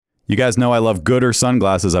You guys know I love Goodr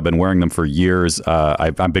sunglasses. I've been wearing them for years.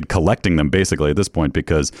 I've been collecting them basically at this point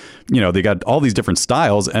because, they got all these different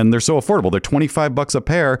styles and they're so affordable. They're $25 a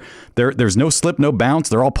pair. There's no slip, no bounce.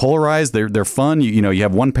 They're all polarized. They're fun. You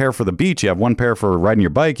have one pair for the beach. You have one pair for riding your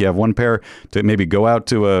bike. You have one pair to maybe go out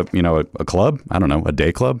to a club. I don't know, a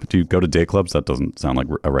day club. Do you go to day clubs? That doesn't sound like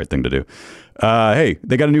a right thing to do. Hey,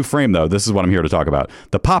 they got a new frame though. This is what I'm here to talk about.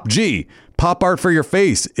 The Pop G. Pop art for your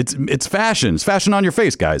face. It's fashion. It's fashion on your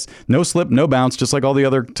face, guys. No slip, no bounce, just like all the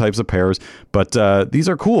other types of pairs. But these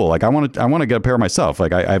are cool. Like I want to get a pair myself.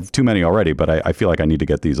 Like I have too many already, but I feel like I need to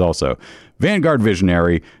get these also. Vanguard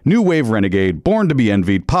Visionary, New Wave Renegade, Born to be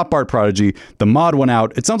Envied, Pop Art Prodigy. The mod went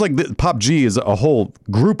out. It sounds like the Pop G is a whole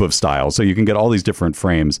group of styles, so you can get all these different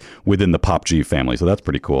frames within the Pop G family. So that's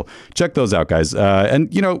pretty cool. Check those out, guys. And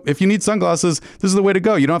if you need sunglasses, this is the way to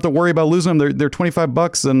go. You don't have to worry about losing them. They're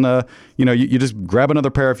 $25, and you just grab another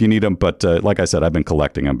pair if you need them. But like I said, I've been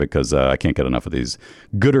collecting them because I can't get enough of these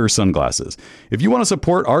Goodr sunglasses. If you want to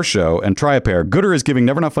support our show and try a pair, Goodr is giving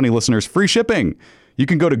Never Not Funny listeners free shipping. You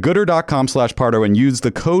can go to goodr.com/Pardo and use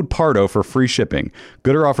the code Pardo for free shipping.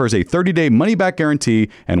 Goodr offers a 30-day money-back guarantee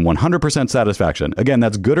and 100% satisfaction. Again,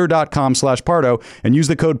 that's goodr.com/Pardo and use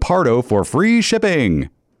the code Pardo for free shipping.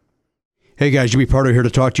 Hey guys, Jimmy Pardo here to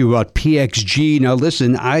talk to you about PXG. Now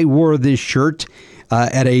listen, I wore this shirt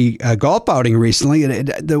at a golf outing recently, and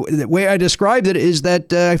the way I described it is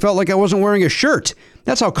that I felt like I wasn't wearing a shirt.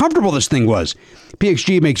 That's how comfortable this thing was.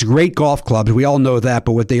 PXG makes great golf clubs. We all know that,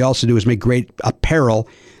 but what they also do is make great apparel.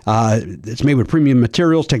 It's made with premium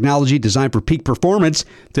materials, technology, designed for peak performance.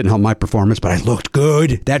 Didn't help my performance, but I looked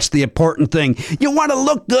good. That's the important thing. You want to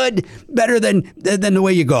look good better than the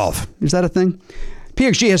way you golf. Is that a thing?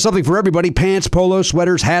 PXG has something for everybody. Pants, polos,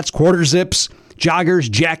 sweaters, hats, quarter zips, joggers,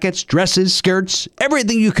 jackets, dresses, skirts,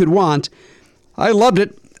 everything you could want. I loved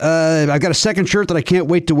it. I've got a second shirt that I can't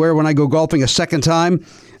wait to wear when I go golfing a second time,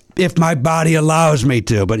 if my body allows me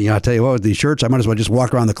to. But, I'll tell you what, with these shirts, I might as well just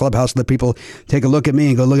walk around the clubhouse and let people take a look at me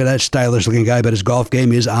and go, look at that stylish-looking guy, but his golf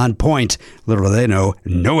game is on point. Little do they know,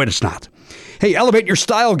 no, it's not. Hey, elevate your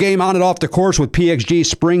style game on and off the course with PXG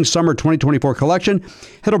Spring Summer 2024 collection.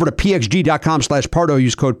 Head over to pxg.com/Pardo.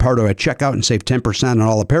 Use code Pardo at checkout and save 10% on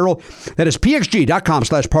all apparel. That is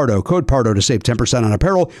pxg.com/Pardo. Code Pardo to save 10% on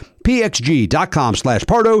apparel.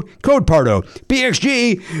 pxg.com/Pardo. Code Pardo.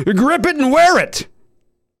 PXG, grip it and wear it.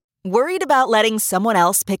 Worried about letting someone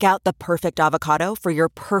else pick out the perfect avocado for your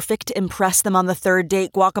perfect impress them on the third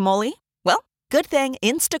date guacamole? Well, good thing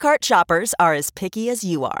Instacart shoppers are as picky as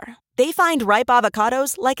you are. They find ripe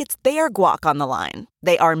avocados like it's their guac on the line.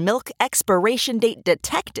 They are milk expiration date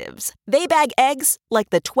detectives. They bag eggs like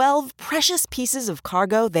the 12 precious pieces of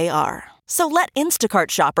cargo they are. So let Instacart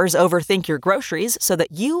shoppers overthink your groceries so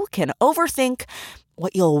that you can overthink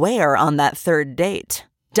what you'll wear on that third date.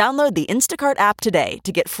 Download the Instacart app today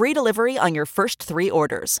to get free delivery on your first 3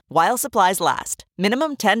 orders, while supplies last.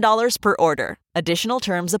 Minimum $10 per order. Additional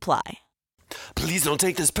terms apply. Please don't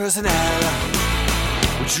take this person out.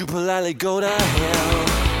 Would you politely go to hell?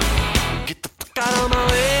 Get the fuck out of my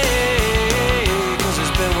way, 'cause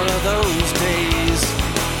it's been one of those days.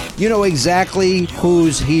 You know exactly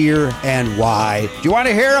who's here and why. Do you want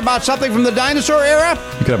to hear about something from the dinosaur era?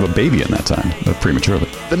 You could have a baby in that time, prematurely.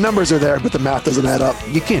 The numbers are there, but the math doesn't add up.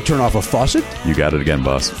 You can't turn off a faucet. You got it again,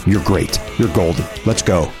 boss. You're great. You're golden. Let's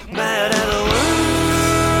go. Mad at the world.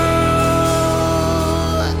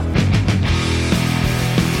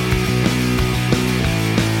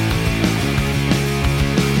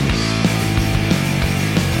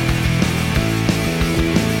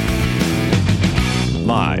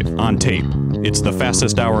 Live on tape. It's the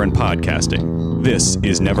fastest hour in podcasting. This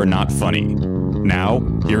is Never Not Funny. Now,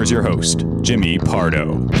 here's your host, Jimmy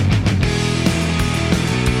Pardo.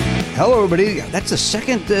 Hello, everybody. That's the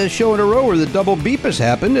second show in a row where the double beep has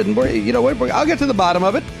happened, and I'll get to the bottom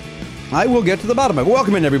of it. I will get to the bottom of it.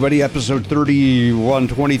 Welcome in, everybody. Episode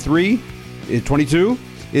 3123, 22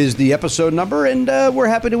 is the episode number, and we're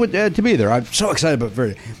happy to be there. I'm so excited about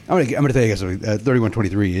I'm going to tell you guys something.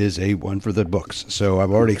 3123 is a one for the books, so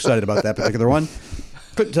I'm already excited about that particular one.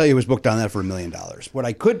 Couldn't tell you it was booked on that for $1 million. What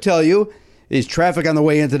I could tell you is traffic on the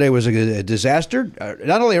way in today was a disaster,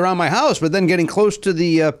 not only around my house, but then getting close to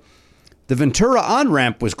the Ventura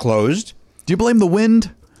on-ramp was closed. Do you blame the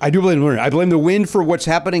wind? I do blame the wind. I blame the wind for what's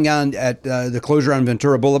happening at the closure on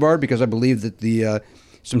Ventura Boulevard, because I believe that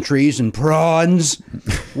some trees and prawns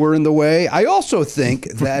were in the way. I also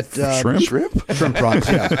think that Shrimp? shrimp prawns.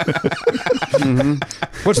 Yeah.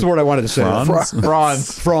 What's the word I wanted to say?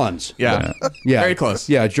 Franz. Yeah. Very close.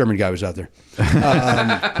 Yeah, a German guy was out there.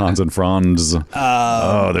 Hans and Franz.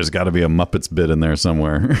 There's got to be a Muppets bit in there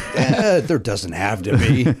somewhere. There doesn't have to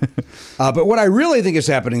be. But what I really think is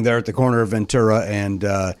happening there at the corner of Ventura and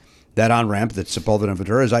that on-ramp that's Sepulveda and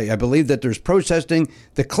Ventura is I believe that there's protesting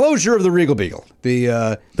the closure of the Regal Beagle.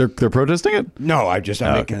 They're protesting it? No, I'm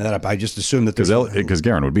making that up. I just assume that there's... Because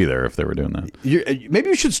Garen would be there if they were doing that. Maybe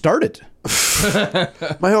you should start it.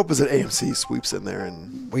 My hope is that AMC sweeps in there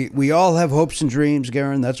and... We all have hopes and dreams,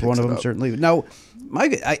 Garen. That's one of them, certainly. Now,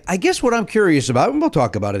 I guess what I'm curious about, and we'll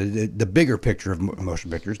talk about it, the bigger picture of motion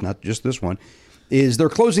pictures, not just this one, is they're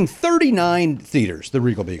closing 39 theaters, the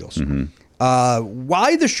Regal Beagles. Mm-hmm.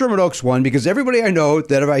 Why the Sherman Oaks one? Because everybody I know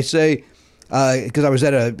that if I say, because I was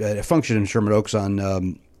at a function in Sherman Oaks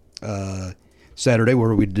on Saturday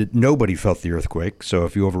where nobody felt the earthquake. So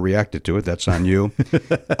if you overreacted to it, that's on you.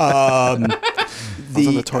 I was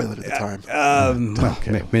on the toilet at the time.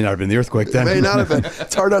 May not have been the earthquake then. May not have been.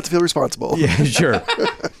 It's hard not to feel responsible. Yeah, sure.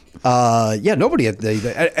 Nobody at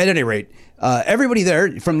any rate. Everybody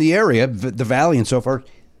there from the area, the Valley and so forth,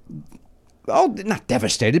 not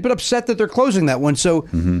devastated, but upset that they're closing that one. So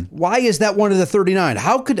why is that one of the 39?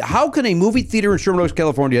 How can a movie theater in Sherman Oaks,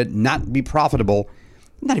 California not be profitable?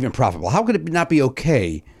 Not even profitable. How could it not be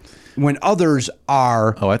okay when others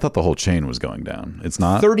are... Oh, I thought the whole chain was going down. It's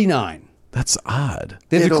not? 39. That's odd.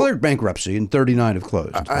 They've declared bankruptcy and 39 have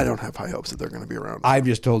closed. I don't have high hopes that they're going to be around. I've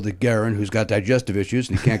just told that Garen, who's got digestive issues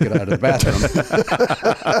and he can't get out of the bathroom,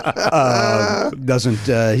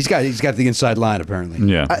 he's got the inside line apparently.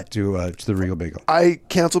 Yeah. To the Regal Beagle. I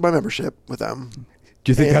canceled my membership with them.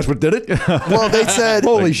 Do you think that's what did it? Well, they said,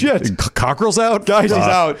 "Holy shit, Cockerel's out, guys! He's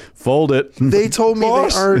out. Fold it." They told me they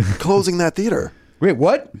aren't closing that theater. Wait,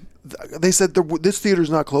 what? They said this theater's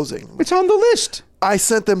not closing. It's on the list. I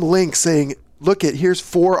sent them links saying, "Look, here's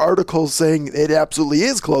 4 articles saying it absolutely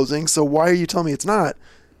is closing. So why are you telling me it's not?"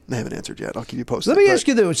 They haven't answered yet. I'll keep you posted. Let me ask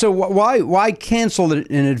you this: so why cancel it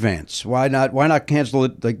in advance? Why not cancel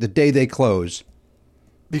it like the day they close?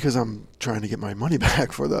 Because I'm trying to get my money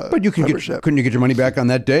back for the membership. Couldn't you get your money back on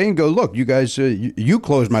that day and go, look, you guys, you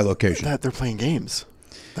closed my location? They're playing games.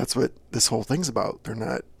 That's what this whole thing's about. They're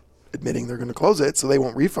not admitting they're going to close it, so they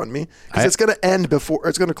won't refund me. Because it's going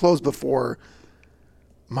to close before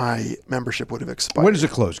my membership would have expired. When does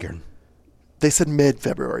it close, Garen? They said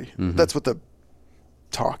mid-February. Mm-hmm. That's what the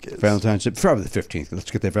talk is. Valentine's Day, probably the 15th.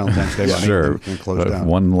 Let's get that Valentine's Day money. Sure. And close down.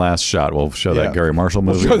 One last shot. We'll show that Gary Marshall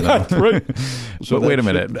movie. Right. So wait a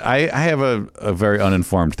minute. I have a very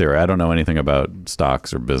uninformed theory. I don't know anything about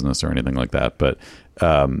stocks or business or anything like that. But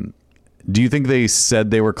do you think they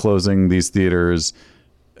said they were closing these theaters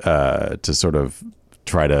to sort of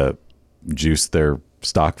try to juice their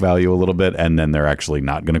stock value a little bit, and then they're actually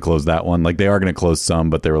not going to close that one? Like they are going to close some,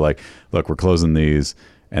 but they were like, look, we're closing these.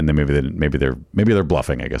 And then maybe they're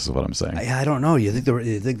bluffing, I guess is what I'm saying. I don't know. You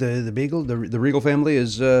think the Beagle, the Regal family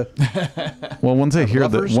is? Well, once they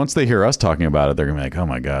hear us talking about it, they're gonna be like, "Oh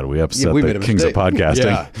my God, we upset the kings of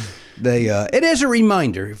podcasting." Yeah. And as a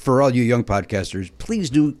reminder for all you young podcasters, please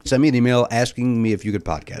do send me an email asking me if you could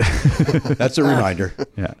podcast. That's a reminder.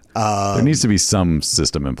 Yeah. There needs to be some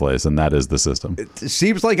system in place, and that is the system. It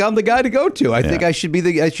seems like I'm the guy to go to. I think I should be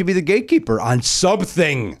the gatekeeper on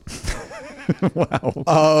something. Wow.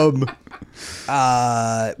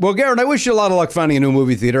 Well, Garen, I wish you a lot of luck finding a new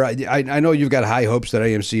movie theater. I know you've got high hopes that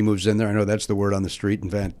AMC moves in there. I know that's the word on the street.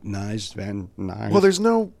 Van Nuys. Well, there's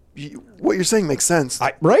no. What you're saying makes sense,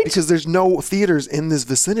 right? Because there's no theaters in this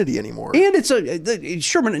vicinity anymore. And it's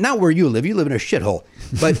Sherman. Not where you live. You live in a shithole.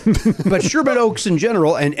 But Sherman Oaks in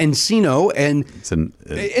general, and Encino, and it's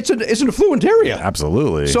an affluent area.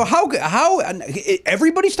 Absolutely. So how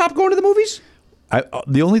everybody stopped going to the movies?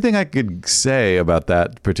 The only thing I could say about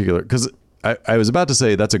that particular, because I was about to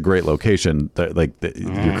say that's a great location,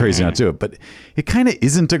 you're crazy not to do it, but it kind of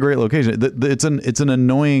isn't a great location. It's an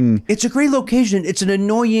annoying. It's a great location. It's an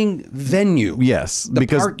annoying venue. Yes,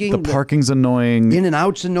 because the parking's annoying. In and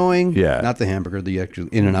out's annoying. Yeah, not the hamburger. The actual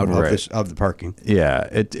in and out of the parking. Yeah,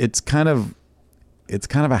 it's kind of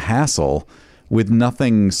a hassle with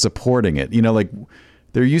nothing supporting it. You know, like.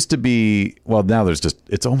 There used to be, well, now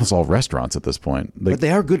it's almost all restaurants at this point. Like, but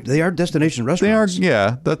they are good. They are destination restaurants. They are,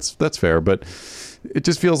 yeah, that's fair. But it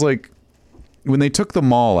just feels like when they took the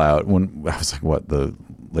mall out, when I was like, the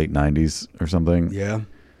late 90s or something? Yeah.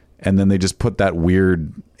 And then they just put that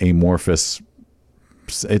weird amorphous,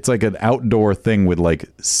 it's like an outdoor thing with like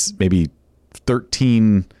maybe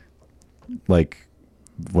 13, like,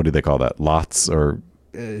 what do they call that? Lots or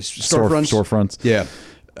storefronts? Storefronts. Yeah.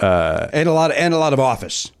 and a lot of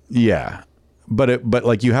office. Yeah. But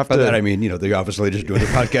like you have By to. that I mean, the office ladies doing the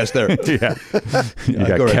podcast there. Yeah.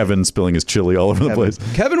 You got Kevin spilling his chili all over the place.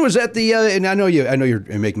 Kevin was at the, and I know you're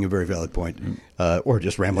making a very valid point, or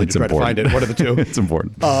just rambling to try to find it. One of the two. It's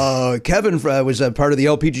important. Kevin was a part of the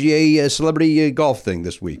LPGA celebrity golf thing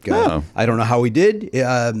this week. I don't know how he did.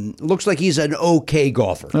 Looks like he's an okay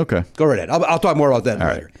golfer. Okay. Go right ahead. I'll talk more about that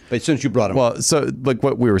later. Right. But since you brought him up. Well, so like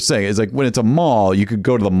what we were saying is like when it's a mall, you could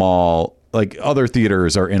go to the mall. Like other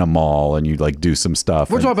theaters are in a mall and you like do some stuff.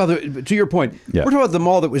 We're talking about to your point. Yeah. We're talking about the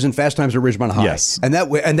mall that was in Fast Times at Ridgemont High. Yes. And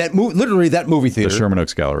literally that movie theater. The Sherman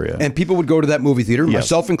Oaks Galleria. And people would go to that movie theater,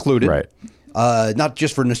 myself included. Right. Not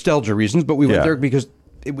just for nostalgia reasons, but we went there because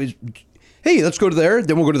it was, hey, let's go to there.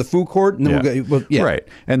 Then we'll go to the food court, and then we'll go. Right.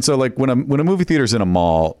 And so like when a movie theater's in a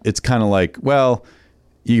mall, it's kind of like, well,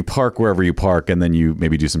 you park wherever you park, and then you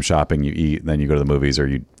maybe do some shopping, you eat, and then you go to the movies, or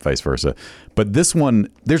you vice versa. But this one,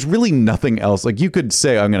 there's really nothing else. Like you could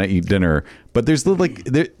say, I'm going to eat dinner, but there's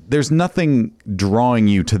there's nothing drawing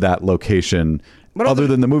you to that location other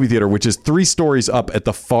than the movie theater, which is 3 stories up at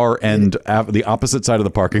the far end, the opposite side of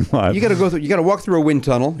the parking lot. You got to go through. You got to walk through a wind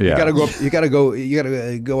tunnel. Yeah. You got to go up. You got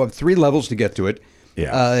to go up 3 levels to get to it.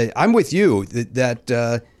 Yeah. I'm with you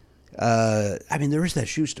that. I mean, there is that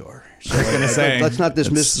shoe store. So let's not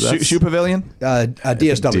dismiss Shoe Pavilion.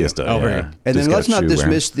 DSW. Oh, very. Yeah. And Just then got let's not shoe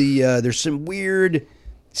dismiss there's some weird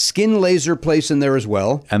skin laser place in there as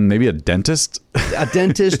well. and maybe a dentist. A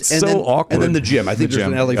dentist. It's and so then, awkward. And then the gym. I think there's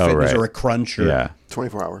an LA Fitness right. or a Crunch. Or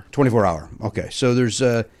 24 hour. 24 hour. Okay. So there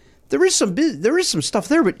is some stuff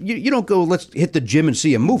there, but you don't go, let's hit the gym and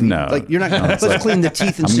see a movie. No. Like you're not let's clean the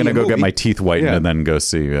teeth and I'm see gonna a go movie. get my teeth whitened Yeah. and then go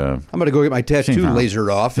see. I'm going to go get my tattoo Wow.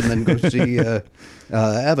 lasered off and then go see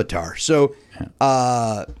Avatar. So,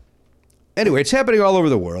 anyway, it's happening all over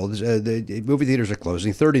the world. The movie theaters are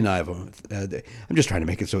closing, 39 of them. I'm just trying to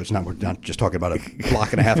make it so we're not just talking about a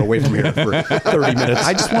block and a half away from here for 30 minutes.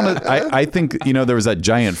 I just want to. I think there was that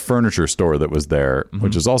giant furniture store that was there,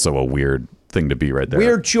 which is also a weird thing to be right there.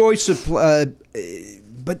 Weird choice of,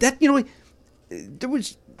 but that there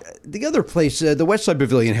was the other place. The West Side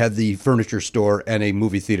Pavilion had the furniture store and a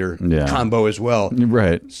movie theater combo as well.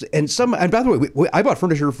 Right. And by the way, I bought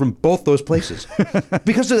furniture from both those places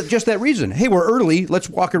because of just that reason. Hey, we're early. Let's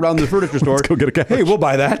walk around the furniture store. Let's go get a couch. Hey, we'll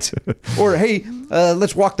buy that. Or hey,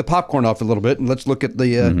 let's walk the popcorn off a little bit and let's look at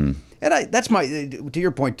the. And that's my to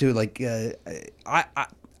your point too. Like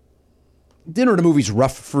dinner at a movie's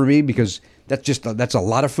rough for me because that's a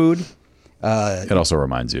lot of food. It also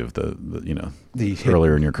reminds you of the The-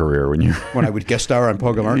 earlier in your career when you When I would guest star on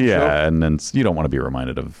Paul Gilmartin's show. and then you don't want to be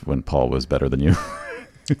reminded of when Paul was better than you.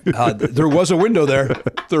 There was a window there.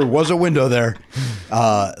 There was a window there.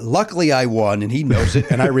 Luckily, I won, and he knows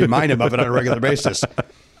it, and I remind him of it on a regular basis.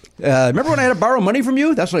 Remember when I had to borrow money from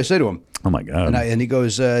you? That's what I say to him. Oh my god! And he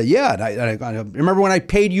goes, yeah. And I remember when I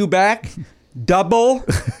paid you back double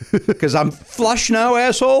because I'm flush now,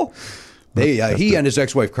 asshole. He and his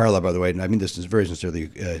ex-wife Carla, by the way, and I mean this is very sincerely,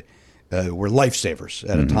 were lifesavers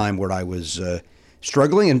at a time where I was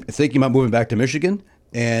struggling and thinking about moving back to Michigan.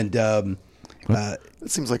 And That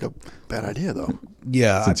seems like a bad idea, though.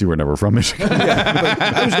 yeah, Since you were never from Michigan.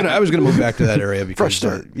 I was gonna move back to that area because Fresh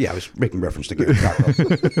start. I was making reference to Gary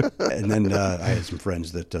Cockrell. And then I had some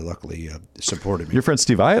friends that luckily supported me. Your friend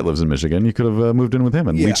Steve Iatt lives in Michigan. You could have moved in with him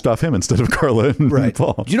and Yeah. leached off him instead of Carla and Right.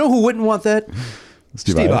 Paul. Do you know who wouldn't want that?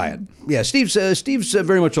 Steve Iatt. Yeah, Steve's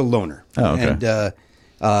very much a loner. Oh, okay.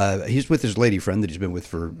 And he's with his lady friend that he's been with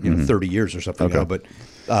for 30 years or something now. But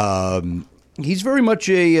he's very much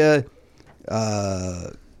a,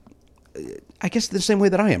 I guess the same way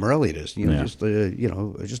that I am, or Elliot is. Just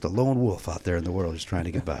a lone wolf out there in the world just trying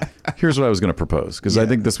to get by. Here's what I was going to propose because I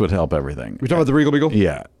think this would help everything. We talking about the Regal Beagle?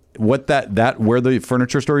 Yeah. What that where the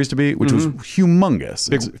furniture store used to be, which was humongous.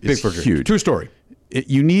 Big furniture. Huge. 2-story.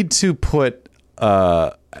 You need to put,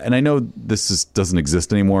 and I know this doesn't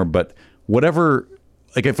exist anymore, but whatever,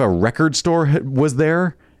 like if a record store was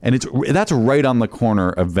there, and that's right on the corner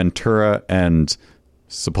of Ventura and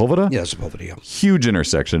Sepulveda. Yeah, Sepulveda. Yeah. Huge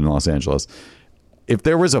intersection in Los Angeles. If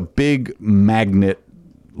there was a big magnet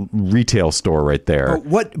retail store right there.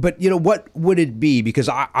 What would it be? Because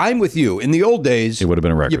I'm with you. In the old days, It would have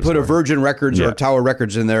been a record You put a store. Virgin Records or Yeah. a Tower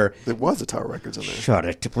Records in there. There was a Tower Records in there. Shut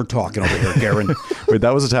it. We're talking over here, Garen. Wait,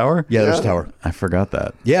 that was a tower? Yeah, there was a Tower. I forgot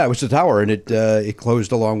that. Yeah, it was the Tower, and it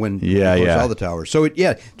closed along when it closed all the towers. So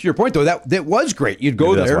to your point though, that was great. You'd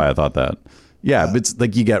go Maybe there. That's why I thought that. Yeah, but it's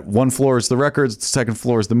like you get one floor is the records, the second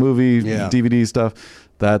floor is the movie, Yeah. DVD stuff.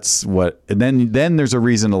 That's what, and then there's a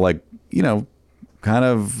reason to kind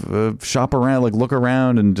of shop around, like look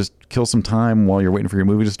around and just kill some time while you're waiting for your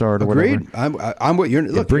movie to start or Agreed. whatever. I'm what you're.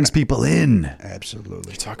 Look, It brings people in.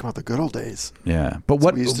 Absolutely. You talk about the good old days. Yeah, but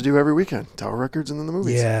What we used to do every weekend: Tower Records and then the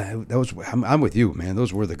movies. Yeah, that was. I'm with you, man.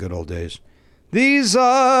 Those were the good old days. These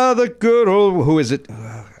are the good old. Who is it?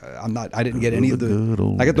 I'm not. I didn't get any of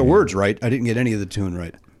the. I got the words right. I didn't get any of the tune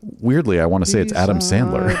right. Weirdly, I want to say it's Adam These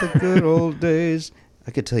Sandler. are the good old days.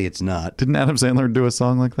 I could tell you it's not. Didn't Adam Sandler do a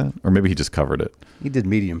song like that? Or maybe he just covered it. He did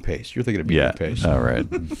medium pace. You're thinking of medium pace. Oh, right.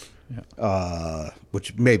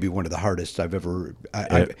 Which may be one of the hardest I've ever.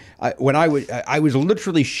 When I was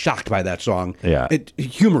literally shocked by that song. Yeah.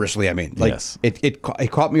 Humorously, I mean, like Yes. it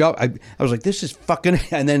caught me up. I was like, this is fucking,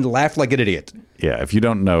 and then laughed like an idiot. Yeah, if you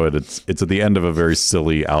don't know it, it's at the end of a very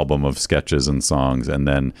silly album of sketches and songs, and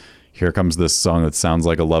then here comes this song that sounds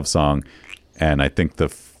like a love song, and I think the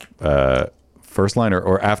first line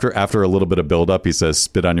or after a little bit of build up, he says,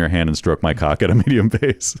 "Spit on your hand and stroke my cock" at a medium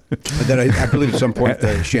pace. And then I believe at some point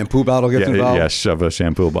the shampoo bottle gets involved. Yeah, shove a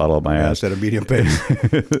shampoo bottle up my ass. At a medium pace.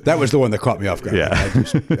 That was the one that caught me off guard. Yeah. I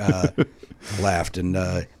just laughed and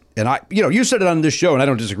I, you said it on this show, and I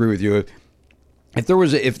don't disagree with you. If there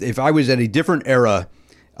was if I was at a different era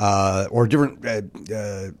or different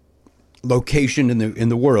location in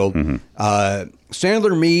the world,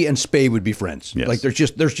 Sandler, me, and Spade would be friends. Yes. Like there's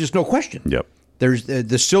just no question. Yep. There's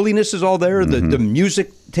the silliness is all there. The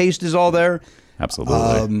music taste is all there.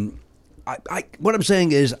 Absolutely. What I'm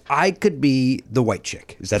saying is I could be the white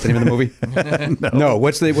chick. Is that the name of the movie? No.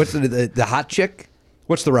 What's the hot chick?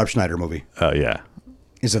 What's the Rob Schneider movie? Yeah.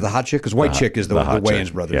 Is it the hot chick? Because white chick is the hot Wayans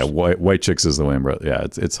chick. brothers. Yeah, white chicks is the Wayans brothers. Yeah,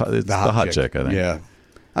 it's the hot chick, I think. Yeah.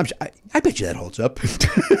 I bet you that holds up.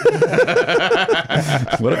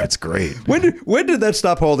 What if it's great? When did that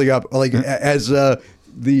stop holding up? Like as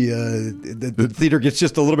the theater gets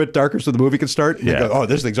just a little bit darker, so the movie can start. Yeah. Go, oh,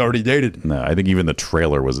 this thing's already dated. No, I think even the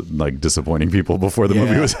trailer was like disappointing people before the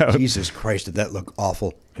movie was out. Jesus Christ, did that look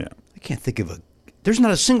awful? Yeah. I can't think of there's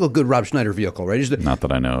not a single good Rob Schneider vehicle, right? Not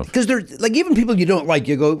that I know of. Because there's like even people you don't like,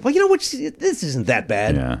 you go, well, this isn't that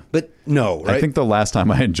bad. Yeah. But no, right? I think the last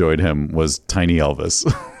time I enjoyed him was Tiny Elvis.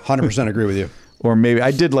 100% agree with you. Or maybe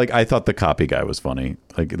I thought the copy guy was funny.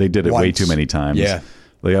 Like they did it way Once. too many times. Yeah.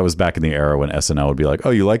 Like I was back in the era when SNL would be like,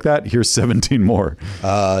 "Oh, you like that? Here's 17 more."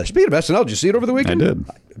 Speaking of SNL, did you see it over the weekend? I did.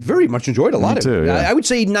 Very much enjoyed a lot of too, it. yeah. I would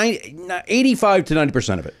say 85 to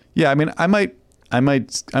 90% of it. Yeah, I mean, I might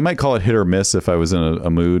call it hit or miss if I was in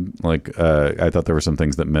a mood. Like I thought there were some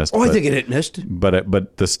things that missed. I think it hit missed.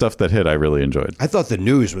 But the stuff that hit, I really enjoyed. I thought the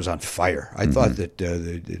news was on fire. I thought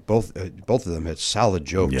that both of them had solid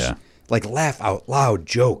jokes. Yeah. Like laugh out loud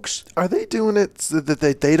jokes. Are they doing it so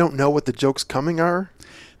that they don't know what the jokes coming are?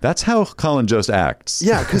 That's how Colin Jost acts.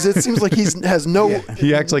 Yeah, because it seems like he has no.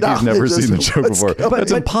 He acts like he's never seen the joke before.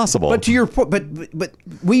 That's impossible. But to your point, but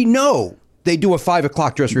we know they do a 5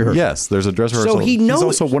 o'clock dress rehearsal. Yes, there's a dress rehearsal. So he knows.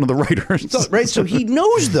 He's also one of the writers. Right, so he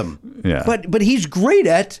knows them. Yeah. But he's great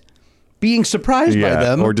at being surprised by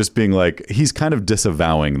them. Or just being like, he's kind of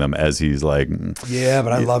disavowing them as he's like. Yeah,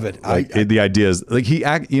 but I love it. Like, the idea is like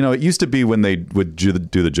it used to be when they would do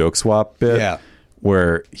the joke swap bit. Yeah.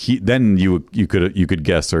 Where you could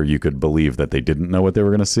guess or you could believe that they didn't know what they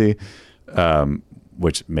were going to see,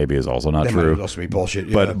 which maybe is also not true. Might also be bullshit.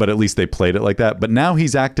 Yeah. But at least they played it like that. But now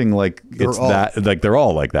he's acting like they're all like they're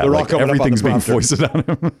all like that. They're all like coming up on the everything's being prompter. foisted on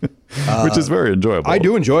him, which is very enjoyable. I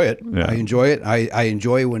do enjoy it. Yeah. I enjoy it. I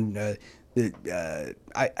enjoy when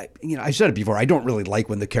I said it before. I don't really like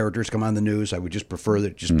when the characters come on the news. I would just prefer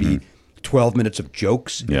that it just be 12 minutes of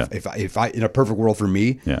jokes. Yeah. If I in a perfect world for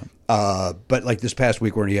me. Yeah. But like this past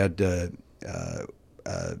week when he had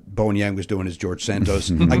Bowen Yang was doing his George Santos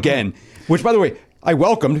again, which by the way I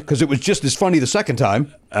welcomed because it was just as funny the second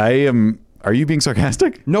time. Are you being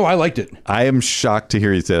sarcastic? No, I liked it. I am shocked to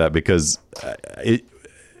hear you say that because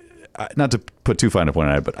not to put too fine a point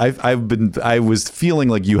on it, but I was feeling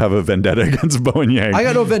like you have a vendetta against Bowen Yang. I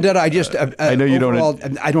got no vendetta. I just I know you overall,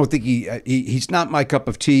 don't. I don't think he's not my cup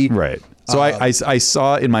of tea. Right. So I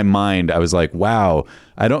saw in my mind, I was like, wow,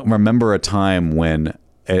 I don't remember a time when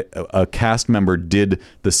a cast member did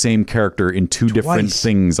the same character in two different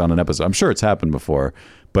things on an episode. I'm sure it's happened before,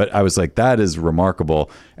 but I was like, that is remarkable.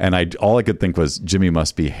 And all I could think was Jimmy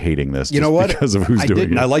must be hating this. You know what? Because of who's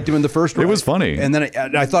doing it. I liked him in the first one. It was funny. And then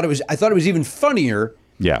I thought it was even funnier.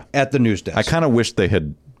 Yeah. At the news desk. I kind of wish they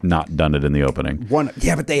had not done it in the opening.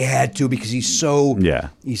 But they had to because he's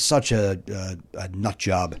such a nut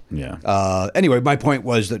job. Yeah. Anyway, my point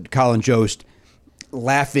was that Colin Jost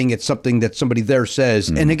laughing at something that somebody there says,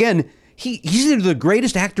 and again, he's either the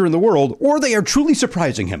greatest actor in the world or they are truly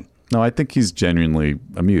surprising him. No, I think he's genuinely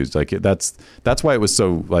amused. Like that's why it was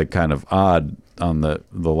so like kind of odd on the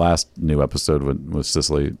last new episode with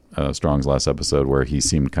Cicely Strong's last episode, where he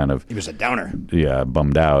seemed kind of, he was a downer. Yeah,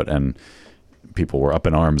 bummed out, and people were up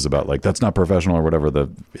in arms about like that's not professional or whatever the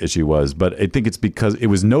issue was. But I think it's because it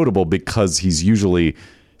was notable because he's usually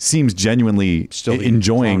seems genuinely still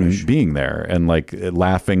enjoying being there and like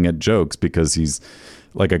laughing at jokes because he's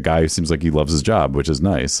like a guy who seems like he loves his job, which is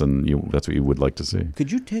nice, and that's what you would like to see.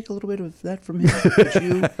 Could you take a little bit of that from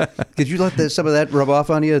him? Could you let some of that rub off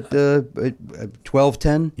on you at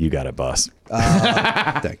 12:10? You got it, boss.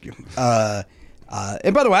 Thank you. And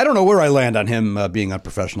by the way, I don't know where I land on him being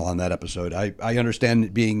unprofessional on that episode. I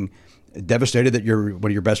understand being devastated that one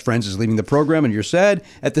of your best friends is leaving the program and you're sad.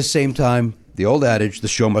 At the same time, the old adage, the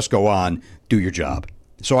show must go on, do your job.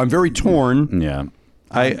 So I'm very torn. Yeah.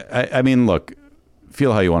 I mean, look,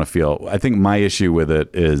 feel how you want to feel. I think my issue with it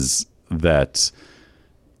is that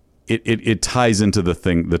it ties into the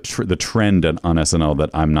thing, the trend on SNL that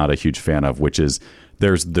I'm not a huge fan of, which is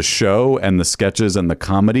there's the show and the sketches and the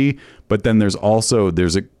comedy, but then there's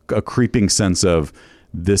a creeping sense of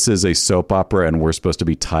this is a soap opera and we're supposed to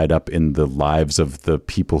be tied up in the lives of the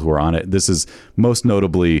people who are on it. This is most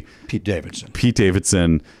notably Pete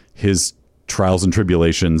Davidson, his trials and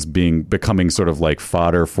tribulations becoming sort of like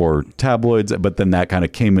fodder for tabloids, but then that kind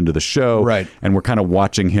of came into the show. Right. And we're kind of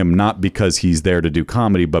watching him not because he's there to do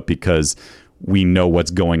comedy, but because we know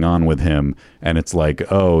what's going on with him, and it's like,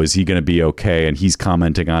 oh, is he going to be okay? And he's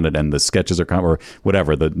commenting on it, and the sketches are or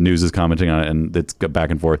whatever, the news is commenting on it, and it's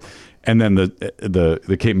back and forth. And then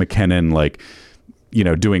the Kate McKinnon, like, you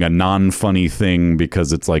know, doing a non-funny thing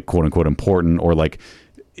because it's like quote unquote important, or like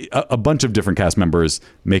a bunch of different cast members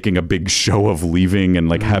making a big show of leaving and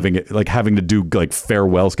like having to do like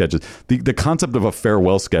farewell sketches. The concept of a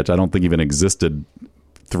farewell sketch I don't think even existed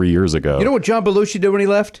 3 years ago. You know what John Belushi did when he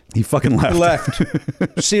left? He fucking left. He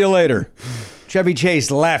left. See you later. Chevy Chase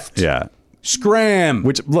left. Yeah. Scram.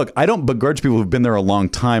 Which, look, I don't begrudge people who've been there a long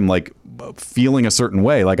time, like feeling a certain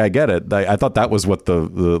way. Like, I get it. I thought that was what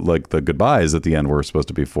the goodbyes at the end were supposed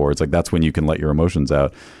to be for. It's like, that's when you can let your emotions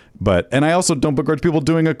out. And I also don't begrudge people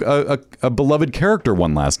doing a beloved character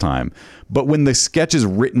one last time. But when the sketch is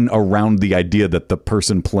written around the idea that the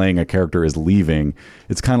person playing a character is leaving,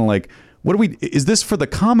 it's kind of like, is this for the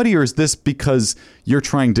comedy, or is this because you're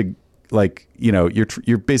trying to, like, you know,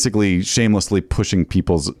 you're basically shamelessly pushing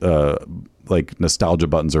people's like nostalgia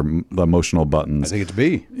buttons or emotional buttons? I think it's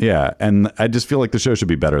B. Yeah. And I just feel like the show should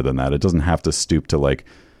be better than that. It doesn't have to stoop to like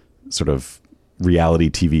sort of reality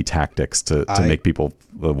TV tactics to make people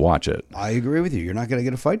watch it. I agree with you. You're not going to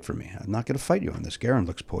get a fight from me. I'm not going to fight you on this. Garen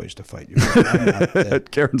looks poised to fight you.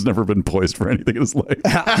 Garen's never been poised for anything in his life.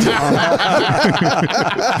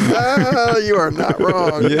 You are not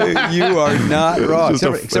wrong. You are not wrong.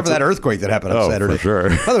 Except for that earthquake that happened on Saturday. For sure.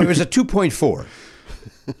 By the way, it was a 2.4.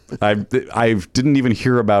 I didn't even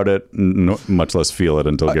hear about it, much less feel it,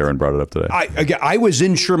 until Garen brought it up today. I was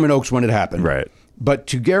in Sherman Oaks when it happened. Right. But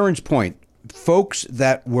to Garen's point, folks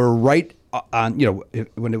that were right on,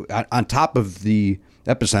 on top of the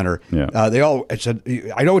epicenter, they all said,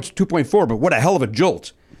 I know it's 2.4, but what a hell of a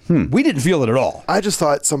jolt. We didn't feel it at all. I just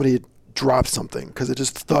thought somebody had dropped something because it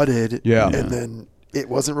just thudded. Yeah. And then it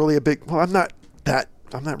wasn't really a big, I'm not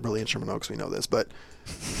really in Sherman Oaks, we know this, but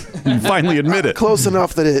you finally admit it. Close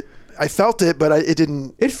enough that I felt it, but it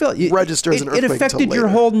didn't register as an earthquake. It affected your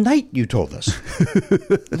whole night, you told us.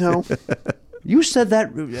 No. You said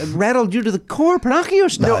that rattled you to the core, Pinocchio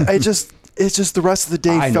style. No, it's just the rest of the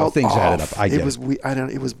day felt things off. added up. It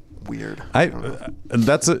was weird.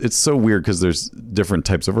 It's so weird because there's different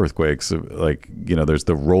types of earthquakes. Like, you know, there's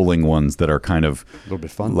the rolling ones that are kind of a little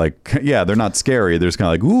bit fun. Like, yeah, they're not scary. They're just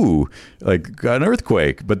kind of like, ooh, like an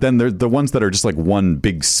earthquake. But then there's the ones that are just like one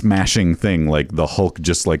big smashing thing, like the Hulk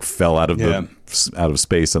just like fell out of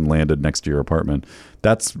space and landed next to your apartment.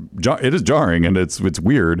 It is jarring, and it's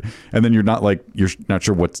weird. And then you're not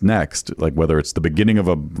sure what's next, like whether it's the beginning of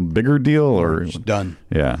a bigger deal or it's done.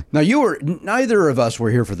 Yeah. Now neither of us were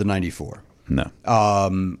here for the 94. No.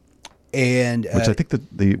 And which I think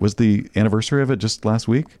was the anniversary of it just last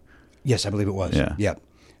week. Yes, I believe it was. Yeah.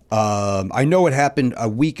 I know it happened a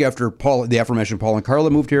week after the aforementioned Paul and Carla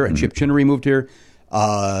moved here, and Chip Chinnery moved here.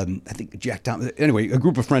 I think Jack Thomas. Anyway, a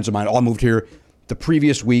group of friends of mine all moved here the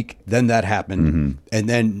previous week. Then that happened,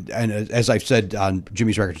 and as I've said on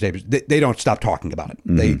Jimmy's record tapes, they don't stop talking about it.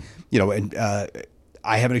 They,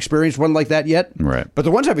 I haven't experienced one like that yet. Right. But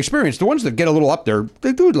the ones I've experienced, the ones that get a little up there,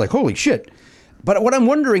 they do like, holy shit. But what I'm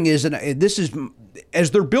wondering is, and this is, as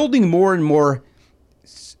they're building more and more,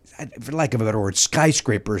 for lack of a better word,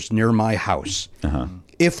 skyscrapers near my house,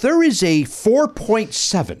 if there is a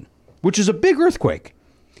 4.7 which is a big earthquake.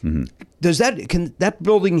 Can that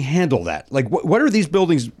building handle that? Like, what are these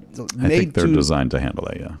buildings made I think they're to? Designed to handle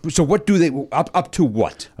that. Yeah. So what do they up to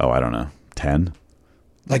what? Oh, I don't know. 10.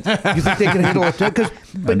 Like, you think they can handle it? Because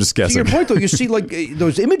I'm just guessing. To your point, though, you see like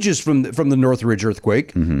those images from the Northridge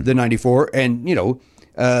earthquake, the '94, and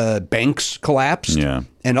banks collapsed,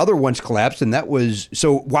 and other ones collapsed, and that was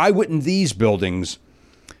so. Why wouldn't these buildings?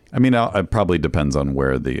 I mean, it probably depends on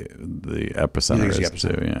where the epicenter is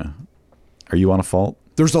too. Yeah. Are you on a fault?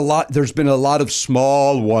 There's been a lot of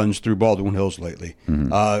small ones through Baldwin Hills lately.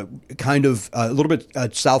 Kind of a little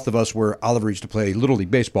bit south of us where Oliver used to play Little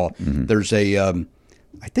League Baseball. There's a,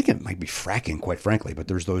 I think it might be fracking, quite frankly, but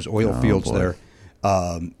there's those oil fields there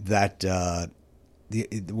that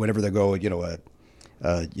whenever they go, a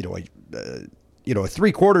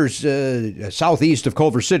 3/4 southeast of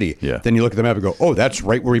Culver City. Yeah. Then you look at the map and go, oh, that's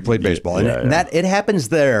right where he played baseball. And that it happens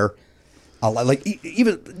there. Like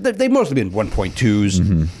even they mostly been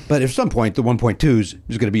 1.2s, but at some point the 1.2s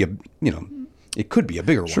is going to be it could be a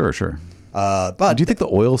bigger one. Sure. But do you think the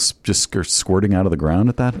oil's just squirting out of the ground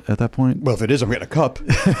at that point? Well, if it is, I'm getting a cup.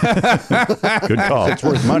 Good call. It's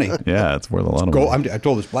worth money. Yeah, it's worth a lot of gold. money. I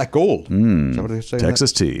told this black gold. Is that what they say?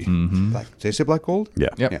 Texas tea. Black, did they say black gold?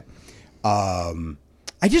 Yeah. Yeah.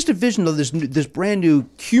 I just envisioned this brand new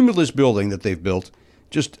cumulus building that they've built.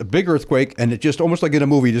 Just a big earthquake, and it just almost like in a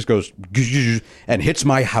movie, just goes and hits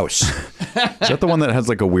my house. Is that the one that has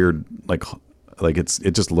like a weird like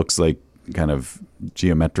it just looks like kind of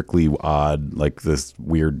geometrically odd, like this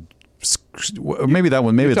weird. Maybe that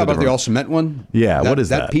one. Maybe it's about the all cement one. Yeah. What is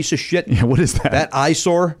that? That piece of shit. Yeah. What is that? That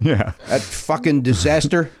eyesore. Yeah. That fucking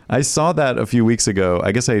disaster. I saw that a few weeks ago.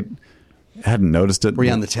 I guess I hadn't noticed it. Were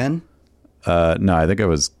you on the 10? No, I think I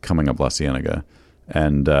was coming up La Cienega.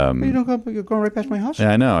 And you're going right past my house.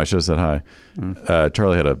 Yeah, I know. I should have said hi.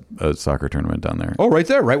 Charlie had a soccer tournament down there. Oh, right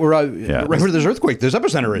there, right where this earthquake, this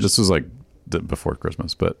epicenter is. This was like before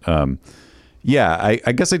Christmas, but I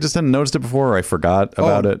guess I just hadn't noticed it before. Or I forgot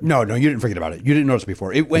about it. No, you didn't forget about it. You didn't notice it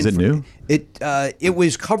before. Is it new? It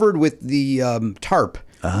was covered with the tarp.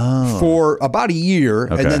 For about a year,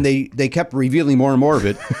 and then they kept revealing more and more of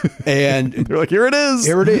it, and they're like, "Here it is,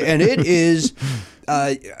 and it is."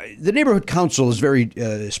 The neighborhood council is very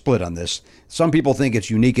split on this. Some people think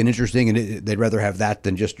it's unique and interesting, and they'd rather have that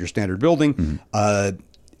than just your standard building.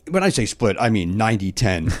 When I say split, I mean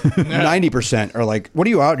 90-10. 90% are like, what are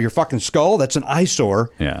you out of your fucking skull? That's an eyesore.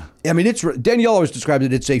 Yeah. I mean, Danielle always described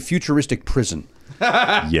it, it's a futuristic prison.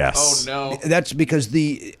 Yes. Oh, no. That's because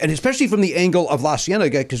and especially from the angle of La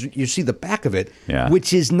Cienega, because you see the back of it,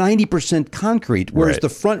 which is 90% concrete, whereas the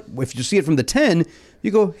front, if you see it from the 10, you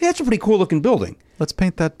go, hey, that's a pretty cool looking building. Let's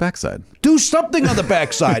paint that backside. Do something on the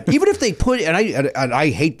backside. Even if they put, and I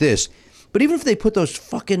hate this, but even if they put those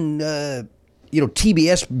fucking,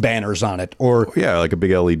 TBS banners on it, or like a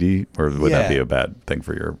big LED, or would that be a bad thing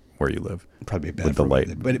for where you live? Probably bad with the light,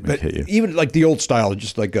 but hit you. Even like the old style,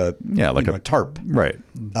 just like a a tarp, right?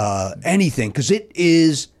 Anything, because it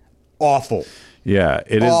is awful. Yeah,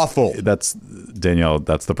 it is awful. That's Danielle.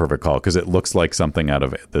 That's the perfect call because it looks like something out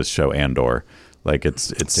of this show Andor. Like it's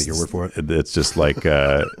take your word for it. It's just like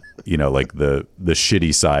like the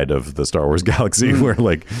shitty side of the Star Wars galaxy, where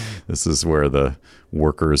like this is where the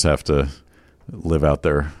workers have to live out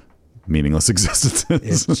their meaningless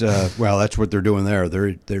existences. It's that's what they're doing there.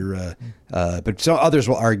 But some others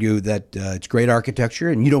will argue that it's great architecture,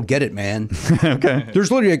 and you don't get it, man. Okay. There's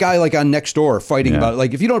literally a guy like on Nextdoor fighting about it.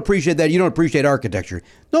 Like, if you don't appreciate that, you don't appreciate architecture.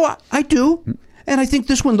 No, I do, and I think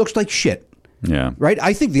this one looks like shit. Yeah. Right.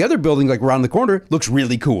 I think the other building, like around the corner, looks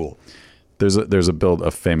really cool. There's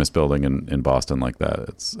a famous building in Boston like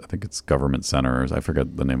that. I think it's Government Center. I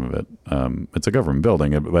forget the name of it. It's a government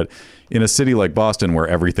building, but in a city like Boston where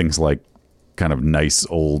everything's like kind of nice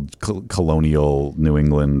old colonial New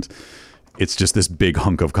England, it's just this big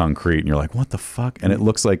hunk of concrete, and you're like, what the fuck? And it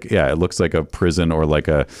looks like a prison, or like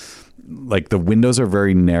the windows are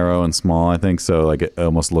very narrow and small, I think. So like it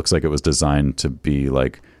almost looks like it was designed to be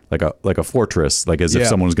like a fortress, like as if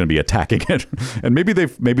someone was going to be attacking it. And maybe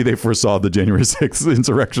they foresaw the January 6th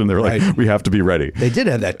insurrection. They're like, we have to be ready. They did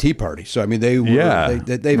have that Tea Party, so I mean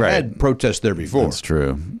they've had protests there before. That's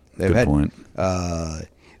true. Good point.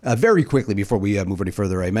 Very quickly before we move any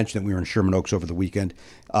further, I mentioned that we were in Sherman Oaks over the weekend.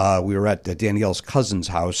 We were at Danielle's cousin's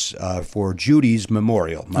house for Judy's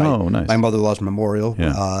memorial. Nice. My mother-in-law's memorial,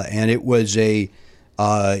 and it was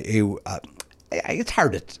it's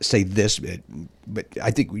hard to say this, but I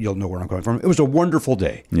think you'll know where I'm coming from. It was a wonderful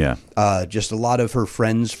day. Yeah. Just a lot of her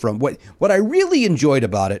friends from what I really enjoyed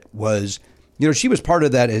about it was, she was part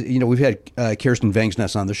of that. We've had Kirsten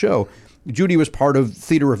Vangsness on the show. Judy was part of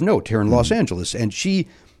Theater of Note here in Los Angeles, and she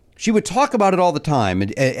she would talk about it all the time,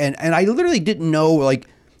 and I literally didn't know, like,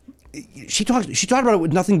 she talked about it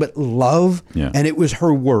with nothing but love, and it was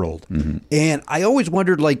her world. And I always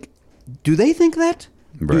wondered, like, do they think that?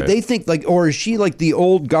 Right. Do they think, like, or is she like the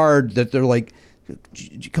old guard that they're like,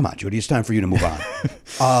 come on, Judy, it's time for you to move on.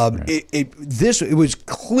 It was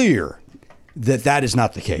clear that is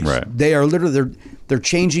not the case. Right. They are literally they're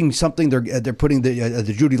changing something. They're putting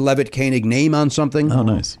the Judy Levitt Koenig name on something. Oh,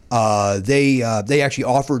 nice. They actually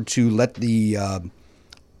offered to let the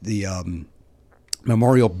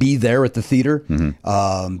memorial be there at the theater,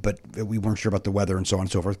 but we weren't sure about the weather and so on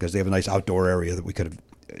and so forth, because they have a nice outdoor area that we could have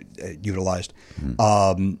utilized.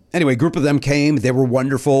 Anyway, a group of them came. They were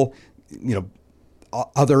wonderful. You know,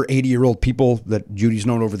 other 80-year-old people that Judy's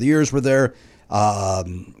known over the years were there.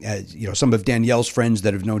 You know, some of Danielle's friends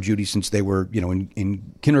that have known Judy since they were, you know,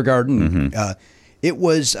 in kindergarten. It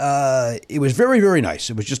was very, very nice.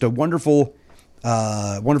 It was just a wonderful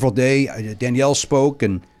day. Danielle spoke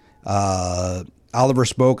and Oliver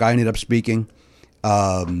spoke. I ended up speaking.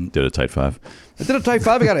 Did a tight five. I did a tight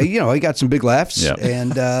five. I got some big laughs, Yep.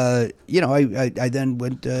 and I then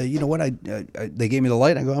went. You know what? They gave me the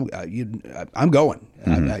light. I go. I'm going.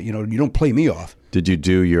 You don't play me off. Did you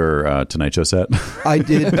do your Tonight Show set? I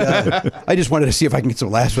did. I just wanted to see if I can get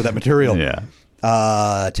some laughs with that material. Yeah.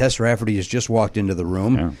 Tess Rafferty has just walked into the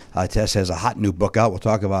room. Tess has a hot new book out. We'll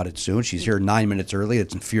talk about it soon. She's here 9 minutes early.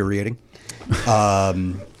 It's infuriating.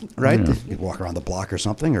 Right? You walk around the block or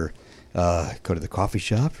something, or go to the coffee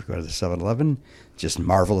shop, or go to the 7-Eleven. Just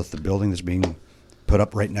marvel at the building that's being put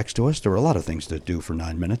up right next to us. There were a lot of things to do for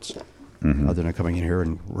 9 minutes, other than coming in here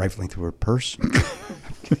and rifling through her purse.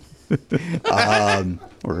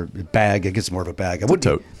 Or a bag. I guess it's more of a bag.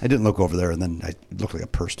 Tote. I didn't look over there, and then it looked like a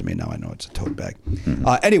purse to me. Now I know it's a tote bag.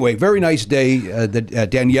 Anyway, very nice day that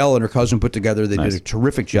Danielle and her cousin put together. They did a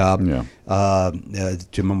terrific job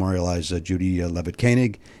to memorialize Judy Levitt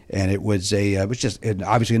Koenig, and it was just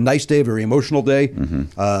obviously a nice day, very emotional day.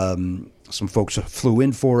 Some folks flew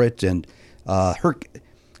in for it, and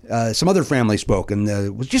some other family spoke, and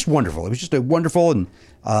it was just wonderful. It was just a wonderful, and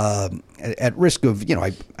at risk of,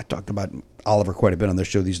 I talked about Oliver quite a bit on this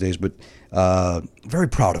show these days, but very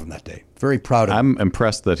proud of him that day. Very proud of him. I'm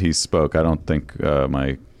impressed that he spoke. I don't think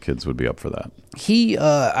my kids would be up for that. He,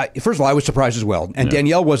 first of all, I was surprised as well, and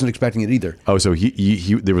Danielle wasn't expecting it either. Oh, so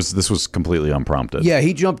this was completely unprompted. Yeah,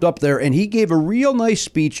 he jumped up there, and he gave a real nice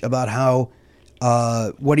speech about how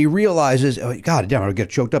what he realizes, God damn, I'll get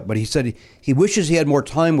choked up, but he said he wishes he had more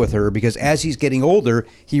time with her, because as he's getting older,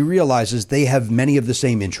 he realizes they have many of the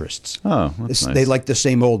same interests. Oh, that's nice. They like the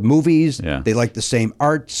same old movies. Yeah. They like the same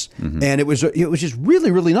arts, and it was just really,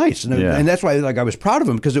 really nice, and that's why I was proud of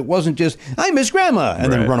him, because it wasn't just I miss Grandma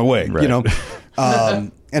and then run away, Right.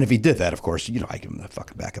 And if he did that, of course, I give him the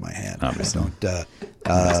fucking back of my hand. Obviously. I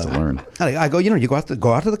has to learn. I go, you go out to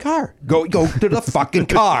the car. Go to the fucking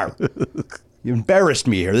car. You embarrassed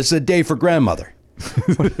me here. This is a day for grandmother.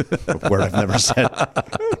 A word I've never said.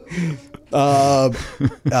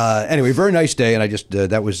 Anyway, very nice day, and I just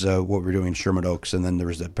that was what we were doing in Sherman Oaks, and then there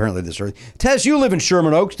was apparently this earth. Tess, you live in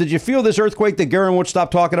Sherman Oaks. Did you feel this earthquake that Garen won't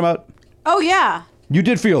stop talking about? Oh yeah. You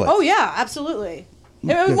did feel it. Oh yeah, absolutely.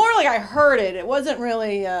 It was more like I heard it. It wasn't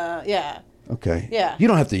really. Okay. Yeah. You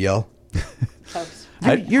don't have to yell.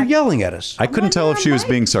 You're yelling at us. I couldn't tell if she was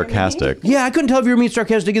being sarcastic. Yeah, I couldn't tell if you were being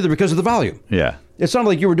sarcastic either because of the volume. Yeah. It sounded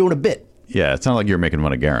like you were doing a bit. Yeah, it sounded like you were making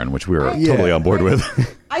fun of Garen, which we were totally on board with.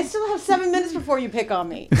 I still have 7 minutes before you pick on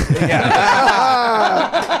me.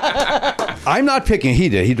 I'm not picking. He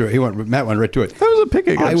did. Matt went right to it. I wasn't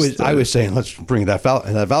picking. I was saying, let's bring that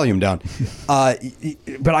volume down.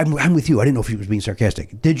 But I'm with you. I didn't know if he was being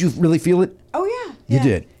sarcastic. Did you really feel it? Oh yeah. You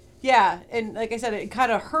did. Yeah, and like I said, it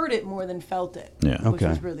kind of heard it more than felt it. Yeah. Which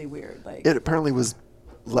was really weird. Like It apparently was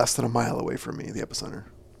less than a mile away from me, the epicenter.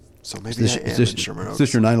 So maybe I am in Sherman Oaks. Is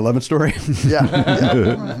this your 9/11 story?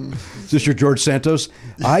 Yeah. Is this your George Santos?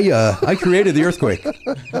 I created the earthquake.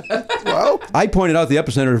 Well, I pointed out the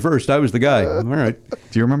epicenter first. I was the guy. All right.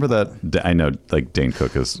 Do you remember that? I know, like, Dane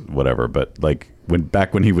Cook is whatever, but like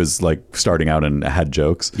back when he was like starting out and had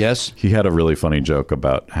jokes. Yes. He had a really funny joke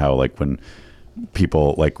about how, like, when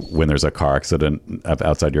people, like, when there's a car accident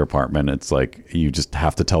outside your apartment, it's like you just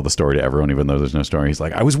have to tell the story to everyone, even though there's no story. He's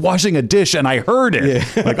like, I was washing a dish and I heard it.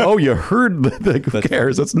 Yeah. Like, oh, you heard? Like, who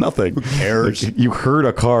cares? That's nothing. Who cares? Like, you heard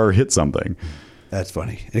a car hit something. That's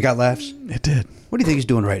funny. It got laughs. It did. What do you think he's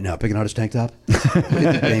doing right now? Picking out his tank top? What do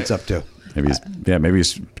you think Dane's up to? Maybe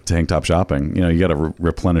he's tank top shopping. You got to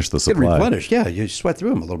replenish the supply. Replenish. Yeah, you sweat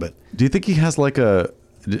through him a little bit. Do you think he has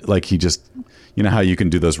he just, you know how you can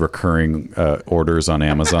do those recurring orders on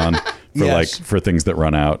Amazon for Yes. for things that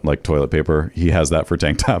run out, like toilet paper. He has that for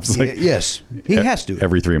tank tops. Like, yes, he has to.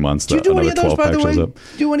 every 3 months. Do you do any another of those, 12 by pack the way? shows up.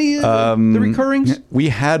 Do any the recurrings? We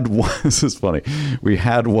had one. This is funny. We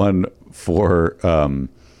had one for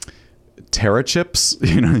Terra chips.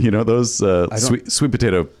 You know those sweet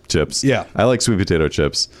potato chips. Yeah. I like sweet potato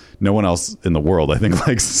chips. No one else in the world, I think,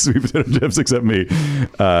 likes sweet potato chips except me.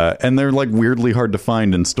 And they're like weirdly hard to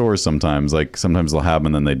find in stores sometimes. Like sometimes they'll have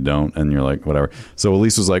them and then they don't, and you're like, whatever. So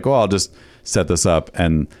Elise was like, "Oh, I'll just set this up,"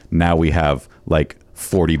 and now we have like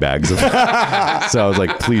 40 bags of it. So I was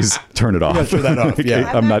like, please turn it off. turn that off,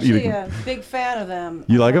 yeah. I'm not actually eating. a big fan of them.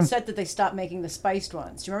 You like I'm them? upset that they stopped making the spiced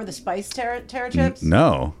ones. Do you remember the spiced terra chips?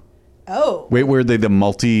 No. Oh. Wait, were they the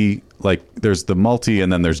multi, like there's the multi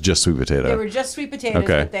and then there's just sweet potato? They were just sweet potatoes,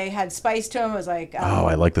 Okay. but they had spice to them. It was like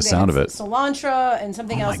I like the they sound had of it. Cilantro and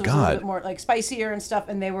something Oh else my that was a little God. bit more like spicier and stuff,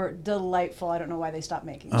 and they were delightful. I don't know why they stopped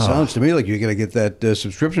making them. Sounds to me like you got to get that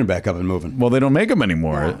subscription back up and moving. Well, they don't make them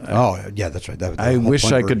anymore. Oh, yeah, that's right. That was the I whole wish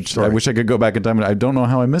point I of her could. story. I wish I could go back in time. I don't know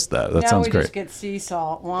how I missed that. That now sounds we great. just get sea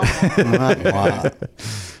salt. Wah, wah.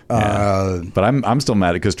 Wow. But I'm still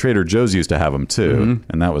mad because Trader Joe's used to have them too, Mm-hmm.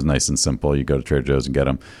 and that was nice and simple. You go to Trader Joe's and get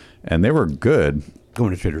them, and they were good.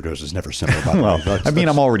 Going to Trader Joe's is never simple. By the Well, way. That's- I mean,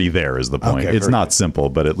 I'm already there. Is the point? Okay, It's very not good. simple,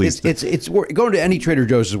 but at least going to any Trader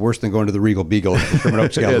Joe's is worse than going to the Regal Beagle at the Sherman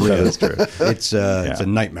Oaks Galleria. That is true. It's a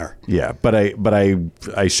nightmare. Yeah, but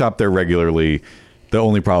I shop there regularly. The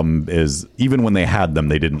only problem is even when they had them,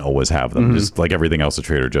 they didn't always have them. Just like everything else at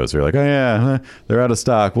Trader Joe's, they're like, oh yeah, they're out of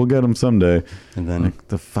stock. We'll get them someday. And then- like,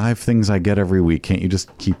 the 5 things I get every week, can't you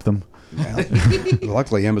just keep them?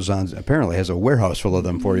 Luckily, Amazon apparently has a warehouse full of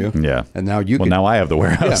them for you. Yeah. And now you Well, can. now I have the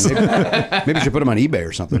warehouse. Maybe you should put them on eBay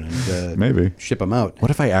or something. And, Maybe. ship them out.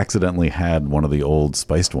 What if I accidentally had one of the old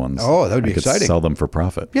spiced ones? Oh, that would be I could exciting. Sell them for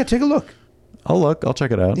profit. Yeah, take a look. I'll look. I'll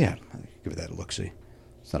check it out. Yeah, give it that a look. See,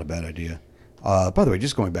 it's not a bad idea. By the way,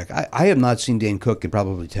 just going back, I have not seen Dane Cook in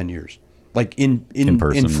probably 10 years, like in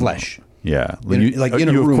person. in flesh. Yeah, In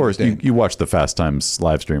a room of course, with Dane. you watched the Fast Times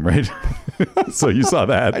live stream, right? So you saw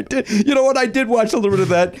that. I did. You know what? I did watch a little bit of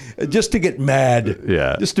that just to get mad.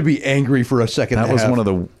 Yeah. Just to be angry for a second. That and a was half.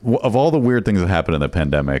 one of all the weird things that happened in the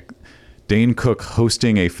pandemic. Dane Cook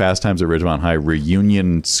hosting a Fast Times at Ridgemont High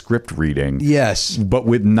reunion script reading. Yes. But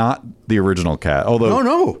with not the original cast. Although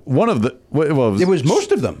No. one of the It was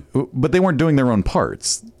most of them. but they weren't doing their own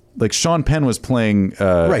parts. Like Sean Penn was playing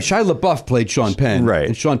Right. Shia LaBeouf played Sean Penn. Right.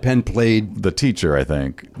 And Sean Penn played. the teacher, I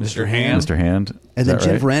think. Mr. Hand? Mr. Hand. And Is then that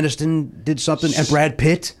Jennifer right? Aniston did something. And Brad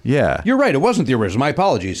Pitt. Yeah. You're right. It wasn't the original. My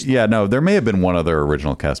apologies. Yeah, no, there may have been one other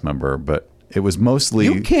original cast member, but it was mostly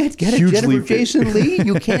You can't get a hugely Jennifer Jason Lee.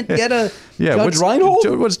 You can't get a Yeah, Judge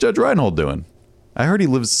Reinhold. What's Judge Reinhold doing? I heard he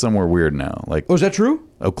lives somewhere weird now, like Oh, is that true?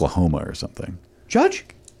 Oklahoma or something. Judge?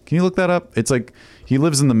 Can you look that up? It's like he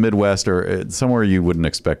lives in the Midwest or somewhere you wouldn't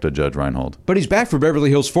expect a Judge Reinhold. But he's back for Beverly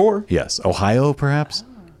Hills 4. Yes, Ohio perhaps,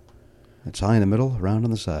 It's high in the middle, round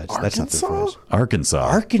on the sides. That's not the phrase. Arkansas.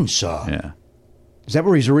 Arkansas. Yeah, Is that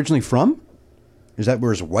where he's originally from? Is that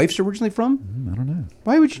where his wife's originally from? I don't know.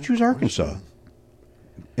 Why would you choose Arkansas?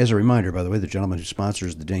 As a reminder, by the way, the gentleman who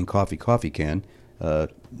sponsors the Dane Coffee can,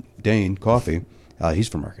 Dane Coffee, he's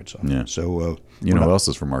from Arkansas. Yeah. So You know who else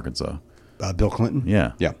is from Arkansas? Bill Clinton.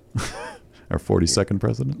 Yeah, Yeah. our 42nd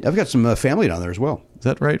president. I've got some family down there as well. Is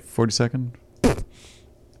that right? 42nd.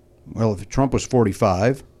 Well, if Trump was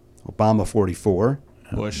 45, Obama 44,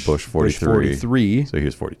 Bush. Bush 43. 43. So he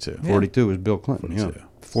was 42. 42 was Bill Clinton. 42. Yeah.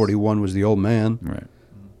 41 was the old man. Right.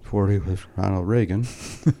 40 was Ronald Reagan.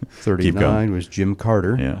 going. 39 was Jim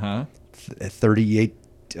Carter. Yeah. Huh? 38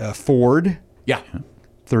 Ford. Yeah.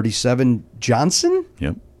 37 Johnson.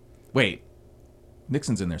 Yep. Wait.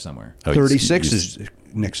 Nixon's in there somewhere. Oh, 36 he's- is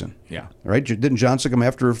Nixon. Yeah. Right? Didn't Johnson come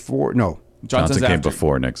after Ford? No. Johnson came after-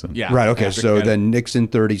 before Nixon. Yeah. Right. Okay. after- So yeah. then Nixon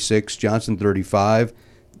 36, Johnson 35,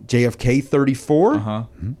 JFK 34. Uh-huh.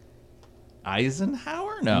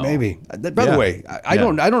 Eisenhower? No. Maybe. By Yeah. the way, I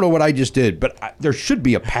don't know what I just did, but there should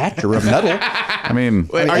be a patch or a medal. I mean,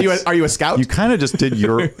 Wait, are you a scout? you kind of just did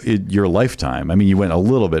your lifetime. I mean, you went a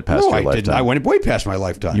little bit past No, your I lifetime. didn't. I went way past my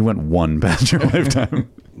lifetime. You went one past your lifetime.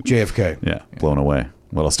 JFK. Yeah, blown away.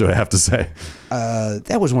 What else do I have to say?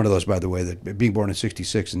 That was one of those, by the way, that being born in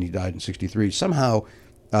 66 and he died in 63, somehow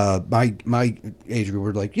my age group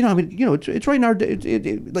were like, it's right in our,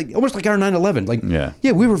 like almost like our 9/11. Like, Yeah.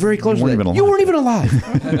 we were very close to weren't that. even You alive. weren't even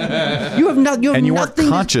alive. You have not. You have And you weren't nothing.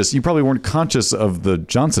 conscious. You probably weren't conscious of the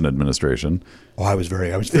Johnson administration. Oh, I was very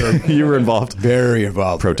You were involved very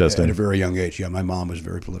involved Protesting. at a very young age. Yeah, my mom was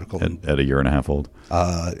very political, and at a year and a half old.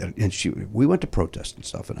 we went to protest and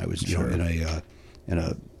stuff, and I was in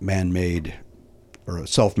a man-made or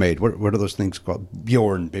self-made. What are those things called?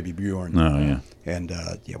 Bjorn, baby Bjorn. Oh, yeah. And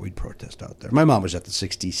we'd protest out there. My mom was at the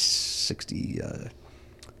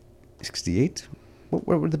 68. What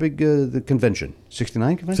were the big the convention?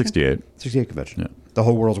 69 convention? 68 convention. Yeah. The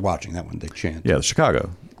whole world's watching that one. They chant. Yeah,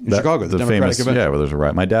 Chicago. Chicago, the Democratic famous convention. yeah, where there's a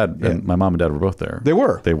riot. My dad and my mom and dad were both there. They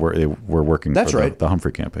were. They were working. That's for right. The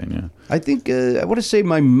Humphrey campaign. Yeah. I think I want to say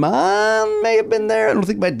my mom may have been there. I don't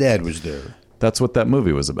think my dad was there. That's what that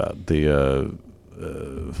movie was about. The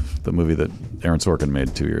movie that Aaron Sorkin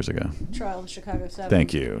made 2 years ago. Trial of the Chicago 7.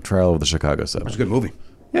 Thank you. Trial of the Chicago 7. It was a good movie.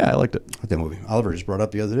 Yeah, I liked it. I like that movie. Oliver just brought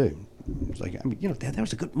up the other day. It's like, Dad, that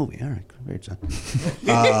was a good movie. All right, great, son.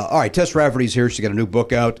 All right, Tess Rafferty's here. She got a new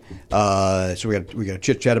book out. So we got to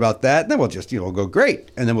chit chat about that. And then we'll just we'll go great,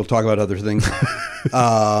 and then we'll talk about other things.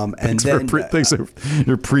 And thanks then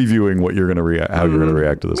you're previewing what you're going to react, how you're going to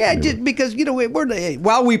react to this. Yeah, movie. just because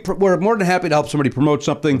we're more than happy to help somebody promote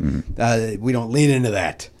something. We don't lean into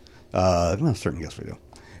that. Well, certainly yes we do.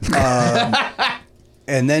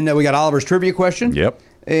 And then we got Oliver's trivia question. Yep.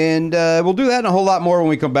 And we'll do that and a whole lot more when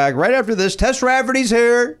we come back. Right after this, Tess Rafferty's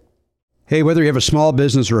here. Hey, whether you have a small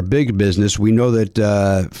business or a big business, we know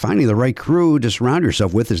that finding the right crew to surround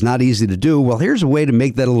yourself with is not easy to do. Well, here's a way to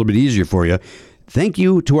make that a little bit easier for you. Thank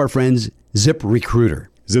you to our friends, ZipRecruiter.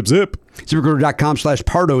 Zip, zip.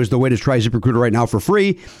 ZipRecruiter.com/Pardo is the way to try ZipRecruiter right now for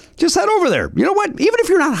free. Just head over there. You know what? Even if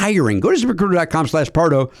you're not hiring, go to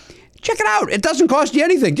ZipRecruiter.com/Pardo. Check it out. It doesn't cost you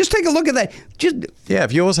anything. Just take a look at that. Yeah,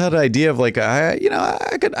 if you always had an idea of like, I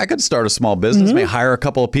could start a small business, maybe hire a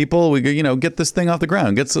couple of people. We could, get this thing off the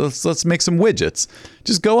ground. Let's make some widgets.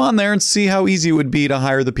 Just go on there and see how easy it would be to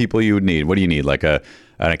hire the people you would need. What do you need? Like an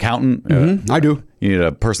accountant? I do. You need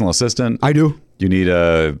a personal assistant? I do. You need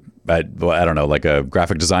I don't know, like a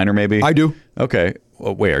graphic designer maybe? I do. Okay.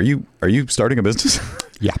 Well, wait, are you starting a business?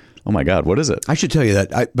 Yeah. Oh my God, what is it? I should tell you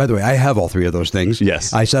that. By the way, I have all three of those things.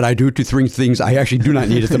 Yes. I said I do 2, 3 things I actually do not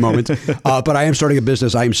need at the moment. But I am starting a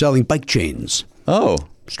business. I am selling bike chains. Oh.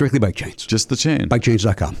 Strictly bike chains. Just the chain.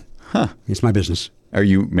 Bikechains.com. Huh. It's my business. Are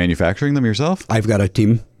you manufacturing them yourself? I've got a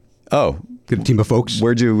team. Oh. Got a team of folks.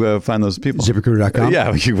 Where'd you find those people? ZipRecruiter.com.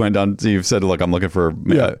 Yeah, you went on. You've said, look, I'm looking for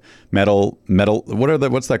metal.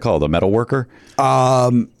 What's that called? A metal worker?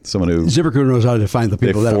 Someone who ZipRecruiter knows how to find the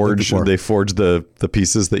people that I'm looking for. They forge the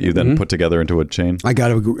pieces that you then put together into a chain. I got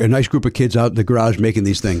a nice group of kids out in the garage making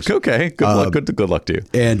these things. Okay, good luck. Good luck to you.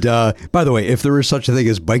 And by the way, if there is such a thing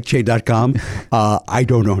as bikechain.com, I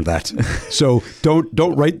don't own that. So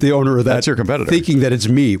don't write the owner of that. That's your competitor. Thinking that it's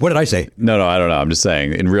me. What did I say? No, I don't know. I'm just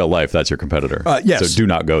saying, in real life, that's your competitor. Yes. So do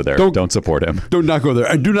not go there. Don't support him. Do not go there.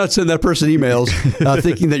 And do not send that person emails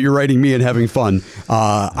thinking that you're writing me and having fun.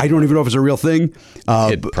 I don't even know if it's a real thing.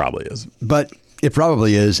 It probably is. But it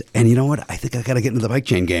probably is. And you know what? I think I got to get into the bike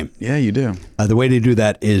chain game. Yeah, you do. The way to do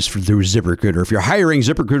that is through ZipRecruiter. If you're hiring,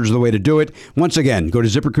 ZipRecruiter is the way to do it. Once again, go to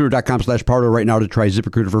ZipRecruiter.com/Pardo right now to try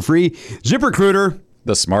ZipRecruiter for free. ZipRecruiter.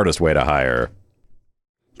 The smartest way to hire.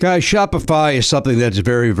 Guys, Shopify is something that's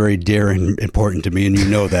very, very dear and important to me, and you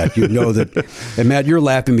know that. You know that. And Matt, you're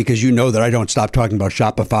laughing because you know that I don't stop talking about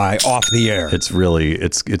Shopify off the air. It's really,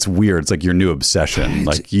 it's weird. It's like your new obsession.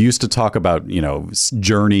 Like you used to talk about,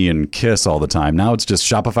 Journey and Kiss all the time. Now it's just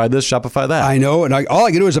Shopify this, Shopify that. I know, and all I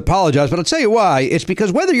can do is apologize, but I'll tell you why. It's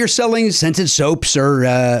because whether you're selling scented soaps or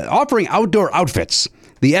offering outdoor outfits,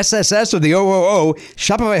 the SSS or the OOO,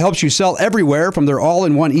 Shopify helps you sell everywhere from their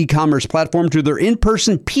all-in-one e-commerce platform to their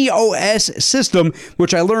in-person POS system,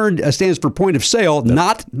 which I learned stands for point of sale,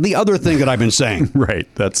 not the other thing that I've been saying. Right.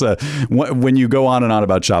 That's when you go on and on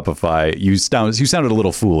about Shopify, you sounded a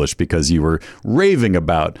little foolish because you were raving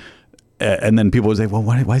about, and then people would say, well,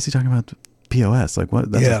 why is he talking about POS? Like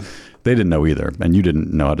what? They didn't know either, and you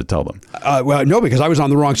didn't know how to tell them. Well, no, because I was on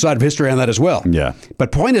the wrong side of history on that as well. Yeah.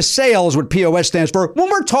 But point of sale is what POS stands for when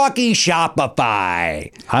we're talking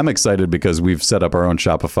Shopify. I'm excited because we've set up our own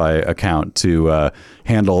Shopify account to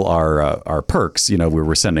handle our perks.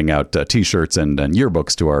 We're sending out T-shirts and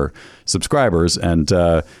yearbooks to our subscribers, and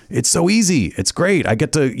it's so easy. It's great. I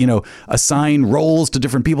get to assign roles to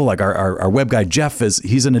different people. Like our web guy Jeff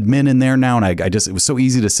he's an admin in there now, and it was so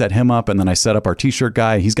easy to set him up. And then I set up our T-shirt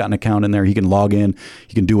guy. He's got an account in there. He can log in.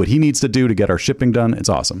 He can do what he needs to do to get our shipping done. It's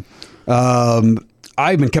awesome.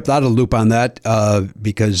 I've been kept out of the loop on that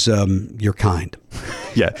because you're kind.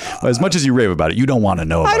 Yeah. As much as you rave about it, you don't want to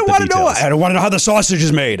know about the details. I don't want to know how the sausage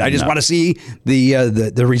is made. I just want to see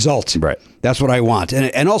the result. Right. That's what I want.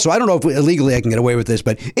 And also, I don't know if illegally I can get away with this,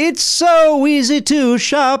 but it's so easy to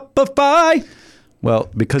Shopify.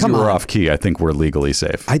 Well, because Come you were on. off key, I think we're legally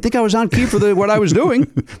safe. I think I was on key for what I was doing.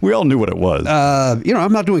 We all knew what it was.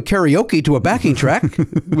 I'm not doing karaoke to a backing track.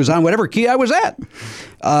 It was on whatever key I was at.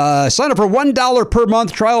 Sign up for $1 per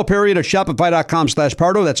month trial period at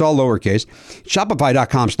Shopify.com/Pardo. That's all lowercase.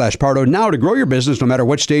 Shopify.com/Pardo. Now to grow your business no matter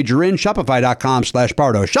what stage you're in.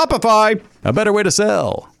 Shopify.com/Pardo. Shopify. A better way to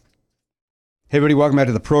sell. Hey, everybody. Welcome back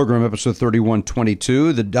to the program, episode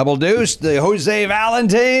 3122. The Double Deuce, the Jose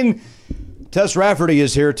Valentine. Tess Rafferty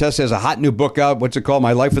is here. Tess has a hot new book out. What's it called?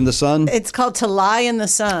 My Life in the Sun? It's called To Lie in the I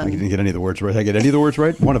Sun. didn't get any of the words right. I get any of the words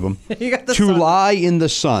right? One of them. You got the To sun. Lie in the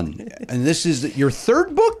Sun. And this is your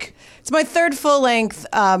third book? It's my third full-length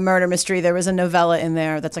murder mystery. There was a novella in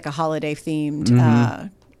there that's like a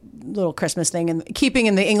holiday-themed little Christmas thing, and keeping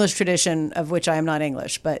in the English tradition, of which I am not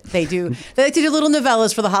English, but they like to do little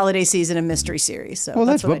novellas for the holiday season and mystery series. So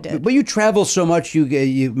that's what I did. But you travel so much,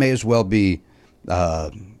 you may as well be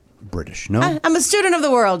British, no? I'm a student of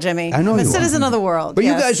the world, Jimmy. I know I'm a you citizen are. of the world. But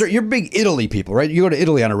yes. you're big Italy people, right? You go to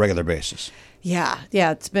Italy on a regular basis. Yeah.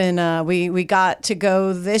 It's been we got to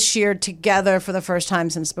go this year together for the first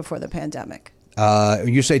time since before the pandemic.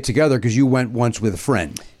 You say together because you went once with a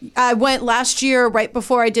friend. I went last year, right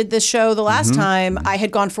before I did this show. The last time I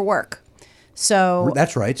had gone for work. So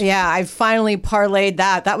That's right. Yeah, I finally parlayed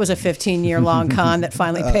that. That was a 15-year-long con that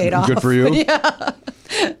finally paid off. Good for you.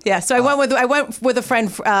 Yeah. So I went with a friend.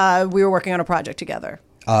 We were working on a project together.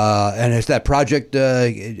 And is that project,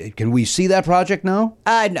 can we see that project now?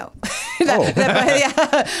 No.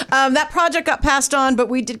 That project got passed on, but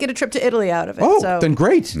we did get a trip to Italy out of it. Oh, so. then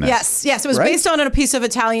great. Yes. It was Right? based on a piece of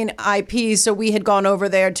Italian IP, so we had gone over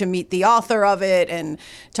there to meet the author of it and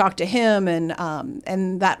talk to him, and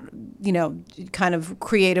that kind of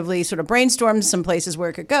creatively sort of brainstormed some places where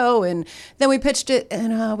it could go, and then we pitched it,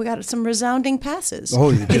 and we got some resounding passes.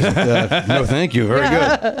 Oh, you just, no, thank you. Very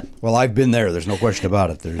good. Well, I've been there. There's no question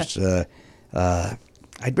about it. There's,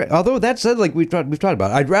 although that said, like we've talked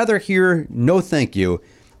about, I'd rather hear no thank you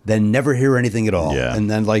than never hear anything at all. Yeah.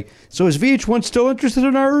 And then so is VH1 still interested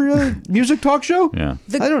in our music talk show? Yeah.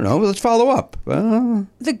 I don't know. Let's follow up.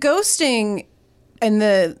 The ghosting in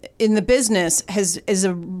the business is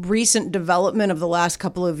a recent development of the last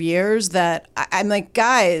couple of years that I'm like,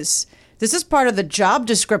 guys, this is part of the job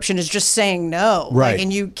description, is just saying no. Right.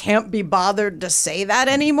 And you can't be bothered to say that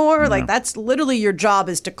anymore. Like, that's literally your job,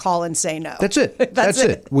 is to call and say no. That's it. That's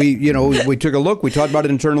it. We took a look. We talked about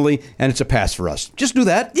it internally, and it's a pass for us. Just do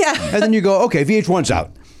that. Yeah. And then you go, okay, VH1's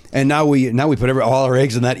out. And now we put all our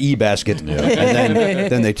eggs in that basket, and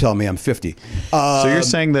then they tell me I'm 50. So you're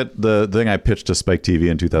saying that the thing I pitched to Spike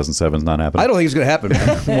TV in 2007 is not happening? I don't think it's going to happen,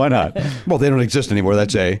 man. Why not? Well, they don't exist anymore.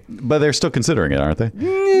 That's A. But they're still considering it, aren't they?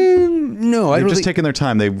 No, I They're don't just think taking their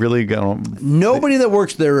time. They really don't. nobody that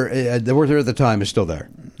works there at the time is still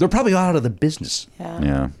there. They're probably out of the business.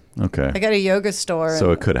 Yeah. Okay. I got a yoga store.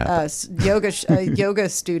 So it could happen. Yoga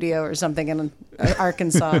studio or something in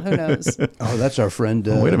Arkansas. Who knows? Oh, that's our friend.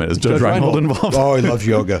 Wait a minute. Is Judge Reinhold involved? Oh, he loves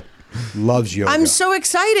yoga. Loves yoga. I'm so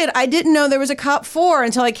excited. I didn't know there was a Cop 4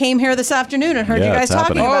 until I came here this afternoon and heard Yeah, you guys it's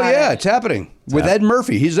talking happening. about Oh, yeah, it. it's happening. With Ed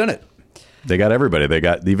Murphy. He's in it. They got everybody. They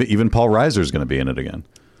got even Paul Reiser's going to be in it again.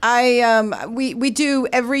 We do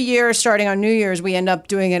every year, starting on New Year's, we end up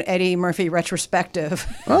doing an Eddie Murphy retrospective.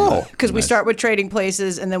 Oh, Because we start with Trading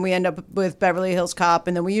Places, and then we end up with Beverly Hills Cop,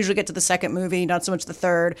 and then we usually get to the second movie, not so much the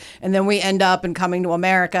third, and then we end up in Coming to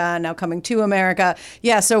America, and now Coming to America.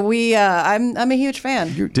 Yeah, so I'm a huge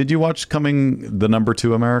fan. Did you watch Coming the Number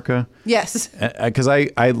 2 America? Yes. Because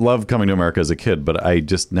I loved Coming to America as a kid, but I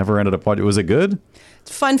just never ended up watching. Was it good?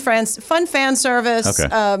 Fun fan service.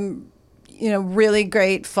 Okay. Really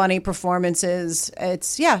great, funny performances.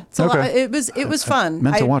 It's a lot. It was fun. I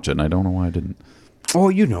meant to watch it, and I don't know why I didn't. Oh,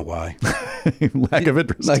 you know why. Lack of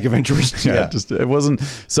interest. Lack of interest. Yeah, just it wasn't.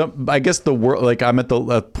 I guess the world. Like I'm at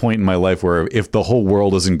the point in my life where if the whole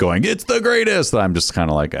world isn't going, it's the greatest. I'm just kind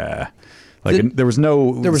of like, there was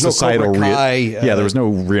no societal. No Cobra Kai, there was no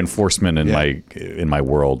reinforcement in my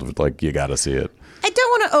world. Like you got to see it. I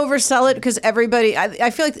don't want to oversell it because everybody.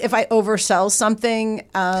 I feel like if I oversell something,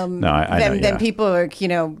 then people are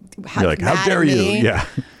You're like, how dare you? Yeah.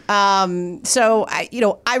 So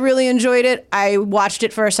I really enjoyed it. I watched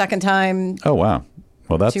it for a second time. Oh wow.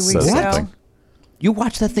 Well, that 2 weeks says ago. something. You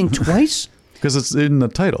watched that thing twice? Because it's in the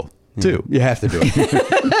title. too. You have to do it.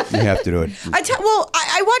 You have to do it.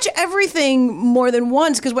 I watch everything more than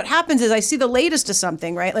once because what happens is I see the latest of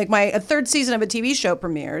something, right? Like a third season of a TV show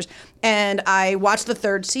premieres, and I watch the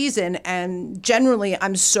third season, and generally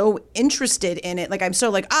I'm so interested in it. Like I'm so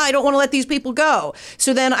like, I don't want to let these people go.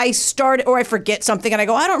 So then I start, or I forget something, and I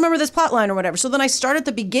go, I don't remember this plot line or whatever. So then I start at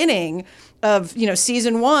the beginning of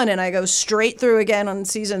season 1, and I go straight through again on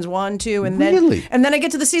seasons 1, 2, and then I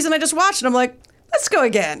get to the season I just watched, and I'm like, let's go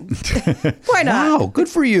again. Why not? Wow, good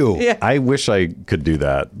for you. Yeah. I wish I could do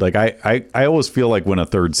that. Like I always feel like when a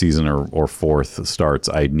third season or fourth starts,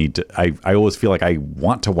 I always feel like I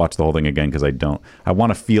want to watch the whole thing again because I want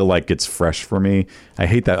to feel like it's fresh for me. I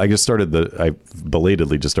hate that. I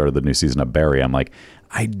belatedly just started the new season of Barry. I'm like,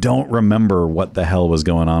 I don't remember what the hell was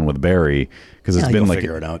going on with Barry because it's been like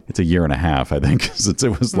figure it out. It's a year and a half, I think, since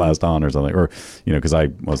it was last on or something, or because I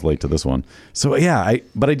was late to this one. So yeah,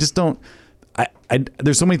 but I just don't.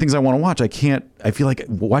 There's so many things I want to watch. I feel like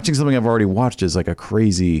watching something I've already watched is like a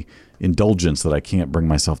crazy indulgence that I can't bring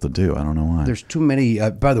myself to do. I don't know why. There's too many.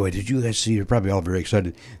 By the way, did you guys see? You're probably all very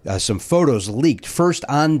excited. Some photos leaked. First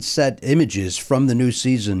on-set images from the new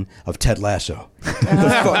season of Ted Lasso.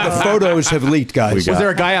 The photos have leaked, guys. Was there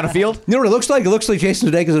a guy on a field? You know what it looks like? It looks like Jason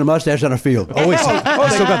Sudeikis in a mustache on a field. Oh, wait, they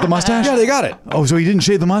still got the mustache? Yeah, they got it. Oh, so he didn't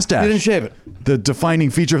shave the mustache. He didn't shave it. The defining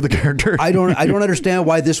feature of the character. I don't understand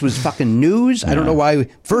why this was fucking news. I don't know why.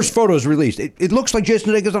 First photos released. It looks like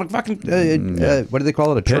Jason Sudeikis on a fucking what do they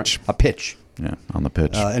call it? A pitch. A pitch. Yeah, on the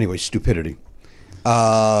pitch. Anyway, stupidity.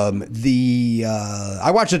 I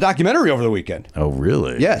watched a documentary over the weekend. Oh,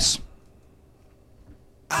 really? Yes.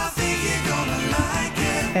 I think you're gonna like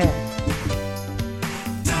it.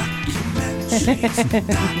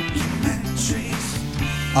 Documentaries.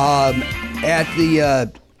 At the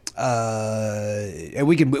and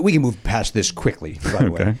we can move past this quickly. By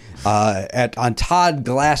the way, on Todd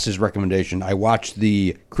Glass's recommendation, I watched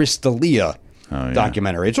the Chris D'Elia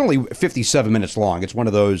documentary. It's only 57 minutes long. It's one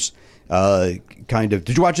of those kind of.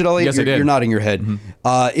 Did you watch it, Elliot? Yes, I did. You're nodding your head.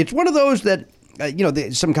 Mm-hmm. It's one of those that. I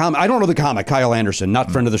don't know the comic, Kyle Anderson, not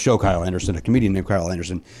friend of the show, Kyle Anderson, a comedian named Kyle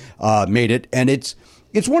Anderson, made it. And it's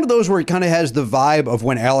one of those where it kind of has the vibe of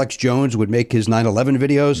when Alex Jones would make his 9/11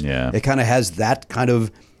 videos. Yeah. It kind of has that kind of,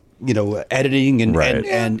 editing and it's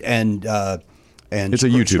a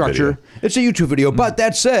YouTube structure. video. It's a YouTube video. Mm-hmm. But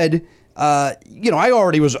that said, I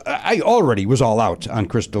already was all out on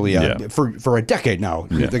Chris D'Elia for a decade now.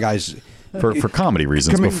 Yeah. The guy's. For comedy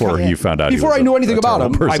reasons, before you found out. Before I knew anything about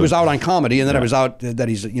him, person. I was out on comedy, and then I was out that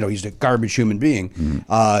he's a garbage human being.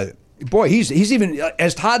 Mm-hmm. Boy, he's even,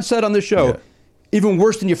 as Todd said on the show, even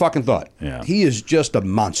worse than you fucking thought. Yeah. He is just a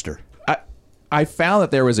monster. I found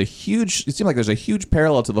that it seemed like there's a huge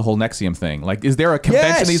parallel to the whole NXIVM thing. Like, is there a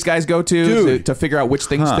convention these guys go to figure out which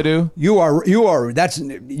things to do? You nailed it.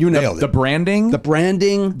 The branding,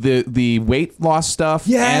 the weight loss stuff,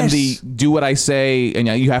 and the do what I say, and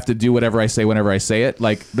you have to do whatever I say whenever I say it.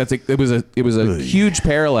 Like it was a huge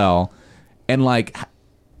parallel, and like.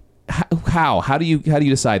 How do you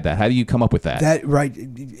decide that? How do you come up with that? That right,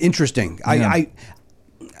 interesting. Yeah.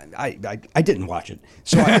 I didn't watch it,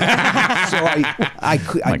 so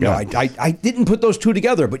I didn't put those two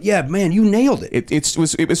together. But yeah, man, you nailed it. It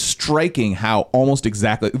was striking how almost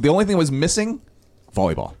exactly the only thing that was missing,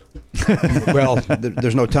 volleyball. Well,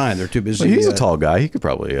 there's no time. They're too busy. Well, he's a tall guy. He could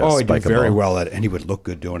probably he'd do spike very a ball. well at it, and he would look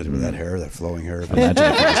good doing it with that hair, that flowing hair. Imagine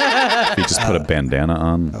if he just put a bandana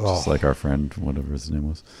on, just like our friend, whatever his name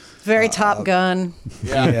was. Very Top Gun.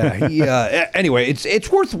 Yeah. Anyway,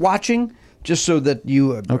 it's worth watching just so that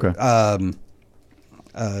you. Okay. I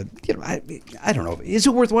don't know. Is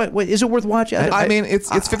it worth watching? I mean, it's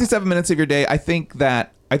 57 minutes of your day. I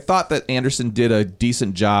thought that Anderson did a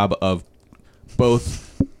decent job of both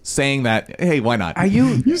saying that, hey, why not?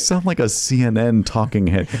 You sound like a CNN talking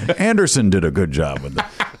head. Anderson did a good job with it.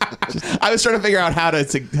 I was trying to figure out how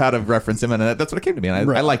to reference him, and that's what it came to me, and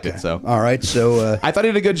I liked it. So all right, so I thought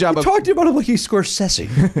he did a good job. You talked about him like he's Scorsese.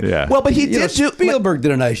 Yeah. Well, but he did. Spielberg did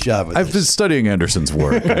a nice job with I've been studying Anderson's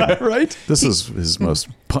work. Right. This is his most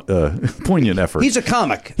poignant effort. He's a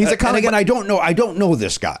comic. And again, I don't know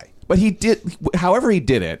this guy. But he did. However, he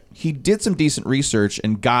did it. He did some decent research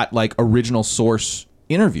and got like original source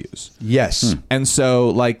interviews. Yes. And so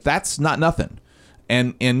like that's not nothing.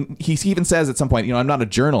 And he even says at some point, I'm not a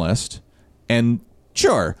journalist, and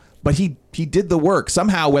sure, but he did the work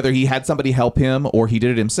somehow, whether he had somebody help him or he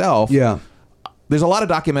did it himself. Yeah. There's a lot of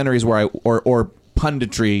documentaries where or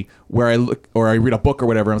punditry where I look or I read a book or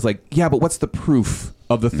whatever, and I was like, yeah, but what's the proof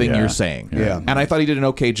of the thing you're saying? Yeah. And I thought he did an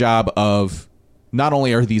okay job of not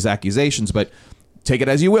only are these accusations, but take it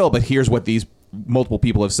as you will, but here's what these multiple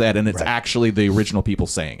people have said, and it's actually the original people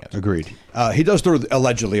saying it. Agreed. He does throw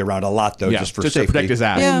allegedly around a lot, though, just for to safety. protect his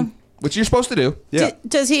ass. Yeah. Which you're supposed to do. Yeah.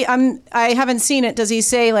 Does he? I haven't seen it. Does he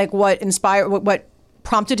say like what inspired, what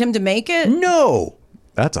prompted him to make it? No.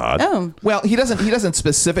 That's odd. Oh. Well, he doesn't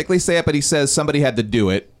specifically say it, but he says somebody had to do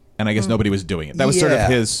it, and I guess nobody was doing it. That was sort of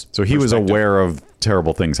his. So he was aware of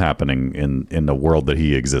terrible things happening in the world that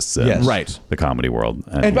he exists in. Yes. Right. The comedy world.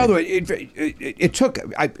 And by the way, it took,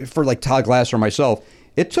 for like Todd Glass or myself,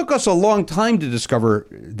 it took us a long time to discover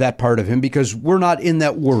that part of him because we're not in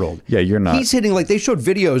that world. Yeah, you're not. He's hitting, like, they showed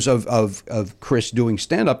videos of Chris doing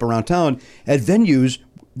stand-up around town at venues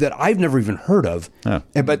that I've never even heard of. Oh.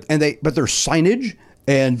 But there's signage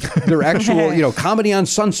and they're actual, comedy on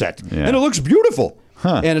Sunset. Yeah. And it looks beautiful.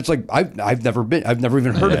 And it's like, I've never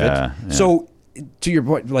even heard of it. Yeah. So to your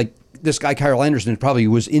point, like, this guy Kyle Anderson probably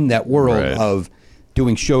was in that world Right. of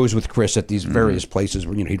doing shows with Chris at these various places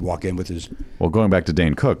where he'd walk in with his. Well, going back to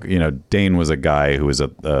Dane Cook, Dane was a guy who was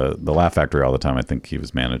at the Laugh Factory all the time. I think he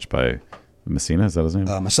was managed by Messina. Is that his name?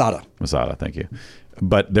 Masada. Masada, thank you.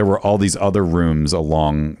 But there were all these other rooms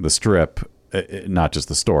along the strip, not just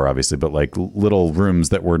the store, obviously, but like little rooms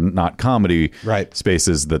that were not comedy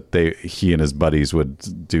spaces that he and his buddies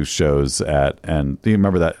would do shows at. And do you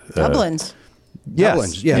remember that? Dublin's. Yes.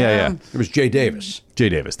 Dublin's, yeah. Yeah. It was Jay Davis. Jay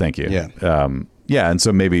Davis, thank you. Yeah. Yeah, and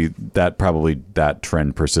so maybe that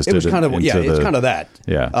trend persisted. It was kind of it's kind of that.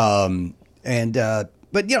 Yeah.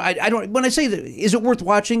 But I don't. When I say that, is it worth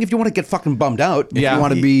watching? If you want to get fucking bummed out, if you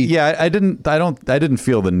want to be. Yeah, I didn't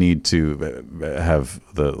feel the need to have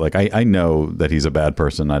the like. I know that he's a bad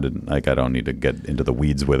person. I don't need to get into the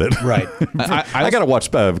weeds with it. Right. I got to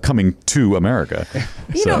watch Coming to America.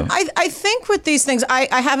 I think with these things,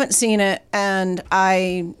 I haven't seen it, and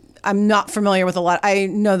I'm not familiar with a lot. I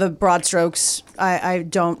know the broad strokes. I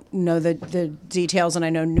don't know the details, and I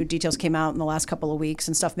know new details came out in the last couple of weeks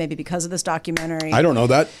and stuff, maybe because of this documentary. I don't know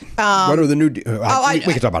that. What are the new? We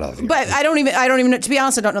can talk about it. But I don't even know, to be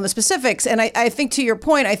honest, I don't know the specifics. And I think, to your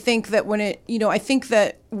point, I think that I think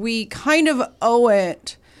that we kind of owe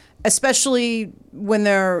it, especially when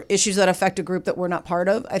there are issues that affect a group that we're not part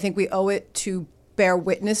of. I think we owe it to bear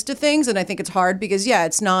witness to things, and I think it's hard because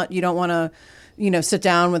it's not, you don't want to sit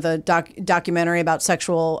down with a documentary about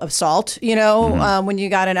sexual assault, when you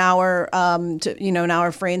got an hour, an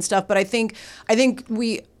hour free and stuff. But I think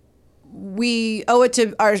we owe it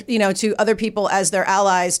to our, to other people as their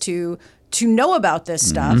allies to know about this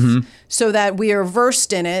stuff, so that we are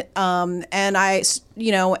versed in it. And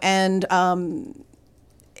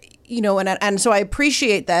so I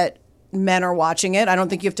appreciate that men are watching it. I don't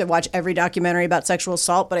think you have to watch every documentary about sexual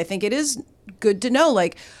assault, but I think it is good to know,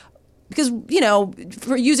 because,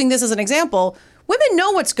 for using this as an example, women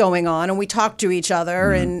know what's going on, and we talk to each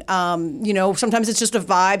other, and, sometimes it's just a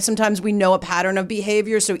vibe. Sometimes we know a pattern of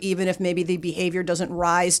behavior. So even if maybe the behavior doesn't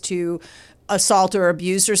rise to assault or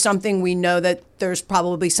abuse or something, we know that there's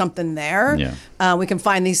probably something there. Yeah. We can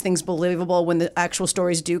find these things believable when the actual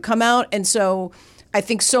stories do come out. And so I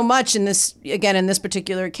think so much in this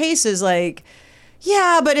particular case is like,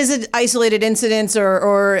 yeah, but is it isolated incidents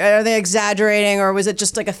or are they exaggerating, or was it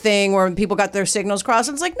just like a thing where people got their signals crossed?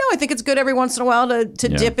 And it's like, no, I think it's good every once in a while to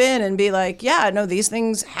dip in and be like, yeah, no, these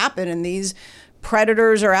things happen and these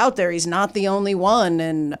predators are out there. He's not the only one.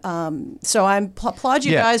 And so I applaud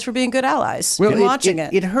you guys for being good allies and watching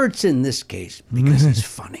it. It hurts in this case because it's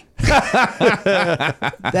funny.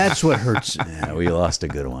 That's what hurts. Yeah, we lost a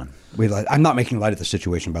good one. I'm not making light of the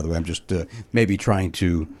situation, by the way. I'm just maybe trying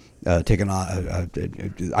to take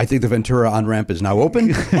I think the Ventura on-ramp is now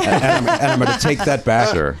open, and I'm going to take that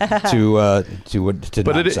back to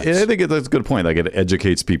But I think that's a good point. Like, it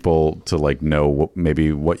educates people to know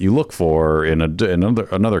maybe what you look for in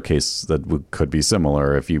another case that could be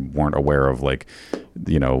similar if you weren't aware of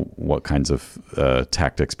what kinds of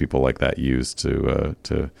tactics people like that use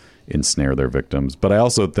to ensnare their victims. But I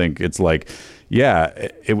also think it's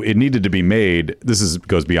it needed to be made. This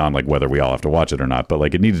goes beyond whether we all have to watch it or not, but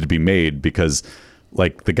it needed to be made because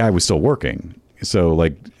the guy was still working. So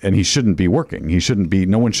and he shouldn't be working. He shouldn't be.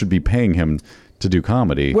 No one should be paying him to do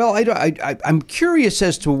comedy. Well, I'm curious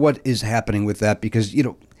as to what is happening with that because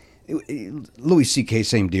Louis C.K.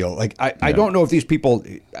 same deal. I don't know if these people.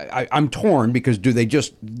 I'm torn because do they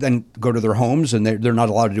just then go to their homes and they're not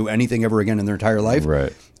allowed to do anything ever again in their entire life?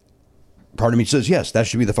 Right. Part of me says yes, that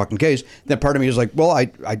should be the fucking case. Then part of me is like, well, I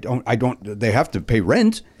don't. They have to pay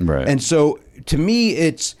rent, right? And so to me,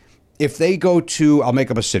 it's if they go to, I'll make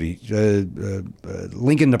up a city,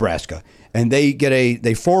 Lincoln, Nebraska, and they get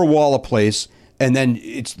they 4-wall a place, And then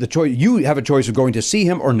it's the choice. You have a choice of going to see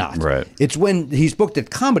him or not. Right. It's when he's booked at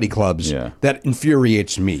comedy clubs that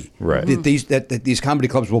infuriates me. Right. That these comedy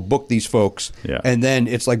clubs will book these folks, and then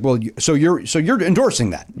it's like, well, so you're endorsing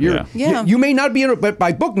that. You may not be, but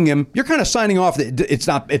by booking him, you're kind of signing off that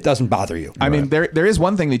it doesn't bother you. I mean, there is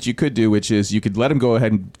one thing that you could do, which is you could let him go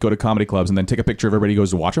ahead and go to comedy clubs and then take a picture of everybody who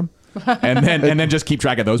goes to watch him, and then just keep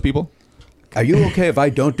track of those people. Are you okay if I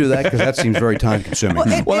don't do that? Because that seems very time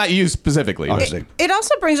consuming. Well, not you specifically. It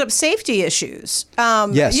also brings up safety issues.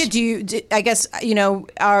 Yes. I guess,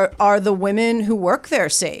 are the women who work there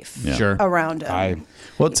safe around him?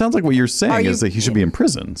 Well, it sounds like what you're saying is that he should be in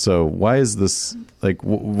prison. So why is this, like,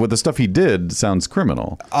 what the stuff he did sounds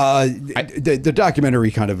criminal? The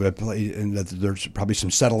documentary kind of and there's probably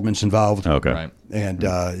some settlements involved. Okay. Right. And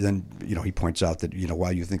then, he points out that,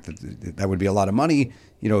 why you think that would be a lot of money.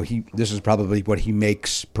 This is probably what he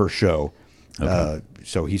makes per show. Okay.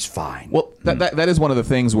 So he's fine. Well, that is one of the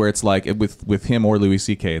things where it's like with him or Louis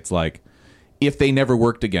C.K., it's like if they never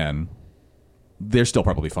worked again, they're still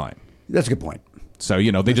probably fine. That's a good point. So,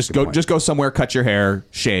 they just go somewhere, cut your hair,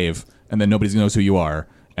 shave, and then nobody knows who you are,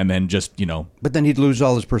 and then just, But then he'd lose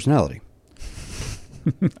all his personality.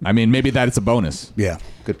 I mean, maybe that it's a bonus. Yeah,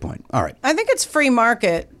 good point. All right. I think it's free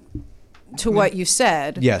market to what you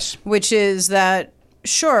said. Yes. Which is that,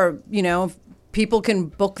 sure, people can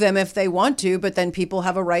book them if they want to, but then people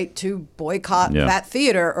have a right to boycott that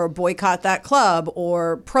theater or boycott that club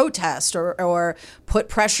or protest or put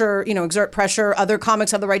pressure, exert pressure. Other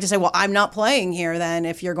comics have the right to say, well, I'm not playing here then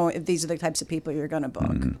if these are the types of people you're going to book.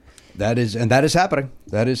 Mm-hmm. That is happening.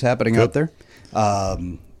 That is happening out there.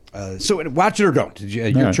 So watch it or don't.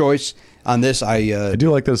 Your choice on this. I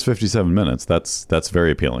do like those 57 minutes. That's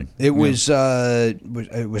very appealing. It was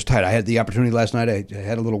tight. I had the opportunity last night. I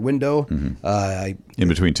had a little window. Mm-hmm. In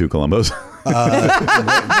between two Columbos.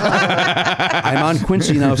 I'm on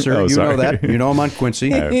Quincy now, sir. Oh, you sorry. know that. You know I'm on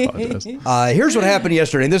Quincy. I apologize. Here's what happened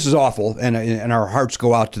yesterday, and this is awful, and our hearts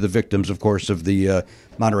go out to the victims, of course, of the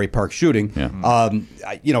Monterey Park shooting. Yeah.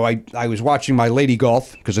 I was watching my lady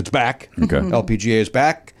golf because it's back. Okay. LPGA is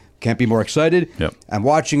back. Can't be more excited. Yep. I'm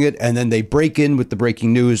watching it, and then they break in with the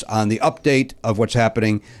breaking news on the update of what's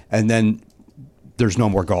happening, and then there's no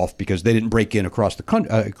more golf because they didn't break in across the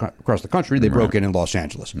country. They broke in Los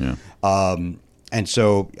Angeles. Yeah. And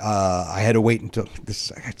so I had to wait until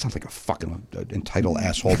this. It sounds like a fucking entitled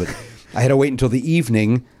asshole, but I had to wait until the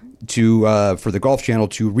evening for the Golf Channel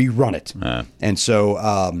to rerun it. And so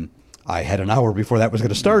I had an hour before that was going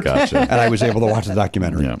to start, and I was able to watch the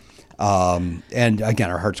documentary. Yeah. And again,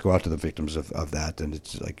 our hearts go out to the victims of that, and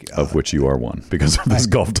it's like of which you are one because of this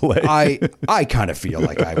golf delay. I kind of feel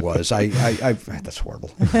like I was. I that's horrible.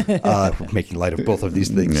 Making light of both of these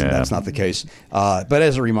things. Yeah. That's not the case. But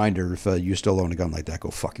as a reminder, if you still own a gun like that, go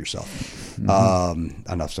fuck yourself.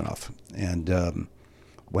 Mm-hmm. Enough's enough. And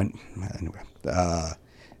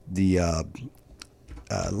the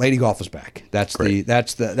lady golf is back. That's Great. the and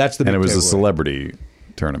big it was a takeaway. celebrity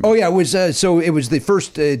tournament. Oh yeah, it was. So it was the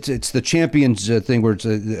first. It's the champions thing where it's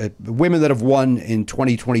women that have won in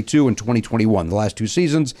 2022 and 2021, the last two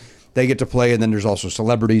seasons. They get to play, and then there's also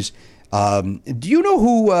celebrities. Do you know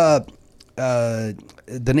who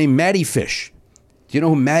the name Maddie Fish? Do you know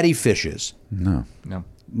who Maddie Fish is? No.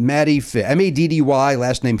 Maddie Fish, Maddy,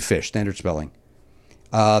 last name Fish, standard spelling.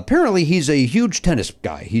 Apparently, he's a huge tennis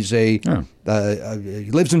guy. He's he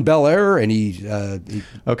lives in Bel Air, and he.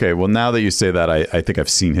 Okay, well, now that you say that, I think I've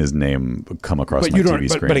seen his name come across my TV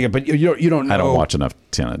screen. But you don't know. I don't watch enough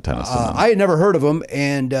tennis to know. I had never heard of him,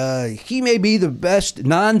 and he may be the best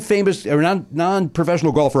non-famous or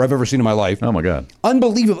non-professional golfer I've ever seen in my life. Oh my God,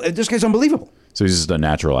 unbelievable! This guy's unbelievable. So he's just a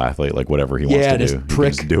natural athlete, like whatever he wants to do,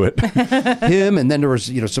 prick. He can do it. Him, and then there was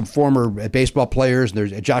some former baseball players.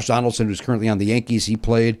 There's Josh Donaldson, who's currently on the Yankees. He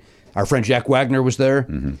played. Our friend Jack Wagner was there.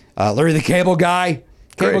 Mm-hmm. Larry the Cable Guy.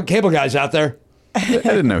 Cable Guy's out there. I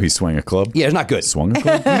didn't know he swung a club. Yeah, he's not good. Swung a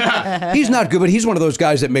club? He's not good, but he's one of those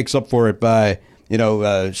guys that makes up for it by,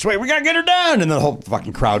 swing, we got to get her down. And then the whole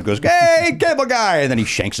fucking crowd goes, hey, Cable Guy. And then he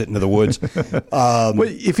shanks it into the woods. Well,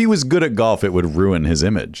 if he was good at golf, it would ruin his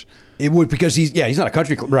image. It would, because he's not a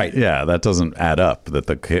country club. Right. Yeah, that doesn't add up that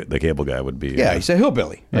the Cable Guy would be. Yeah, he's a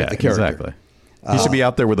hillbilly. Right, yeah, the character. exactly. He should be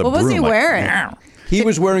out there with a broom. What was he wearing? He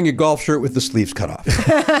was wearing a golf shirt with the sleeves cut off.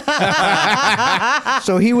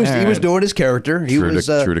 So he was doing his character. True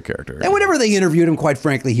to character. And whenever they interviewed him, quite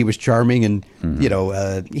frankly, he was charming, and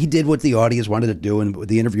he did what the audience wanted to do. And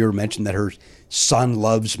the interviewer mentioned that her son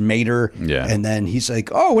loves Mater. Yeah. And then he's like,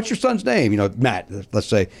 "Oh, what's your son's name?" Matt. Let's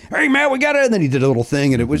say, "Hey, Matt, we got it." And then he did a little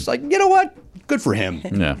thing, and it was like, you know what? Good for him.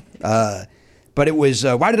 Yeah. But it was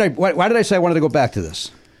why did I say I wanted to go back to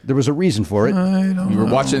this? There was a reason for it. We were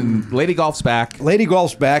watching Lady Golf's back. Lady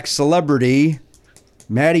Golf's back. Celebrity.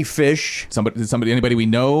 Maddie Fish. Anybody we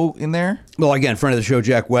know in there? Well, again, friend of the show,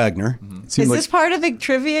 Jack Wagner. Is this part of the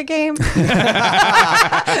trivia game? You're going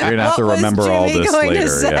to have to remember all this later.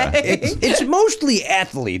 Yeah. It's mostly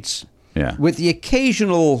athletes with the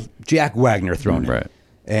occasional Jack Wagner thrown in. Right.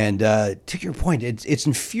 And to your point, it's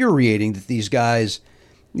infuriating that these guys,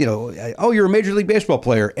 you're a Major League Baseball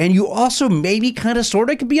player, and you also maybe kind of sort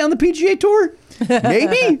of could be on the PGA Tour?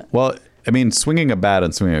 Maybe? Well, I mean, swinging a bat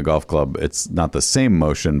and swinging a golf club, it's not the same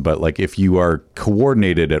motion, but like if you are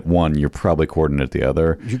coordinated at one, you're probably coordinated at the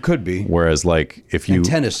other. You could be. Whereas like if you... And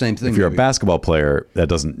tennis, same thing. If you're a basketball player, that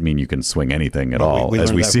doesn't mean you can swing anything at all,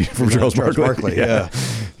 as we see from Charles Barkley. Yeah.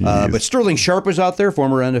 But Sterling Sharp was out there,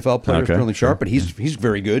 former NFL player Sterling Sharp, but he's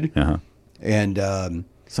very good. Uh-huh. And...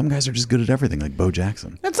 some guys are just good at everything, like Bo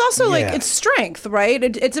Jackson. It's also like it's strength, right?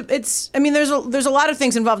 It's. I mean, there's a lot of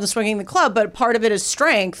things involved in swinging the club, but part of it is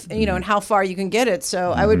strength, and how far you can get it.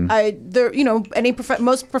 So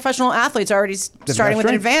most professional athletes are already starting with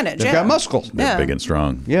an advantage. They've got muscles. They're big and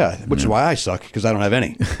strong. Yeah, which is why I suck because I don't have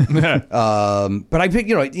any. But I think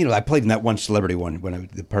I played in that one celebrity one when I was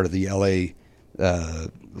part of the L.A.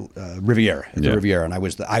 Riviera, Riviera, and I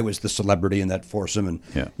was the celebrity in that foursome, and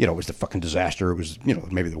it was the fucking disaster. It was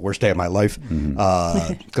maybe the worst day of my life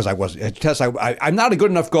because I was Tess. I'm not a good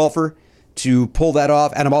enough golfer to pull that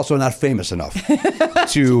off, and I'm also not famous enough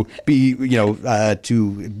to be to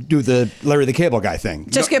do the Larry the Cable Guy thing.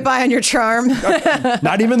 Just get by on your charm.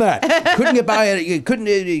 Not even that. Couldn't get by. Couldn't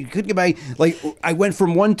get by. Like I went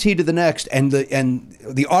from one tee to the next, and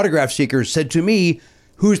the autograph seeker said to me,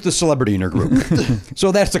 "Who's the celebrity in your group?"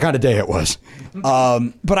 So that's the kind of day it was.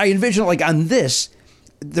 But I envision like on this,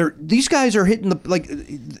 these guys are hitting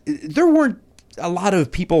there weren't a lot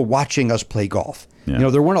of people watching us play golf. Yeah.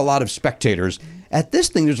 There weren't a lot of spectators. At this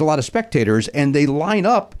thing, there's a lot of spectators, and they line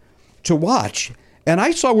up to watch. And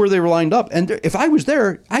I saw where they were lined up, and if I was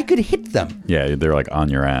there, I could hit them. Yeah, they're like on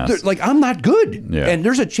your ass. I'm not good. Yeah. And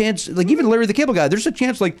there's a chance, like even Larry the Cable Guy, there's a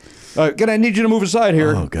chance like, I need you to move aside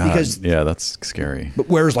here. Oh, God. That's scary. But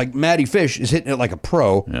whereas like Maddie Fish is hitting it like a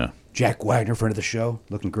pro. Yeah. Jack Wagner, friend of the show,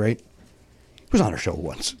 looking great. He was on our show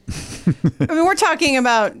once. I mean, we're talking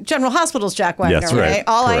about General Hospital's Jack Wagner, Yes, right.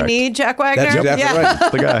 All Correct. I Need, Jack Wagner? That's exactly right.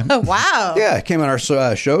 That's the guy. Wow. Yeah, came on our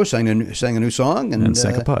show, sang a new song. And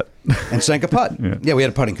sank a putt. And sank a putt. Yeah, we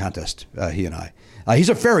had a putting contest, he and I. He's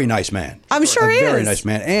a very nice man. I'm sure he is. Very nice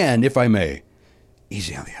man. And if I may,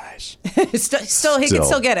 easy on the eyes. He can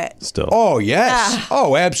still get it. Still. Oh, yes.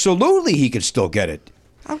 Oh, absolutely he could still get it.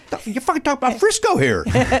 You fucking talk about Frisco here.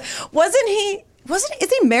 Is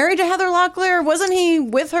he married to Heather Locklear? Wasn't he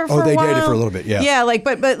with her for a while? Oh, they dated for a little bit, yeah. Yeah,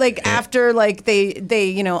 after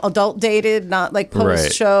they adult dated, not like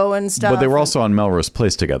post show and stuff. But they were also on Melrose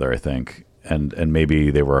Place together, I think. And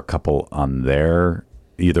maybe they were a couple on there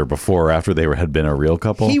either before or after they had been a real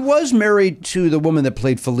couple. He was married to the woman that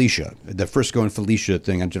played Felicia, the Frisco and Felicia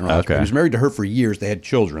thing on General Hospital. He was married to her for years. They had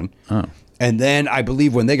children. Oh. And then I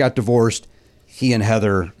believe when they got divorced, he and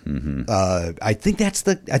Heather, I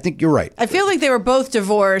think you're right. I feel like they were both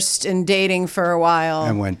divorced and dating for a while.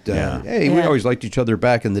 And went, hey, we always liked each other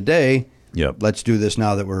back in the day. Yep. Let's do this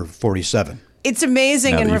now that we're 47. It's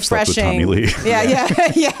amazing now and that you've slept with refreshing. Tommy Lee.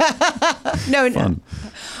 Yeah.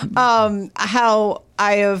 No. How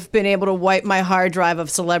I have been able to wipe my hard drive of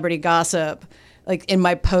celebrity gossip, like in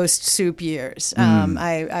my post soup years. I'm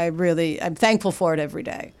thankful for it every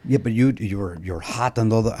day. Yeah, but you're hot on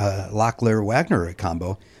the Locklear Wagner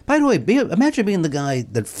combo. By the way, imagine being the guy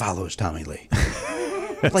that follows Tommy Lee.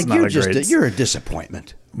 You're a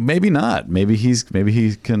disappointment. Maybe not. Maybe he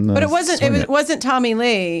can. But it wasn't Tommy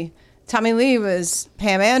Lee. Tommy Lee was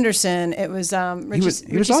Pam Anderson. It was Richie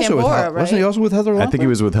Sambora, right? Wasn't he also with Heather Locklear? I think he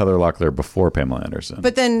was with Heather Locklear before Pamela Anderson.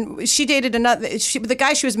 But then she dated the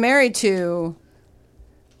guy she was married to.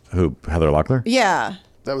 Who, Heather Locklear? Yeah.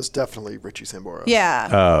 That was definitely Richie Sambora. Yeah.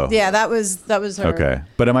 Oh. Yeah, that was her. Okay.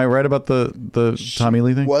 But am I right about the Tommy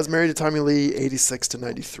Lee thing? Was married to Tommy Lee 86 to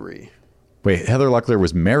 93. Wait, Heather Locklear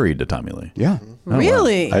was married to Tommy Lee? Yeah. Oh,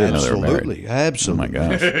 really? Wow. I didn't know they were married. Absolutely. Oh, my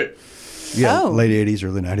gosh. Yeah, late 80s,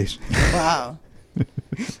 early 90s. Wow.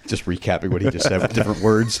 Just recapping what he just said with different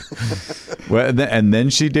words. Well, and then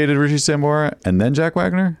she dated Richie Sambora and then Jack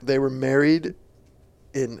Wagner? They were married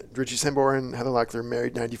in Richie Sambora and Heather Locklear,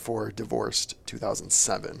 married 94, divorced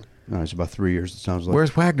 2007. No, it's about 3 years, it sounds like.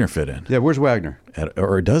 Where's Wagner fit in? Yeah, where's Wagner?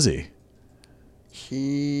 Or does he?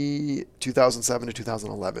 He 2007 to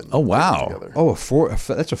 2011. Oh, wow. Oh,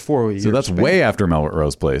 that's a 4 year. So that's span. way after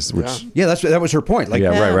Melrose Place, which that was her point. Like,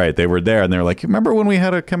 right. They were there, and they were like, "Remember when we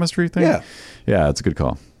had a chemistry thing?" Yeah, it's a good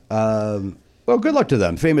call. Well, Well, good luck to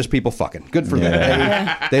them. Famous people fucking. Good for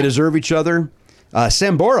them. They deserve each other.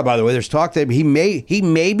 Sambora, by the way, there's talk that he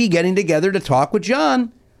may be getting together to talk with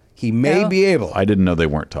John. He may be able. I didn't know they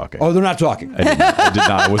weren't talking. Oh, they're not talking. I did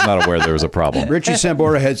not. I was not aware there was a problem. Richie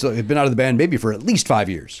Sambora has been out of the band maybe for at least 5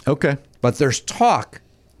 years. Okay. But there's talk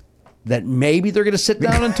that maybe they're going to sit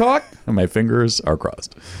down and talk. My fingers are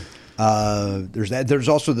crossed. There's that. There's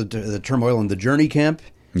also the turmoil in the Journey camp.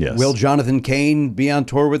 Yes. Will Jonathan Cain be on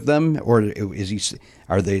tour with them, or is he?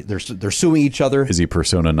 Are they? They're suing each other. Is he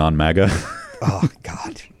persona non MAGA? Oh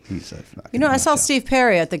God. I saw Steve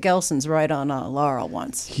Perry at the Gelsons right on Laurel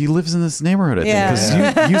once. He lives in this neighborhood, I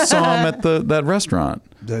think, because you saw him at that restaurant.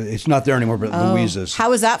 It's not there anymore, but Louisa's. How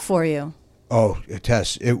was that for you? Oh,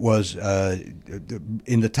 Tess, it was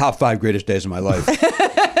in the top 5 greatest days of my life.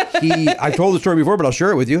 I told the story before, but I'll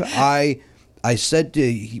share it with you. I said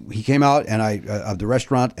he came out and of the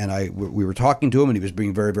restaurant, and we were talking to him, and he was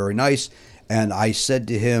being very, very nice. And I said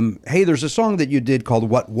to him, "Hey, there's a song that you did called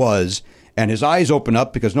 'What Was,'" and his eyes open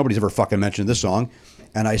up because nobody's ever fucking mentioned this song.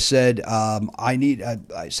 And I said,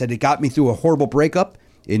 I said it got me through a horrible breakup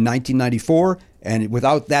in 1994, and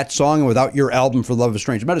without that song and without your album For the Love of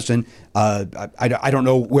Strange Medicine, I don't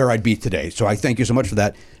know where I'd be today. So I thank you so much for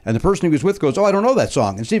that. And the person he was with goes, "Oh, I don't know that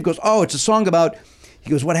song." And Steve goes, "Oh, it's a song about," he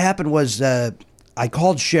goes, "what happened was I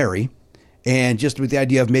called Sherry, and just with the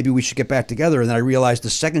idea of maybe we should get back together, and then I realized the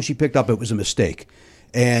second she picked up it was a mistake."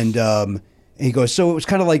 And he goes, "So it was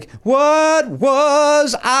kind of like, what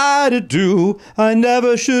was I to do? I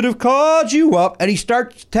never should have called you up." And he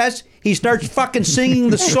starts fucking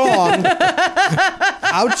singing the song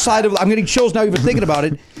outside of, I'm getting chills now even thinking about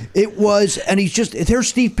it. It was, and there's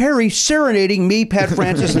Steve Perry serenading me, Pat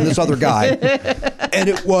Francis, and this other guy. And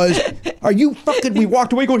it was, we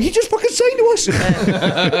walked away going, he just fucking sang to us.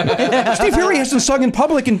 Steve Perry hasn't sung in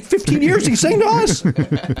public in 15 years. He sang to us.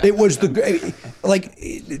 It was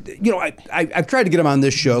I've tried to get him on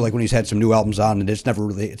this show, like when he's had some new albums on, and it's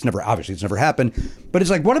never happened. But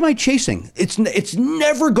it's like, what am I chasing? It's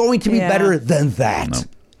never going to be better than that. No.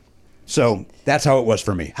 So that's how it was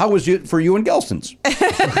for me. How was it for you and Gelson's?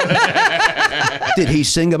 Did he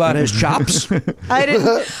sing about his chops? I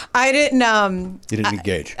didn't. You didn't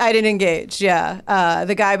engage. I didn't engage. Yeah.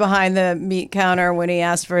 The guy behind the meat counter, when he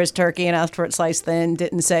asked for his turkey and asked for it sliced thin,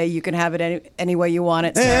 didn't say you can have it any way you want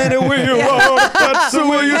it. So. Any way you want it. That's the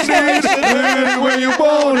way you see it. Any way you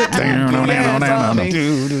want it.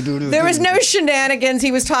 There was no shenanigans.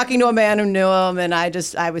 He was talking to a man who knew him, and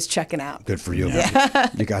I was checking out. Good for you. Yeah.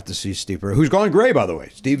 You got to see Steve Perry, who's gone gray, by the way.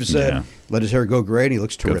 Steve's let his hair go gray, and he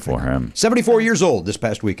looks terrific. Good for him. 74 years old this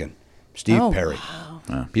past weekend. Steve Perry.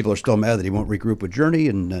 Wow. People are still mad that he won't regroup with Journey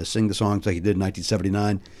and sing the songs like he did in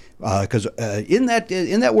 1979. Because in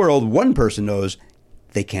that world, one person knows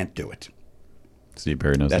they can't do it. Steve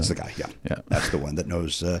Perry knows That's that. the guy, yeah. That's the one that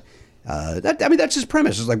knows. That's his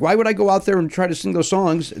premise. It's like, why would I go out there and try to sing those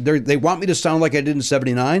songs? They want me to sound like I did in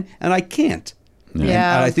 79, and I can't.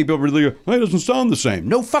 Yeah. And I think people really go, "Hey, it doesn't sound the same."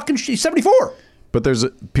 No fucking shit. He's 74. But there's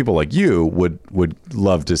people like you would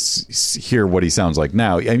love to hear what he sounds like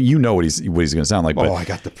now. I mean, you know what he's going to sound like. But, I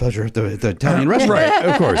got the pleasure at the Italian restaurant. Right,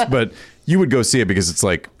 of course. But you would go see it because it's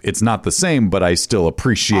like, it's not the same, but I still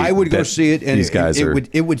appreciate. I would go see it, and these guys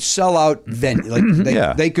it would sell out.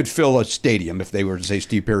 They could fill a stadium if they were to say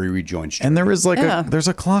Steve Perry rejoins. And there is there's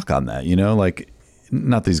a clock on that, like,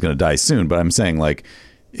 not that he's going to die soon, but I'm saying, like,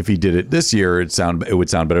 if he did it this year, it would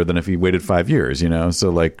sound better than if he waited 5 years, So,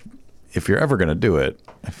 like, if you're ever going to do it,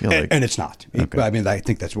 I feel like... And it's not. Okay. I mean, I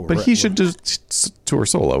think that's what But he should just tour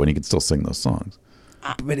solo and he can still sing those songs.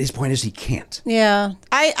 But his point is he can't. Yeah.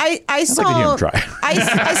 I saw... I'd like to hear him try.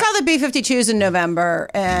 I saw the B-52s in November,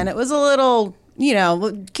 and it was a little...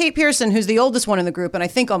 Kate Pearson, who's the oldest one in the group, and I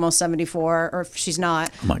think almost 74, or if she's not,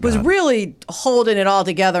 was really holding it all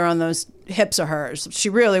together on those hips of hers. She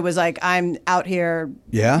really was like, I'm out here,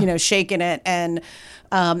 shaking it. And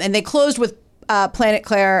they closed with Planet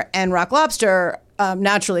Claire and Rock Lobster,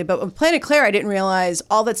 naturally. But with Planet Claire, I didn't realize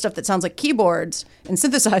all that stuff that sounds like keyboards and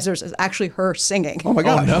synthesizers is actually her singing. Oh, my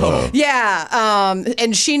God. Oh, no. Yeah.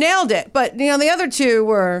 And she nailed it. But, the other two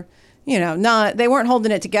were... they weren't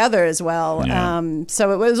holding it together as well. Yeah.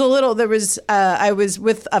 So it was a little, I was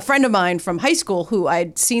with a friend of mine from high school who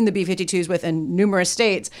I'd seen the B-52s with in numerous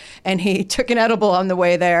states, and he took an edible on the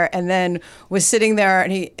way there and then was sitting there,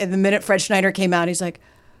 and the minute Fred Schneider came out, he's like,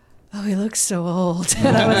 "Oh, he looks so old."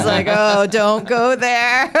 And I was like, "Oh, don't go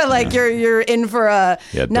there." Like you're in for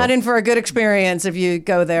not in for a good experience if you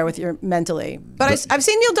go there with your mentally. But I've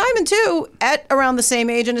seen Neil Diamond too at around the same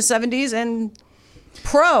age in his 70s and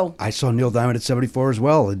pro. I saw Neil Diamond at 74 as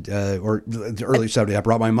well, or the early 70s. I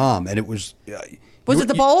brought my mom, and it was... Was it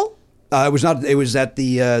the bowl? It was not. It was at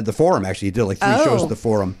the Forum. Actually, he did like 3 shows at the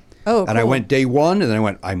Forum. Oh, and I went day 1, and then I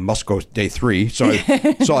went. I must go day 3. So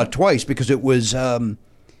I saw it twice because it was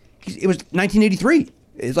 1983.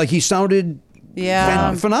 It's like he sounded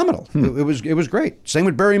phenomenal. It was great. Same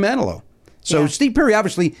with Barry Manilow. So Steve Perry,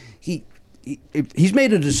 obviously, he's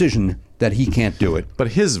made a decision that he can't do it. But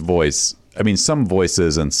his voice, I mean, some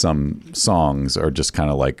voices and some songs are just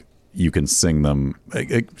kind of like you can sing them.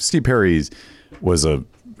 Steve Perry was an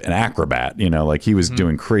acrobat, like he was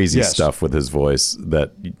doing crazy stuff with his voice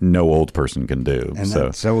that no old person can do.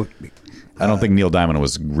 And so I don't think Neil Diamond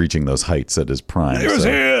was reaching those heights at his prime. He was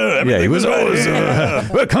here. Yeah, he was always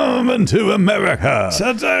we're coming to America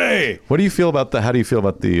today. How do you feel about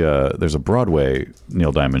the there's a Broadway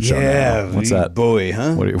Neil Diamond show now. What's that? Bowie,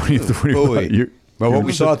 huh? What do you Well, what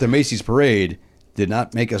we saw at the Macy's Parade did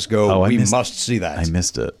not make us go, we must see that. I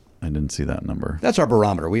missed it. I didn't see that number. That's our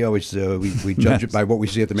barometer. We always we judge it by what we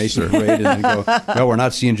see at the Macy's Parade, and then go, no, we're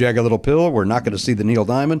not seeing Jagged Little Pill. We're not going to see the Neil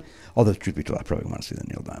Diamond. Although, truth be told, I probably want to see the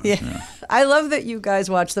Neil Diamond. Yeah. I love that you guys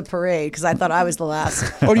watch the parade because I thought I was the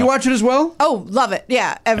last. Oh, do you watch it as well? Oh, love it.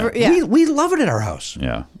 Yeah. We love it at our house.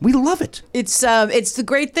 Yeah. We love it. It's the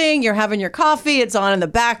great thing. You're having your coffee. It's on in the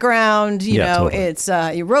background. You know, totally. It's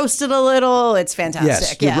you roast it a little. It's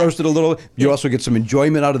fantastic. Yes, you roast it a little. You also get some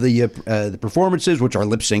enjoyment out of the performances, which are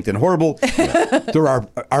lip synced and horrible. There are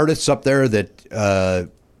artists up there that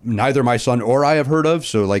neither my son or I have heard of.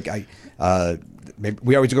 So, like,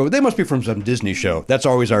 we always go, they must be from some Disney show. That's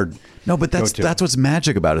always our No, but that's go-to. what's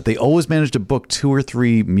magic about it. They always manage to book 2 or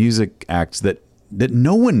 3 music acts that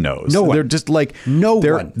no one knows. No one. They're just like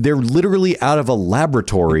one. They're literally out of a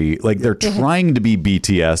laboratory. Like they're trying to be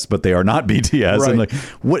BTS, but they are not BTS. Right. And like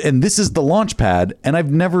what? And this is the launch pad. And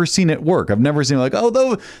I've never seen it work. I've never seen like,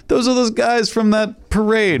 those are those guys from that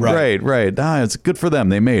parade. Right. It's good for them.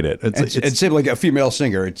 They made it. It's say like a female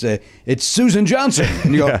singer. It's Susan Johnson.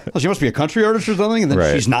 And you go, well, she must be a country artist or something. And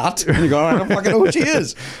then she's not. And you go, I don't fucking know who she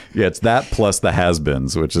is. Yeah, it's that plus the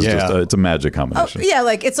has-beens, which is just it's a magic combination. Oh, yeah,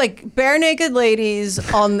 like it's like bare naked ladies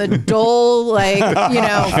on the Dole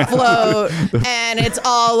float, and it's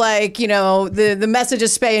all like the message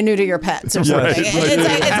is spay and neuter your pets or something.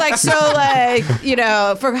 It's like so like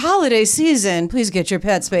for holiday season, please get your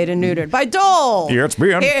pet spayed and neutered by Dole.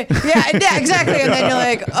 ESPN. Yeah, exactly. And then you're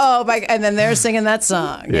like, oh my, and then they're singing that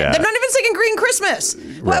song. Yeah. They're not even singing Green Christmas.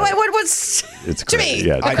 Right. What's It's to crazy. me?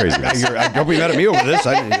 Yeah, it's crazy. Don't be mad at me over this.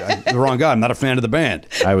 I'm the wrong guy. I'm not a fan of the band.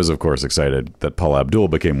 I was, of course, excited that Paula Abdul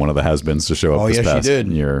became one of the has-beens to show up this past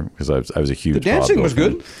year because I was a huge. The dancing Paula was Abdul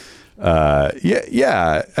good. fan.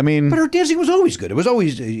 Yeah. I mean, But her dancing was always good. It was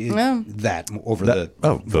always that over the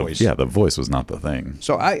voice. The voice was not the thing.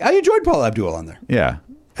 So I enjoyed Paula Abdul on there. Yeah,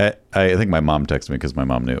 I think my mom texted me because my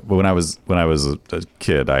mom knew. But when I was a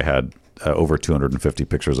kid, I had over 250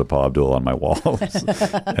 pictures of Paula Abdul on my walls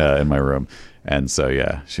in my room, and so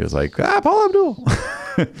she was like, Paula Abdul.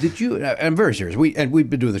 Did you? I'm very serious. We've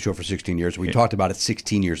been doing the show for 16 years. We talked about it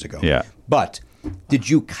 16 years ago. Yeah. But did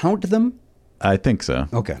you count them? I think so.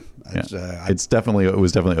 Okay. Yeah. It was definitely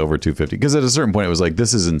over 250 because at a certain point it was like,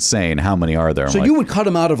 this is insane. How many are there? So you would cut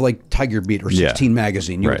them out of like Tiger Beat or 16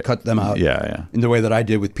 magazine. You would cut them out. Yeah. In the way that I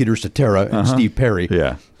did with Peter Cetera and Steve Perry.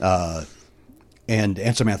 Yeah.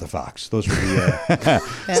 And Samantha Fox. Those were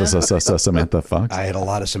the. Samantha Fox. I had a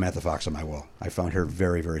lot of Samantha Fox on my wall. I found her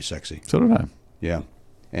very, very sexy. So did I. Yeah.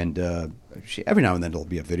 And every now and then there'll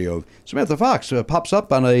be a video of Samantha Fox pops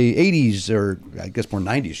up on a 80s or I guess more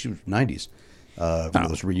 90s. She was 90s. One of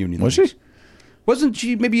those reunion Was things. she? Wasn't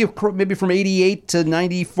she maybe from 88 to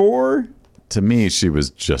 94? To me, she was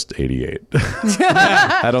just 88.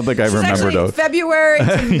 I don't think I remembered. February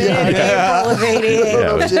to mid-April of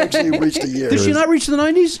 88. She actually reached a year. Did she not reach the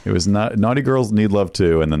 90s? It was not Naughty Girls Need Love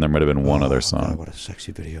Too, and then there might have been one other song. God, what a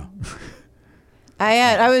sexy video.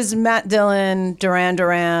 I was Matt Dillon, Duran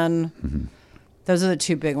Duran. Mm-hmm. Those are the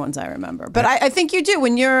 2 big ones I remember. But I think you do.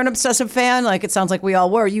 When you're an obsessive fan, like it sounds like we all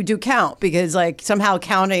were, you do count because like somehow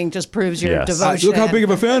counting just proves your devotion. Look how big of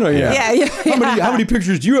a fan I am. Yeah. How many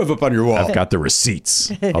pictures do you have up on your wall? I've got the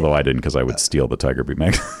receipts, although I didn't because I would steal the Tiger Beat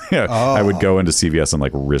magazine. I would go into CVS and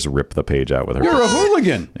like rip the page out with her. You're a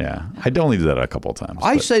hooligan. Yeah, I'd only do that a couple of times.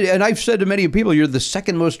 I've said to many people, you're the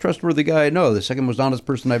second most trustworthy guy I know, the second most honest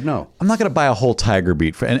person I've known. I'm not going to buy a whole Tiger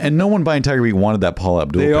Beat, and no one buying Tiger Beat wanted that Paula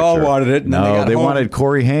Abdul They picture. all wanted it. And No, they wanted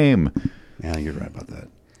Corey Haim. Yeah, you're right about that.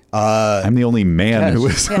 I'm the only man who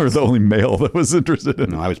was, or the only male that was interested in it.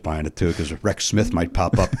 No, I was buying it too because Rex Smith might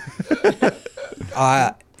pop up.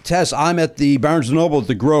 Tess, I'm at the Barnes & Noble at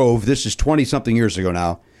the Grove. This is 20-something years ago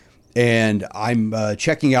now. And I'm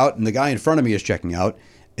checking out, and the guy in front of me is checking out.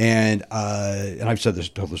 and I've told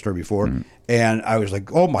the story before, and I was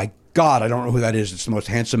like, oh my God, I don't know who that is. It's the most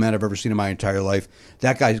handsome man I've ever seen in my entire life.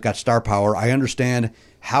 That guy's got star power. I understand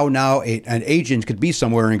how now an agent could be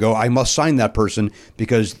somewhere and go, I must sign that person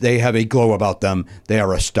because they have a glow about them. They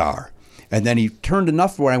are a star. And then he turned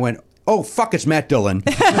enough where I went, oh, fuck, it's Matt Dillon.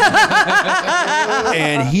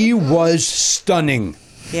 And he was stunning.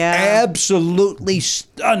 Yeah. Absolutely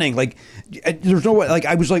stunning. Like, there's no way. Like,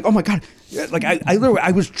 I was like, oh my God. Like,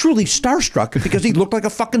 I was truly starstruck because he looked like a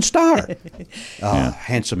fucking star.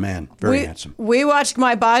 Handsome man. Very handsome. We watched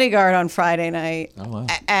My Bodyguard on Friday night. Oh, wow.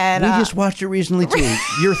 And we just watched it recently, too.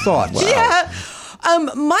 Your thoughts? Wow. Yeah.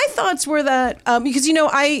 My thoughts were that because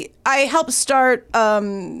I helped start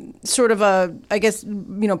sort of a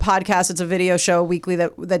podcast. It's a video show weekly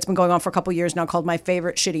that's been going on for a couple years now called My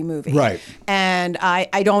Favorite Shitty Movie. Right. And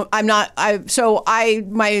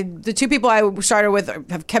the two people I started with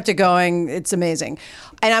have kept it going. It's amazing.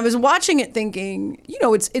 And I was watching it thinking,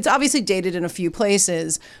 it's obviously dated in a few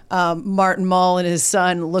places. Martin Mull and his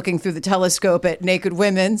son looking through the telescope at naked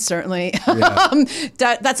women, certainly. Yeah.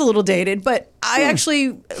 That's a little dated, but I actually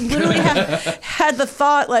literally had the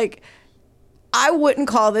thought, like, I wouldn't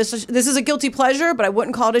call this is a guilty pleasure, but I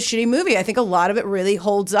wouldn't call it a shitty movie. I think a lot of it really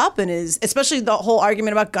holds up and is, especially the whole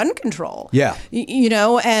argument about gun control. Yeah.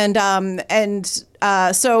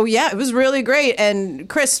 So yeah, it was really great. And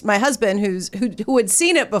Chris, my husband, who had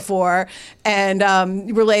seen it before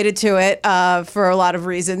and related to it for a lot of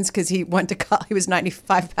reasons, because he went to he was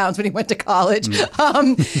 95 pounds when he went to college,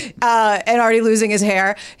 and already losing his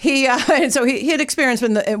hair. And so he had experience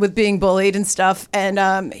with being bullied and stuff.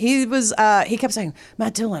 And he kept saying,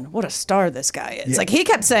 Matt Dillon, what a star this guy is. Yeah. Like, he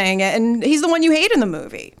kept saying it, and he's the one you hate in the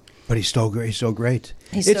movie. But he's so great. He's so great.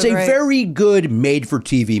 It's a very good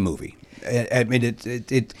made-for-TV movie. I mean,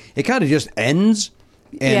 it kind of just ends,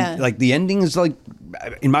 and like the ending is, like,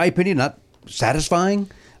 in my opinion, not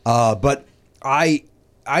satisfying. But I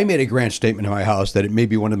made a grand statement in my house that it may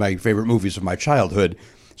be one of my favorite movies of my childhood.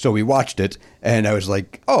 So we watched it, and I was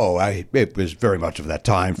like, it was very much of that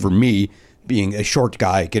time for me, being a short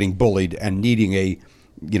guy getting bullied and needing a,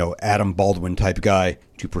 Adam Baldwin type guy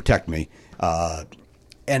to protect me.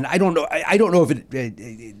 And I don't know if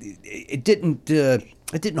it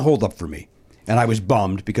didn't hold up for me, and I was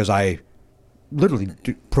bummed because I literally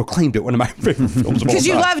proclaimed it one of my favorite films of all time. Because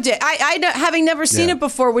you loved it. I having never seen it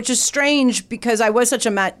before, which is strange because I was such a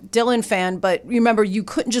Matt Dillon fan. But remember, you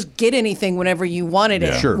couldn't just get anything whenever you wanted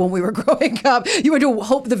it when we were growing up. You had to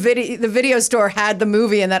hope the video store had the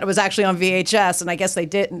movie and that it was actually on VHS, and I guess they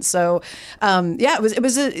didn't. So,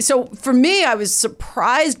 so for me, I was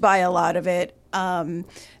surprised by a lot of it. And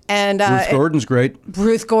Ruth Gordon's great.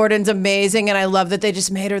 Ruth Gordon's amazing, and I love that they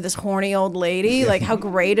just made her this horny old lady. Like, how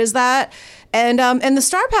great is that? And the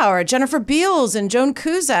star power, Jennifer Beals and Joan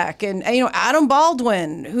Cusack, and Adam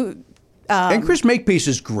Baldwin, who and Chris Makepeace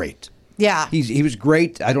is great. Yeah, he was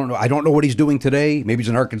great. I don't know what he's doing today. Maybe he's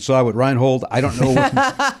in Arkansas with Reinhold. I don't know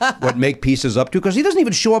what Makepeace is up to, because he doesn't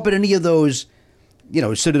even show up at any of those,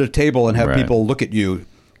 sit at a table and have people look at you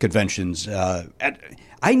conventions.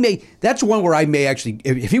 That's one where I may actually,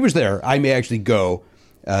 if he was there, I may actually go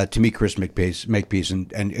to meet Chris Makepeace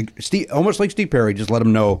and Steve, almost like Steve Perry, just let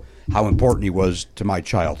him know how important he was to my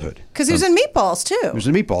childhood. Because he was in Meatballs too. He was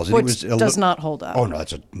in Meatballs, and which does not hold up. Oh no,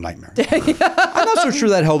 that's a nightmare. I'm not so sure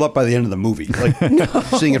that held up by the end of the movie. Like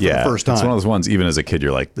seeing it for the first time. It's one of those ones. Even as a kid,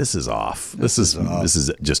 you're like, "This is off. This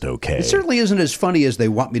is just okay." It certainly isn't as funny as they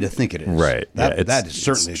want me to think it is. Right. That is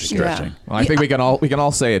certainly stretching. Yeah. Well, I think we can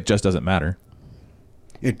all say it just doesn't matter.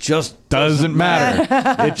 It just doesn't matter.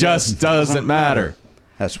 It just doesn't matter.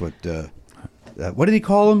 That's what. What did he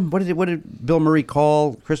call him? What did Bill Murray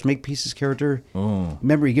call Chris Makepeace's character? Oh.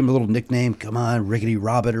 Remember, he gave him a little nickname. Come on, Rickety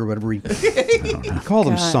Robert or whatever he called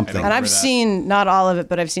him something. And I've seen not all of it,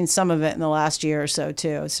 but I've seen some of it in the last year or so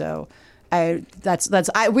too. So. We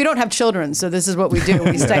don't have children, so this is what we do.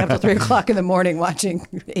 We stay up till 3 o'clock in the morning watching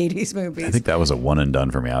 80s movies. I think that was a one and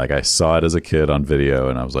done for me. Like, I saw it as a kid on video,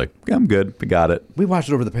 and I was like, I'm good. We got it. We watched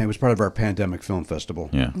it over the pandemic. It was part of our pandemic film festival.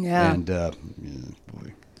 Yeah. And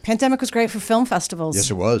boy. Pandemic was great for film festivals. Yes,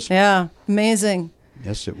 it was. Yeah, amazing.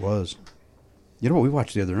 Yes, it was. You know what we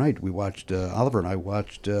watched the other night? We watched Oliver and I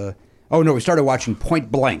watched. We started watching Point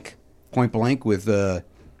Blank. Point Blank with that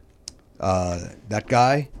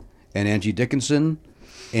guy. And Angie Dickinson,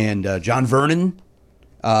 and John Vernon.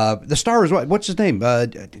 The star is what's his name?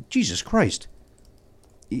 Jesus Christ.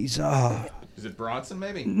 He's Is it Bronson?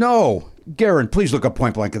 Maybe. No, Garen. Please look up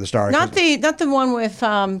Point Blank of the Star. Not the one with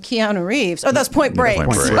Keanu Reeves. Oh, that's Point Break.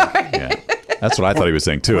 Point Break. Yeah. That's what I thought he was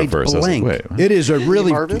saying too at first. I was like, wait. It is a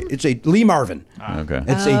really. It's a Lee Marvin. Okay.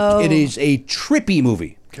 It is a trippy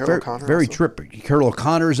movie. Carol O'Connor. Very also. trippy. Carol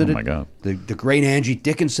O'Connor's in it. Oh my God. The great Angie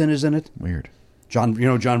Dickinson is in it. Weird. John, you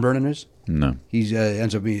know who John Vernon is? No. He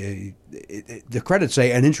ends up being the credits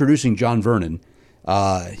say, and introducing John Vernon.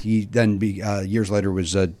 He then years later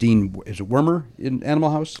was Dean. Is it Wormer in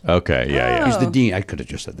Animal House? Okay. Yeah. He's the dean. I could have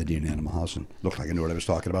just said the dean in Animal House and looked like I knew what I was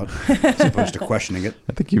talking about, as opposed to questioning it.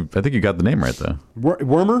 I think you got the name right though.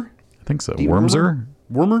 Wormer? I think so. Dean Wormser?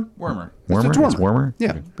 Wormer? Wormer. Wormer? It's It's Wormer?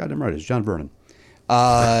 Yeah, got him right. It's John Vernon.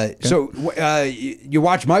 So you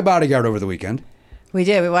watched My Bodyguard over the weekend. We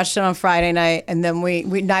did. We watched it on Friday night, and then we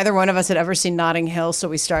neither one of us had ever seen Notting Hill, so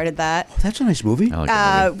we started that. Oh, that's a nice movie. I like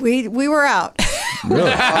that movie. We were out. Really?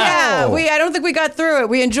 Yeah, I don't think we got through it.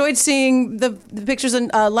 We enjoyed seeing the pictures in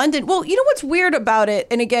London. Well, you know what's weird about it,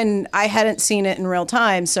 and again, I hadn't seen it in real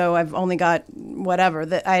time, so I've only got whatever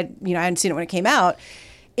that I hadn't seen it when it came out.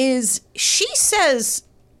 Is she says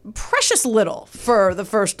precious little for the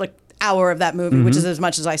first hour of that movie, which is as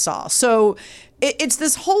much as I saw. So it's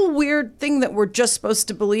this whole weird thing that we're just supposed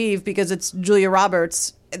to believe because it's Julia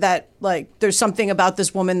Roberts that there's something about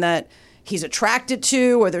this woman that he's attracted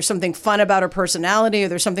to, or there's something fun about her personality, or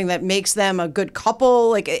there's something that makes them a good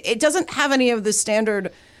couple. It doesn't have any of the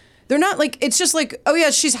standard. They're not it's just oh yeah,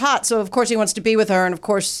 she's hot, so of course he wants to be with her, and of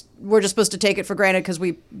course we're just supposed to take it for granted because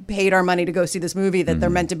we paid our money to go see this movie that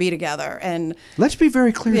they're meant to be together. And let's be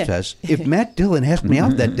very clear, Tess. If Matt Dillon asked me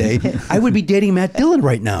out that day, I would be dating Matt Dillon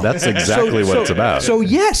right now. That's exactly what it's about. So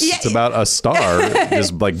yes, it's about a star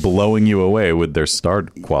just blowing you away with their star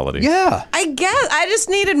quality. Yeah, I guess I just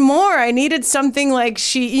needed more. I needed something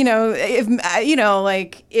she, if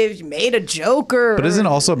if made a joke or. But isn't it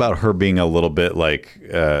also about her being a little bit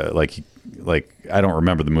I don't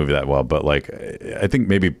remember the movie that well, but I think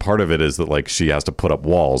maybe part of it is that she has to put up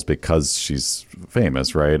walls because she's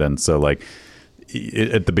famous, right? And so at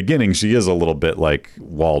the beginning she is a little bit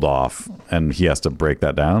walled off, and he has to break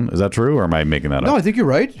that down. Is that true, or am I making that up? No, I think you're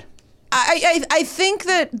right. I think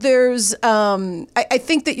that there's I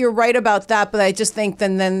think that you're right about that, but I just think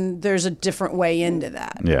then there's a different way into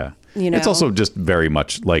that. Yeah, it's also just very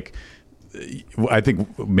much I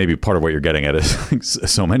think maybe part of what you're getting at is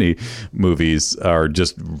so many movies are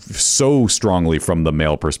just so strongly from the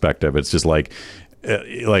male perspective. It's just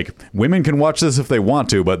women can watch this if they want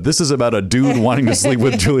to, but this is about a dude wanting to sleep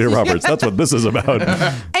with Julia Roberts. That's what this is about.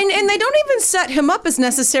 And they don't even set him up as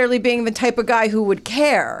necessarily being the type of guy who would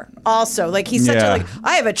care. Also, he's such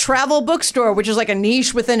I have a travel bookstore, which is a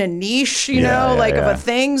niche within a niche, of a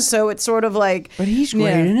thing. So it's sort of But he's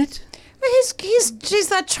great in it. He's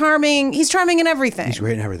that charming. He's charming in everything. He's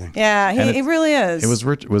great in everything. Yeah, he really is. It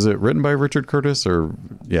was it written by Richard Curtis or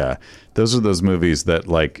those are those movies that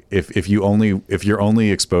if your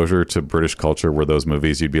only exposure to British culture were those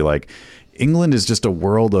movies, you'd be England is just a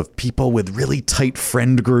world of people with really tight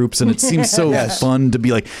friend groups, and it seems so fun to be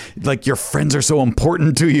like your friends are so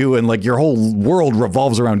important to you, and your whole world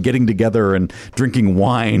revolves around getting together and drinking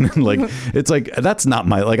wine. It's that's not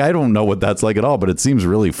my I don't know what that's like at all, but it seems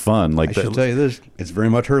really fun. I should tell you this: it's very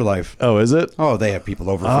much her life. Oh, is it? Oh, they have people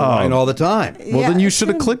over for wine all the time. Well, then you should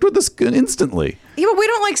have clicked with this instantly. Yeah, but we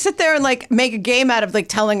don't sit there and make a game out of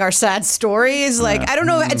telling our sad stories. I don't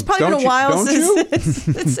know. It's probably been a while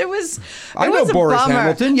since it was. I know Boris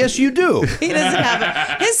Hamilton. Yes, you do. He doesn't have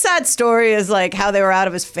it. His sad story is how they were out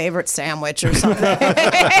of his favorite sandwich or something.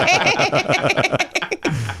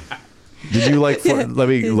 Did you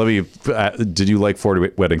did you like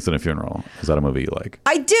 40 Weddings and a Funeral? Is that a movie you like?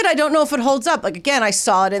 I did. I don't know if it holds up. Again, I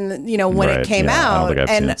saw it in when it came out,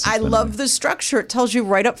 and I love the structure. It tells you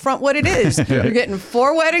right up front what it is. You're getting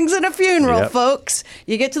 4 weddings and a funeral, folks.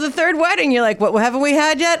 You get to the 3rd wedding, you're what haven't we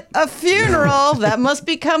had yet? A funeral. That must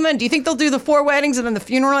be coming. Do you think they'll do the 4 weddings and then the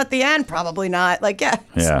funeral at the end? Probably not.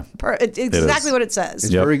 It's exactly what it says.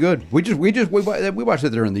 It's very good. We watched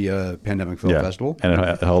it during the Pandemic Film Festival, and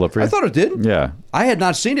it held up for you. I thought it did. Yeah, I had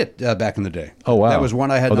not seen it back in the day. Oh wow, that was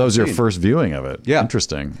one I had. Oh, that was seen. your first viewing of it. Yeah,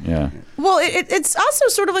 interesting. Yeah. Well, it's also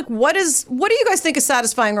sort of what do you guys think a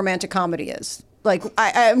satisfying romantic comedy is?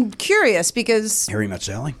 I'm curious because Harry Met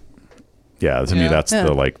Sally. Yeah, to me that's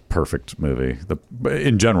the perfect movie.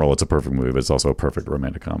 In general, it's a perfect movie, but it's also a perfect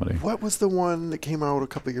romantic comedy. What was the one that came out a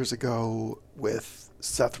couple years ago with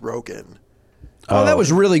Seth Rogen? Oh, that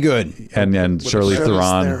was really good. And Charlize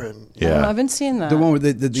Theron. Yeah, I haven't seen that. The one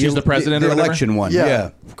with she's the president, the or election one. Yeah.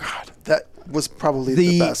 God, that was probably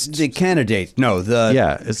the best. The candidate. No,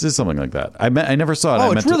 it's just something like that. I never saw it.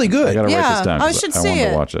 Oh, it's really good. I gotta write this down. I should see wanted it.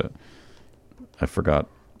 to watch it. I forgot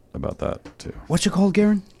about that too. What's it called,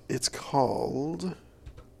 Garen? It's called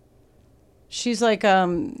She's like,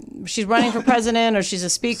 she's running for president, or she's a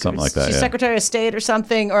speaker. Something like that, She's yeah. Secretary of State or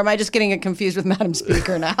something. Or am I just getting it confused with Madam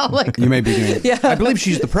Speaker now? Like, You may be getting it. Yeah. I believe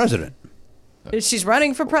she's the president. she's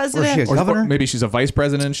running for president. Or is she a governor? Or maybe she's a vice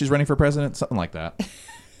president. She's running for president. Something like that.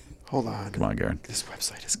 Hold on. Come on, Garen. This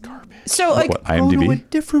website is garbage. So, like, What, Oh, no, a IMDb?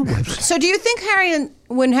 different website. so do you think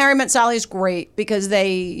When Harry Met Sally is great because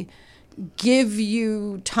they give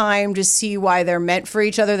you time to see why they're meant for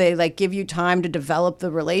each other? They like give you time to develop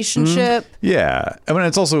the relationship. Yeah, I mean,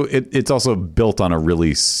 it's also built on a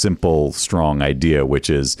really simple, strong idea, which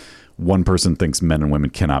is one person thinks men and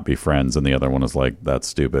women cannot be friends, and the other one is like, that's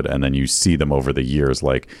stupid. And then you see them over the years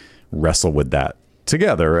like wrestle with that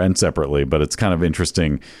together and separately. But it's kind of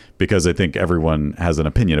interesting because I think everyone has an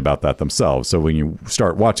opinion about that themselves. So when you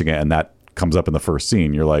start watching it and that comes up in the first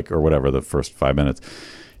scene, you're like, or whatever, the first 5 minutes,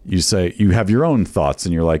 you say you have your own thoughts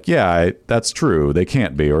and you're like, yeah, that's true. They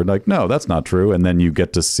can't be, or like, no, that's not true. And then you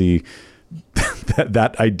get to see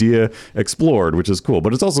that idea explored, which is cool.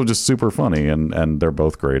 But it's also just super funny, and they're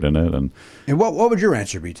both great in it. And what would your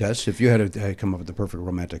answer be, Tess, if you had to come up with the perfect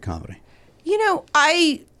romantic comedy? You know,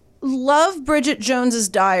 I love Bridget Jones's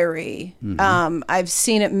Diary. I've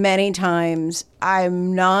seen it many times.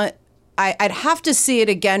 I'd have to see it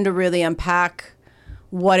again to really unpack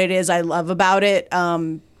what it is I love about it,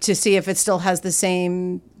 to see if it still has the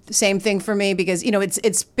same thing for me, because, you know,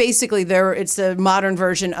 it's basically it's a modern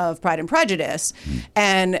version of Pride and Prejudice,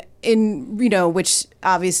 and which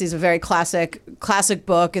obviously is a very classic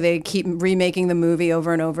book. They keep remaking the movie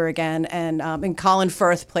over and over again, and Colin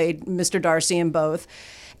Firth played Mr. Darcy in both.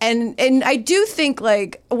 And I do think,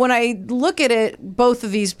 like, when I look at it, both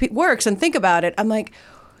of these works, and think about it, I'm like,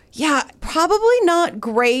 yeah, probably not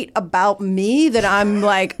great about me that I'm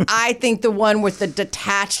like, I think the one with the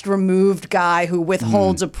detached, removed guy who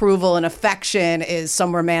withholds approval and affection is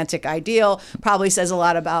some romantic ideal. Probably says a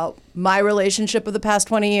lot about my relationship of the past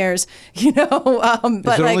 20 years, you know. But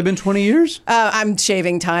Has it only been 20 years? I'm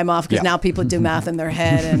shaving time off because now people do math in their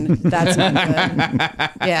head, and that's not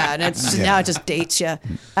good. Yeah, and now it just dates you.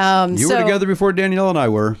 You were together before Danielle and I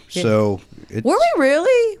were, so... Were we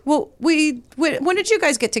really? Well, when did you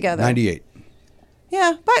guys get together? 98.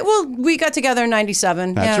 Yeah, but we got together in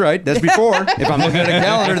 97. That's right. That's before. If I'm looking at a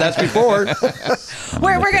calendar, that's before.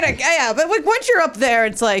 We're gonna, yeah. But once you're up there,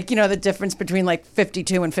 it's like, you know, the difference between like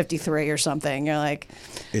 52 and 53 or something. You're like,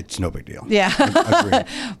 it's no big deal. Yeah. Agreed.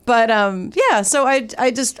 But yeah. So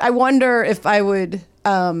I wonder if I would.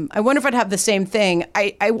 I wonder if I'd have the same thing.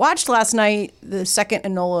 I watched last night the second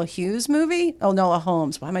Enola Hughes movie. Oh, Enola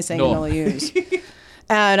Holmes. Why am I saying Enola Hughes?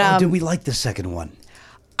 And did we like the second one?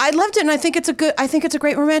 I loved it, and I think it's a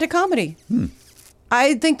great romantic comedy.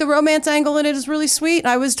 I think the romance angle in it is really sweet.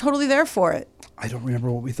 I was totally there for it. I don't remember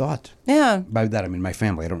what we thought. Yeah. By that, I mean my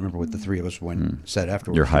family. I don't remember what the three of us said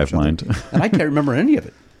afterwards. Your hive mind. And I can't remember any of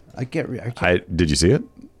it. I can't. Did you see it?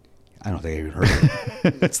 I don't think I even heard of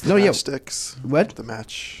it. It's the matchsticks. What? The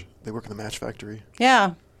match. They work in the match factory.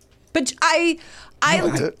 Yeah. But I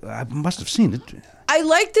must have seen it. I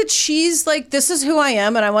like that she's like, this is who I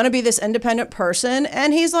am, and I want to be this independent person.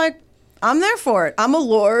 And he's like, I'm there for it. I'm a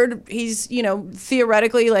lord. He's, you know,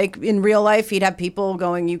 theoretically, like in real life, he'd have people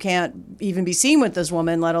going, you can't even be seen with this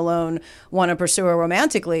woman, let alone want to pursue her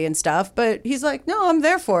romantically and stuff. But he's like, no, I'm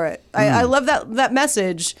there for it. I love that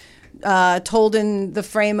message told in the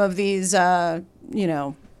frame of these,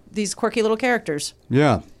 these quirky little characters.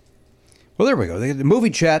 Yeah. Well, there we go. The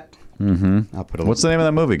movie chat. Mm-hmm. I'll put a What's the name of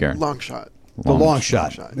that movie, Garen? Long Shot. The Long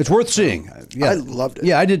Shot. It's worth seeing. Yeah. I loved it.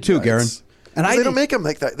 Yeah, I did too, Garen. And they don't make them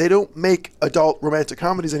like that. They don't make adult romantic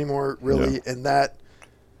comedies anymore, really. Yeah. And that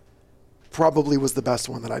probably was the best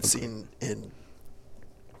one that I've seen in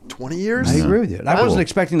 20 years. I agree with you. And I wasn't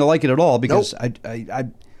expecting to like it at all because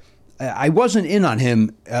I wasn't in on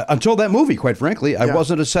him until that movie, quite frankly. I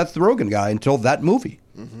wasn't a Seth Rogen guy until that movie.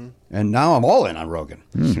 Mm-hmm. And now I'm all in on Rogan.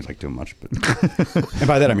 Seems like too much. But and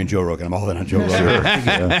by that I mean Joe Rogan. I'm all in on Joe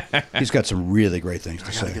Rogan. He's got some really great things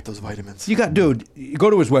to say. I gotta get those vitamins. You go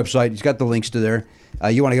to his website. He's got the links to there.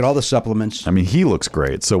 You want to get all the supplements. I mean, he looks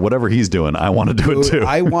great. So whatever he's doing, I want to do it too.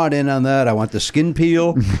 I want in on that. I want the skin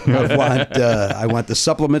peel. I want the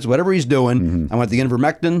supplements, whatever he's doing. Mm-hmm. I want the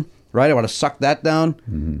ivermectin. Right? I want to suck that down.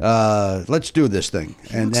 Mm-hmm. Let's do this thing.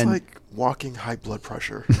 He looks like walking high blood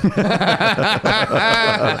pressure.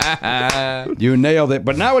 You nailed it.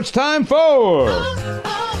 But now it's time for...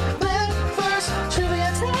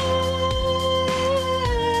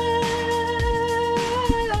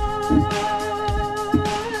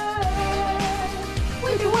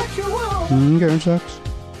 Garen sucks.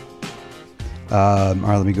 All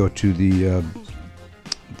right, let me go to the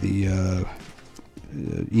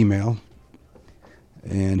email.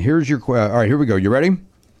 And here's your all right, here we go. You ready?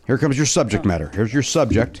 Here comes your subject matter. Here's your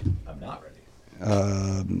subject. I'm not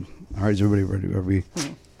ready. All right, is everybody ready? Are we?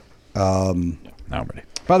 Now I'm ready.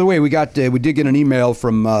 By the way, we did get an email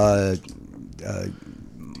from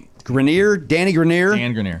Grenier, Danny Grenier.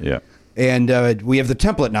 Dan Grenier. Yeah. And we have the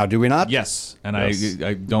template now, do we not? Yes, and Yes.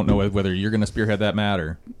 I don't know whether you're going to spearhead that, Matt,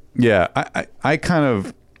 or Yeah, I kind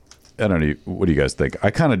of, I don't know. What do you guys think?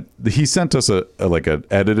 He sent us a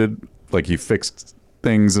edited, like he fixed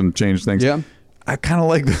things and changed things. Yeah. I kind of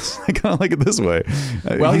like this. I kind of like it this way.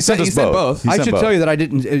 Well, he sent both. I should tell you that I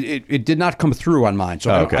didn't. It did not come through on mine,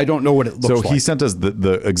 so I don't know what it looks like. So he sent us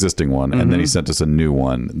the existing one, and then he sent us a new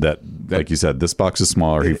one that, like you said, this box is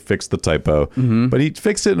smaller. He fixed the typo, but he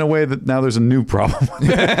fixed it in a way that now there's a new problem.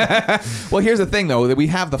 Well, here's the thing, though, that we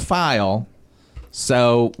have the file,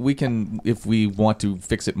 so we can, if we want to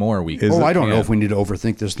fix it more, we can. I don't know if we need to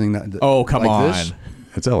overthink this thing. Oh, come like on. This.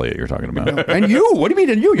 It's Elliot you're talking about. And you? What do you mean?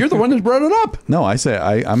 And you? You're the one that's brought it up. No, I'm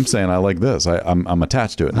saying I like this. I'm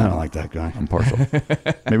attached to it now. I don't like that guy. I'm partial.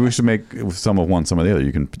 Maybe we should make some of one, some of the other.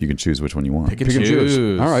 You can choose which one you want. Pick and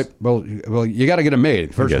choose. All right. Well, you got to get them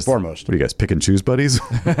made first and foremost. What do you guys pick and choose, buddies?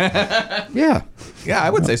 Yeah. Yeah, I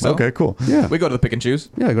would say so. Okay, cool. Yeah. We go to the pick and choose.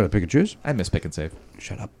 Yeah, I got to pick and choose. I miss pick and save.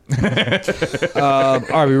 Shut up.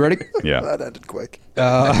 Are we ready? Yeah. That ended quick. We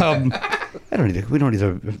don't need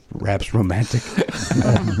to raps romantic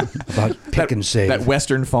about pick and save. That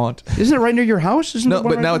Western font. Isn't it right near your house? Isn't No, it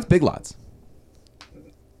one but right now there? it's Big Lots.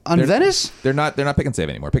 On Venice? They're not pick and save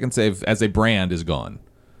anymore. Pick and save as a brand is gone.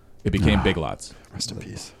 It became Big Lots. Rest in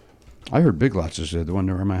peace. I heard Big Lots is the one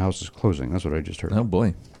where my house is closing. That's what I just heard. Oh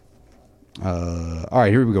boy. All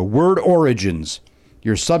right, here we go. Word origins.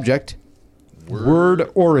 Your subject. Word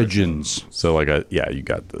origins. So you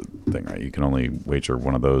got the thing right. You can only wager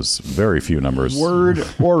one of those very few numbers. Word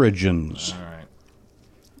origins.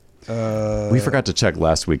 All right. We forgot to check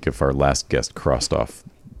last week if our last guest crossed off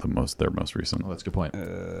their most recent. Oh, that's a good point.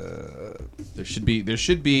 There should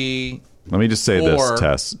be. Let me just say Or- this,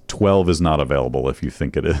 Tess. 12 is not available if you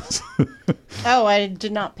think it is. Oh, I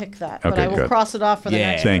did not pick that, but Okay, I will good. cross it off for the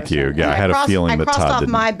Yeah. next Thank you. person. Yeah, I had a feeling that I crossed Todd off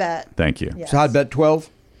didn't. my bet. Thank you. Yes. Todd bet 12.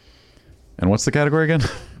 And what's the category again?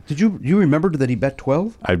 Did you remember that he bet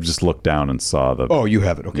 12? I just looked down and saw the. Oh, you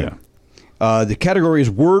have it. Okay. Yeah. The category is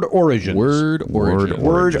word origins. Word origin.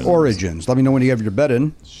 Word origins. Let me know when you have your bet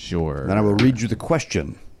in, Sure. and I will read you the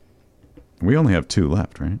question. We only have 2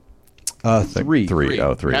 left, right? 3. Three.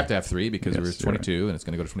 Oh, 3. We have to have 3 because Yes, there was you're 22 and it's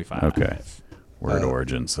going to go to 25. Okay. Word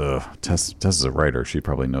origins. Tess is a writer. She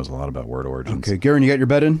probably knows a lot about word origins. Okay, Garen, you got your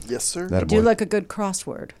bet in? Yes, sir. That Do like a good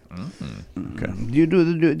crossword. Okay. Do you do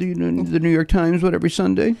the New York Times every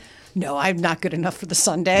Sunday? No, I'm not good enough for the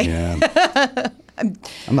Sunday. Yeah.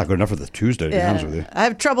 I'm not good enough for the Tuesday, to be honest with you. I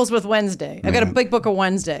have troubles with Wednesday. I've got a big book of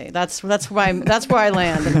Wednesday. That's where I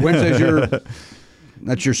land. Wednesday's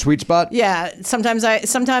that's your sweet spot? Yeah, sometimes I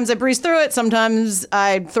breeze through it. Sometimes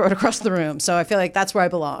I throw it across the room. So I feel like that's where I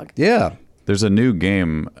belong. Yeah. There's a new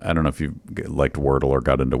game. I don't know if you liked Wordle or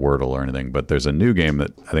got into Wordle or anything, but there's a new game that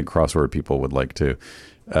I think crossword people would like too.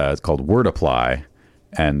 It's called Word Apply,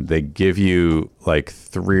 and they give you like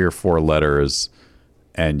 3 or 4 letters,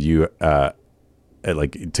 and you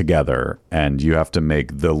like together, and you have to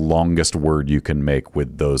make the longest word you can make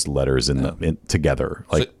with those letters in together.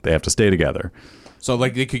 Like So- they have to stay together. So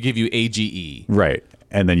like they could give you AGE. Right.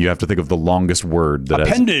 And then you have to think of the longest word that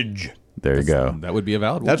Appendage. there you go. That would be a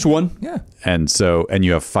valid one. That's one. Yeah. And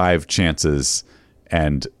you have 5 chances,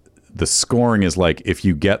 and the scoring is like if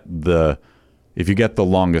you get the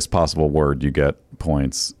longest possible word, you get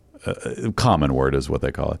points. Common word is what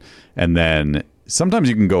they call it. And then sometimes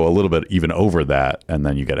you can go a little bit even over that, and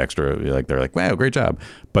then you get extra. Like they're like, "Wow, great job!"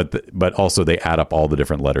 But also they add up all the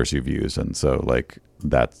different letters you've used, and so like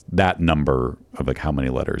that number of like how many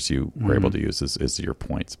letters you were able to use is your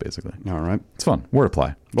points basically. All right. It's fun. Word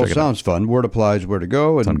Apply. Well, Check it out. sounds fun. Word applies where to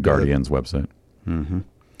go. It's on Guardian's website.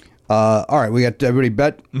 All right, we got everybody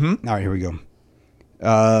bet. Mm-hmm. All right, here we go.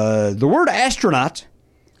 The word astronaut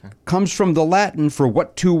comes from the Latin for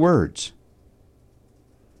what 2 words?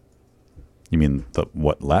 You mean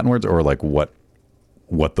what Latin words, or like what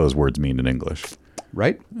those words mean in English?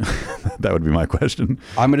 Right? That would be my question.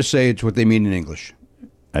 I'm going to say it's what they mean in English.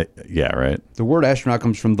 Yeah, right. The word astronaut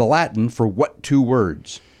comes from the Latin for what 2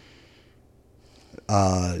 words?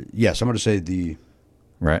 Yes, I'm going to say the...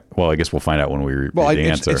 Right. Well, I guess we'll find out when we read the Well,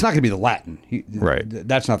 answer. it's not going to be the Latin. Right.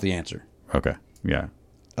 That's not the answer. Okay. Yeah.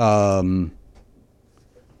 Do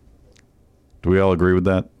we all agree with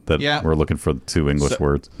that? That Yeah. we're looking for 2 English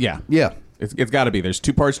words? Yeah. Yeah. It's got to be. There's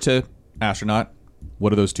 2 parts to astronaut,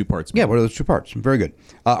 What are those two parts? Yeah, what are those two parts? Very good.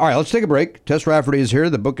 All right, let's take a break. Tess Rafferty is here.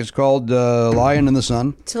 The book is called Lion in the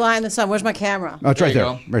Sun. To Lie in the Sun. Where's my camera? Oh, it's right There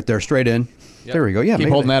there. you go. Right there, straight in. Yep. There we go. Yeah, Keep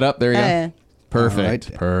holding that up. There you go. Yeah.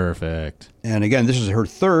 Perfect. All right. Perfect. And again, this is her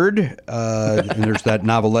third, and there's that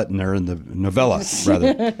novelette in there, in the novella,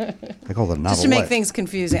 rather. I call it a novelette. Just to make things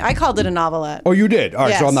confusing. I called it a novelette. Oh, you did? All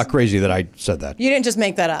right, so Yes. I'm not crazy that I said that. You didn't just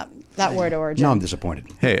make that up. That word origin. No, I'm disappointed.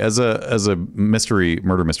 Hey, as a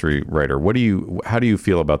murder mystery writer, how do you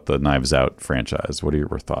feel about the Knives Out franchise? What are your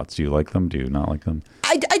thoughts? Do you like them? Do you not like them?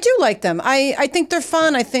 I do like them. I think they're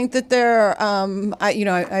fun. I think that they're.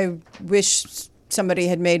 I wish somebody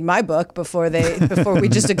had made my book before we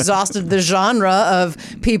just exhausted the genre of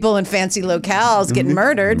people in fancy locales getting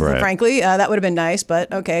murdered. Right. Frankly, that would have been nice,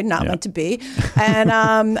 but okay, not meant to be. And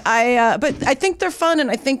but I think they're fun, and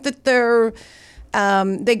I think that they're.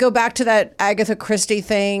 They go back to that Agatha Christie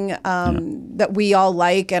thing that we all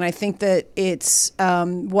like, and I think that it's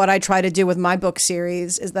what I try to do with my book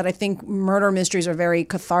series is that I think murder mysteries are very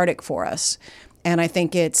cathartic for us, and I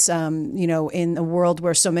think it's in a world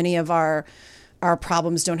where so many of our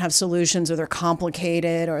problems don't have solutions, or they're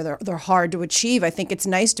complicated, or they're hard to achieve. I think it's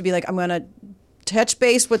nice to be like, I'm going to touch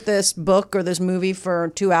base with this book or this movie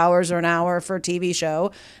for 2 hours or an hour for a TV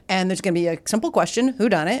show, and there's going to be a simple question, who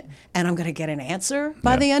done it, and I'm going to get an answer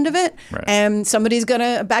by the end of it, Right. and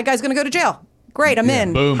a bad guy's going to go to jail. Great, I'm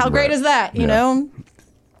in. Boom. How great Right. is that? You know,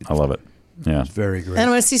 I love it. Yeah. Very great. and I'm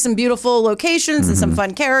going to see some beautiful locations and some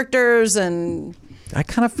fun characters, and I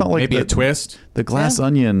kind of felt like Maybe a twist. The Glass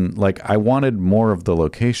Onion, like I wanted more of the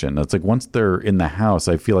location. It's like once they're in the house,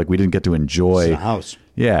 I feel like we didn't get to enjoy It's the house.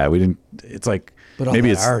 Yeah, we didn't. It's like But all maybe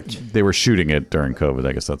that it's art. they were shooting it during COVID.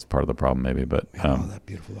 I guess that's part of the problem, maybe. But Oh, that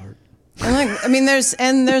beautiful art.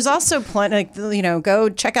 and there's also plenty, go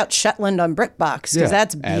check out Shetland on BritBox, because Yeah,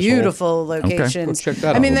 that's asshole. beautiful locations. Go check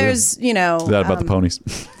that I mean, out. there's is that about the ponies?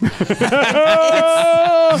 well,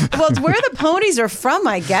 it's where the ponies are from,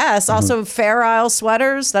 I guess. Also, Fair Isle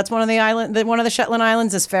sweaters. That's one of the one of the Shetland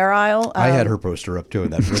Islands is Fair Isle. I had her poster up too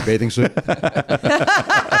in that bathing suit.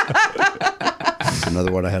 That's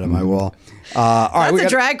another one I had on my wall. All right, That's a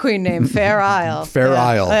drag queen name, Fair Isle. Fair Yeah.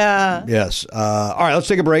 Isle. Yeah. Yes. All right, let's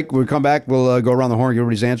take a break. When we come back, we'll go around the horn, get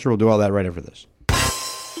everybody's answer. We'll do all that right after this.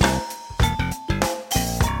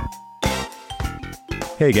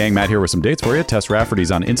 Hey gang, Matt here with some dates for you. Tess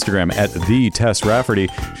Rafferty's on Instagram at the Tess Rafferty.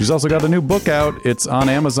 She's also got a new book out. It's on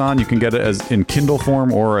Amazon. You can get it as in Kindle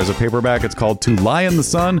form or as a paperback. It's called To Lie in the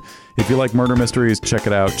Sun. If you like murder mysteries, check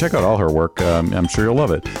it out. Check out all her work. I'm sure you'll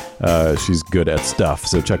love it. She's good at stuff,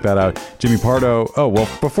 so check that out. Jimmy Pardo. Oh, well,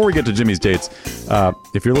 before we get to Jimmy's dates,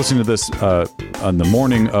 if you're listening to this on the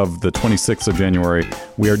morning of the 26th of January,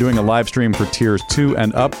 we are doing a live stream for tiers 2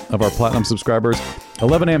 and up of our Platinum subscribers.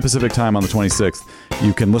 11 a.m. Pacific time on the 26th.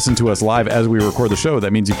 You can listen to us live as we record the show.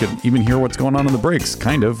 That means you can even hear what's going on in the breaks,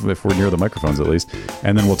 kind of, if we're near the microphones at least.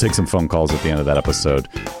 And then we'll take some phone calls at the end of that episode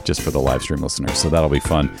just for the live stream listeners. So that'll be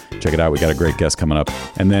fun. Check it out. We got a great guest coming up.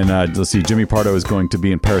 And then let's see, Jimmy Pardo is going to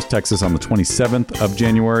be in Paris, Texas on the 27th of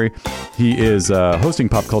January. He is hosting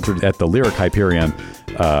Pop Culture at the Lyric Hyperion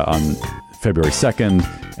on February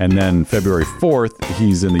 2nd. And then February 4th,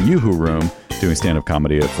 he's in the Yoo-Hoo Room doing stand-up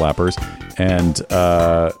comedy at Flappers. And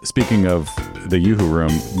speaking of the Yoo-Hoo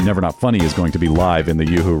Room, Never Not Funny is going to be live in the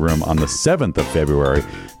Yoo-Hoo Room on the 7th of February.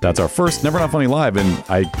 That's our first Never Not Funny live in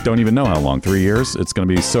I don't even know how long, 3 years. It's going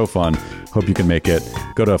to be so fun. Hope you can make it.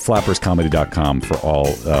 Go to flapperscomedy.com for all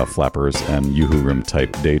Flappers and Yoo-Hoo Room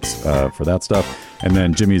type dates for that stuff. And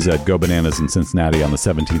then Jimmy's at Go Bananas in Cincinnati on the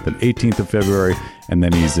 17th and 18th of February. And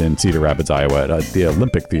then he's in Cedar Rapids, Iowa at the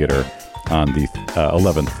Olympic Theater on the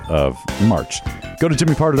 11th of March. Go to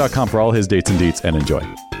jimmypardo.com for all his dates and deets and enjoy.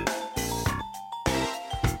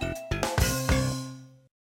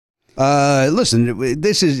 Listen,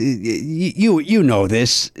 this is you know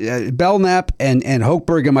this. Belknap and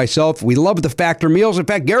Hochberg and myself, we love the Factor meals. In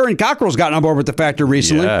fact, Garen Cockrell's gotten on board with the Factor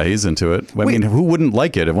recently. Yeah, he's into it. I mean, who wouldn't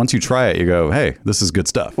like it? If once you try it, you go, hey, this is good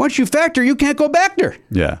stuff. Once you Factor, you can't go back there.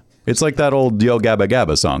 Yeah. It's like that old Yo Gabba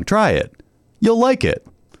Gabba song. Try it. You'll like it.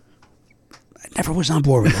 I never was on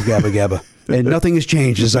board with the Gabba Gabba. And nothing has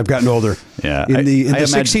changed as I've gotten older. Yeah, In the I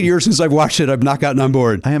 16 years since I've watched it, I've not gotten on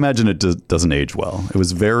board. I imagine it doesn't age well. It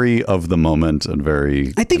was very of the moment and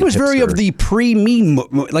very. I think it was very hipster. of the pre-me.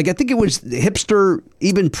 Like, I think it was hipster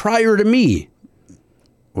even prior to me.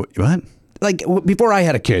 What? Like, before I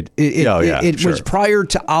had a kid. It sure. was prior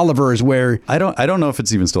to Oliver's where... I don't know if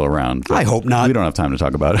it's even still around. I hope not. We don't have time to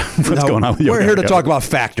talk about it. What's going on with Yo We're Gabba here to Gabba. talk about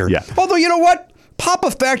Factor. Yeah. Although, you know what? Pop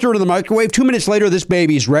a Factor into the microwave. 2 minutes later, this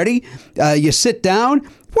baby's ready. You sit down,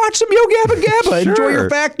 Watch some Yo Gabba Gabba. Enjoy your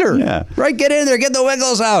Factor. Yeah. Right? Get in there. Get the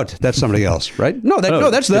Wiggles out. That's somebody else, right? No,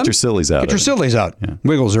 that's them. Get your sillies out. Get your sillies out. Yeah.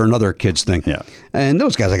 Wiggles are another kid's thing. Yeah. And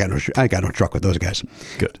those guys, I got no truck with those guys.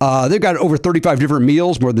 Good. They've got over 35 different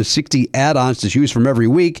meals, more than 60 add-ons to choose from every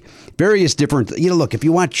week. Various different, look, if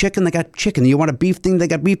you want chicken, they got chicken. You want a beef thing, they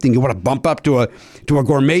got beef thing. You want to bump up to a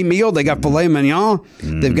gourmet meal, they got filet mignon.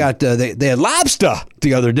 They've got, they had lobster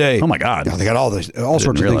the other day. Oh my God. They got all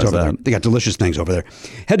sorts of things over there. They got delicious things over there.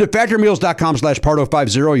 Head to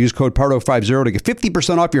factormeals.com/Pardo50. Use code Pardo50 to get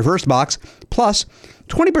 50% off your first box, plus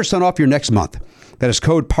 20% off your next month. That is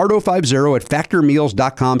code Pardo50 at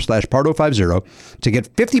factormeals.com/Pardo50 to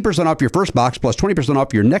get 50% off your first box, plus 20%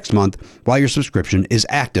 off your next month while your subscription is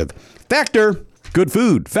active. Factor. Good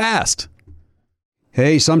food, fast.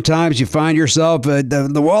 Hey, sometimes you find yourself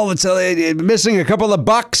the wallet's missing a couple of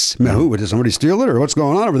bucks. Did somebody steal it or what's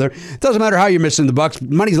going on over there? It doesn't matter how you're missing the bucks.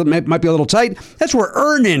 Money might be a little tight. That's where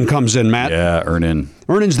Earn-In comes in, Matt. Yeah, Earn-In.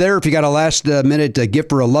 Earn-In's there if you got a last-minute gift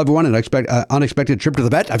for a loved one, an unexpected trip to the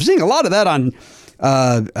vet. I've seen a lot of that on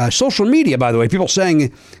social media, by the way. People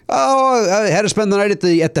saying, I had to spend the night at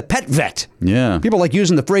the pet vet. Yeah. People like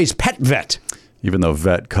using the phrase pet vet. Even though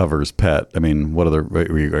vet covers pet. I mean, what other,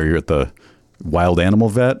 are you at the wild animal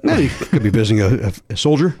vet? Yeah, you could be visiting a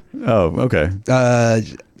soldier. Oh, okay. I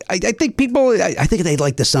think people, I think they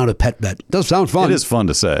like the sound of pet vet. It does sound fun. It is fun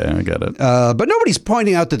to say. I get it. But nobody's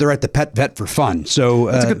pointing out that they're at the pet vet for fun. So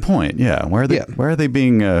that's a good point. Yeah. Why are they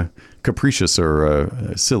being capricious or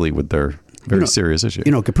silly with their very serious issue?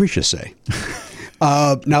 Capricious say.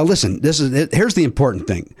 Now listen, here's the important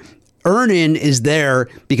thing. Earn-In is there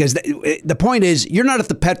because the point is you're not at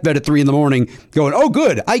the pet vet at 3 a.m. going, oh,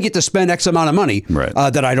 good, I get to spend X amount of money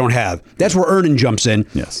that I don't have. That's where Earn-In jumps in.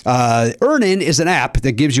 Yes. Earn-In is an app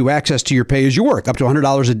that gives you access to your pay as you work, up to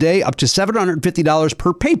 $100 a day, up to $750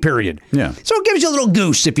 per pay period. Yeah. So it gives you a little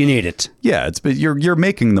goose if you need it. Yeah, you're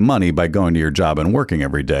making the money by going to your job and working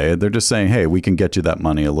every day. They're just saying, hey, we can get you that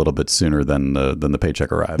money a little bit sooner than the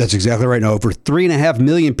paycheck arrives. That's exactly right. Now, over 3.5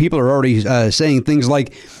 million people are already saying things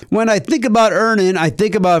like, when I think about Earn-In, I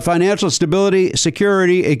think about financial stability,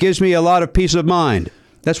 security. It gives me a lot of peace of mind.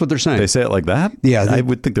 That's what they're saying. They say it like that? Yeah. I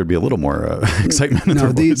would think there'd be a little more excitement in their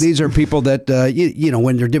voice. These are people that,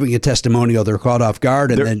 when they're giving a testimonial, they're caught off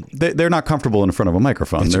guard. And they're not comfortable in front of a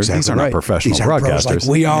microphone. These are not professional these broadcasters. Like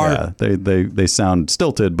we are. Yeah, they sound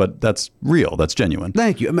stilted, but that's real. That's genuine.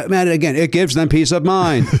 Thank you. Matt, again, it gives them peace of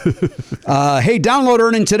mind. Hey, download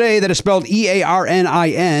Earn-In today. That is spelled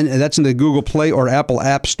EARNIN. That's in the Google Play or Apple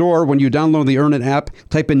App Store. When you download the Earn-In app,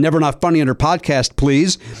 type in Never Not Funny under podcast,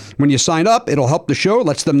 please. When you sign up, it'll help the show.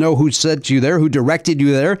 Lets them know who sent you there, who directed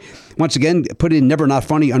you there. Once again, put in Never Not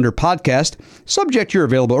Funny under podcast. Subject to your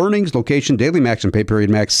available earnings, location, daily max, and pay period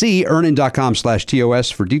max. See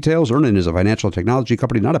earnin.com/TOS for details. Earn-In is a financial technology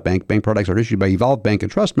company, not a bank. Bank products are issued by Evolve Bank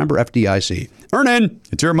and Trust, member FDIC. Earn-In.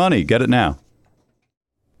 It's your money. Get it now.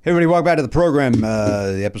 Hey, everybody, welcome back to the program.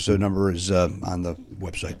 The episode number is on the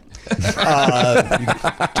website.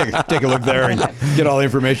 Take a look there and get all the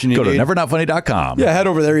information you need. Go to nevernotfunny.com. Yeah, head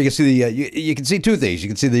over there. You can see you can see two things. You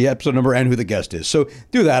can see the episode number and who the guest is. So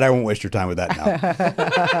do that. I won't waste your time with that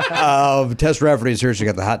now. Tess Rafferty is here. She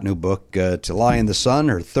got the hot new book, To Lie in the Sun,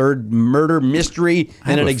 her third murder mystery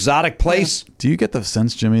in an exotic place. Do you get the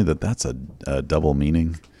sense, Jimmy, that that's a double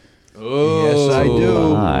meaning? Oh, yes, I do.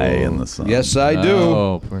 Lie in the sun. Yes, I do.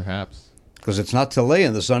 Oh, perhaps. Because it's not to lay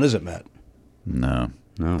in the sun, is it, Matt? No.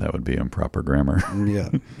 That would be improper grammar. Yeah.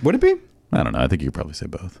 Would it be? I don't know. I think you could probably say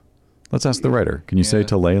both. Let's ask the writer. Can you say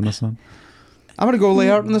to lay in the sun? I'm going to go lay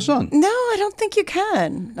out in the sun. No, I don't think you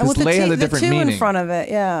can. Because lay has a different meaning. In front of it,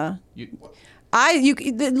 yeah.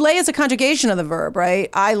 Lay is a conjugation of the verb, right?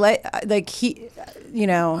 I lay, like he,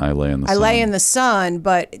 I lay in the sun. I lay in the sun,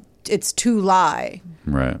 but it's to lie.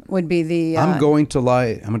 Right. Would be the. I'm going to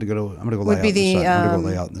lie. I'm going to go lay out in the sun. I'm going to go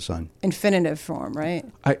lay out in the sun. Infinitive form, right?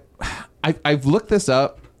 I've looked this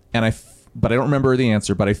up, but I don't remember the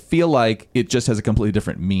answer. But I feel like it just has a completely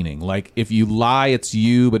different meaning. Like if you lie, it's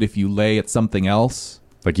you, but if you lay, it's something else.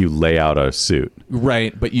 Like you lay out a suit.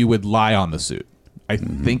 Right, but you would lie on the suit. I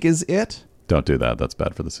think is it. Don't do that. That's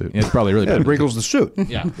bad for the suit. Yeah, it's probably really bad. It wrinkles the suit.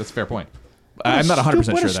 Yeah, that's a fair point. I'm not 100%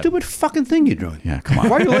 sure. What a stupid fucking thing you're doing. Yeah, come on.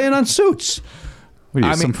 Why are you laying on suits? What are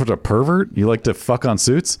you, some sort of pervert? You like to fuck on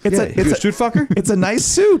suits? It's a suit fucker? It's a nice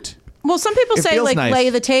suit. Well, some people say like nice. Lay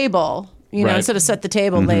the table. Right. Instead of set the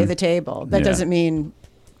table, lay the table. That doesn't mean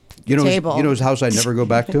table. You know whose house I never go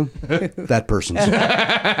back to? That person's.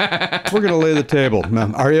 We're going to lay the table.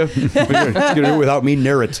 Are you? You're going to do it without me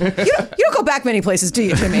near it. You don't go back many places, do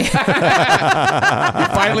you, Jimmy? You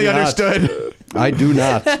finally understood. I do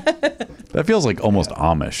not. That feels like almost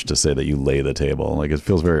Amish to say that you lay the table. Like it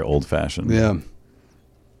feels very old fashioned. Yeah.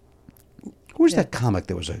 Who was that comic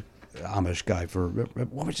that was a Amish guy for,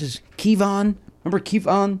 what was his, Kevon? Remember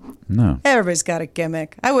Kevon? No. Everybody's got a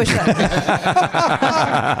gimmick. I wish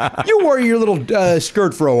I. You wore your little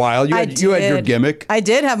skirt for a while. You had your gimmick. I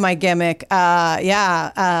did have my gimmick.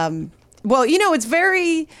 Yeah. Well, it's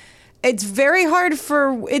very hard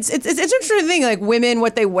for it's an interesting thing. Like women,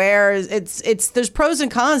 what they wear. There's pros and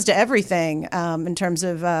cons to everything in terms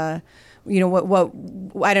of.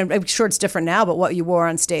 What I'm sure it's different now, but what you wore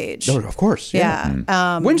on stage. Oh, of course.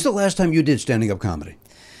 Yeah. When's the last time you did standing up comedy?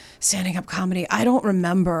 Standing up comedy, I don't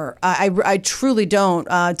remember. I truly don't.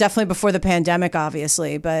 Definitely before the pandemic,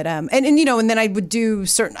 obviously. But and then I would do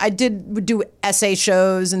would do essay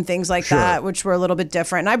shows and things like that, which were a little bit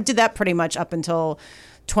different. And I did that pretty much up until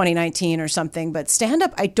 2019 or something. But stand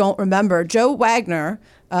up, I don't remember. Joe Wagner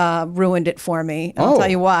ruined it for me. I'll tell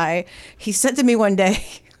you why. He said to me one day,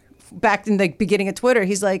 back in the beginning of Twitter,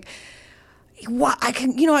 he's like, I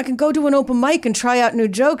can go to an open mic and try out new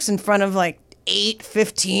jokes in front of like 8,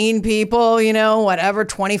 15 people, whatever,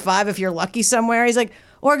 25 if you're lucky somewhere. He's like,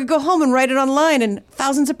 or I could go home and write it online and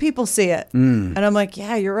thousands of people see it. And I'm like,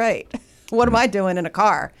 yeah, you're right. What am I doing in a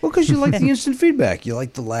car? Well, because you like the instant feedback. You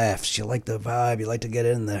like the laughs. You like the vibe. You like to get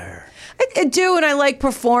in there. I do, and I like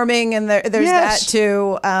performing, and there's that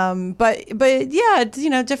too. But yeah,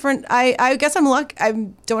 different. I guess I'm lucky. I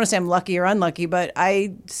don't want to say I'm lucky or unlucky, but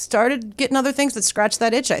I started getting other things that scratch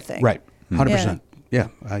that itch, I think. Right. 100%. Yeah,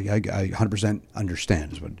 I 100%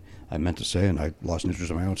 understand is what I meant to say, and I lost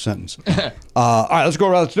interest in my own sentence. All right, let's go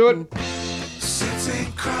around. Let's do it.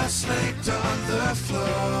 Sitting cross-legged on the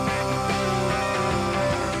floor.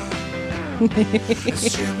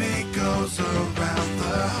 As Jimmy goes around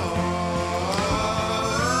the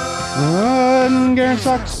hall. Garen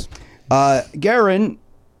sucks. Garen,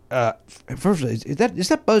 first, is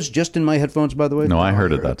that buzz just in my headphones, by the way? No, I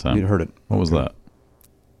heard it that time. You heard it. What was that?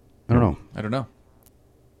 I don't know. I don't know.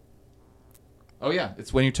 Oh, yeah.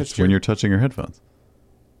 It's when you touch When you're touching your headphones.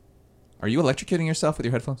 Are you electrocuting yourself with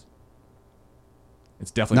your headphones? It's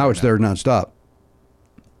definitely now it's there nonstop.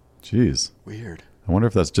 Jeez. Weird. I wonder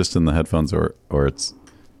if that's just in the headphones or it's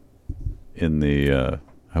in the. I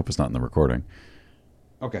hope it's not in the recording.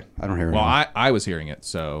 Okay, I don't hear it. Well, I was hearing it,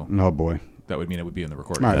 so. Oh boy, that would mean it would be in the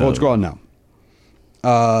recording. All right, well, let's go on now.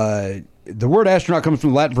 The word astronaut comes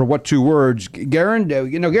from Latin for what 2 words? Garen,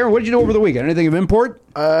 Garen, what did you know over the weekend? Anything of import?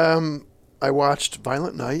 I watched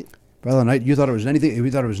Violent Night. Violent Night. You thought it was anything?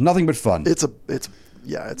 You thought it was nothing but fun.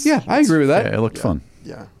 Yeah, I agree with that. Yeah, it looked fun.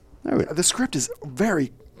 Yeah. Right. The script is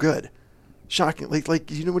very good. Shocking. Like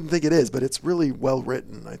you wouldn't think it is, but it's really well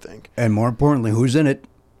written, I think. And more importantly, who's in it?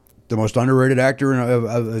 The most underrated actor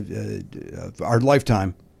of our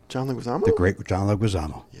lifetime. John Leguizamo? The great John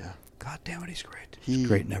Leguizamo. Yeah. God damn it, he's great. He's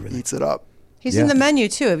great in everything. Eats it up. He's in the menu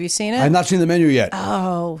too. Have you seen it? I've not seen the menu yet.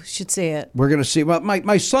 Oh, should see it. We're going to see. Well,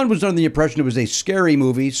 my son was under the impression it was a scary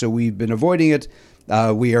movie, so we've been avoiding it.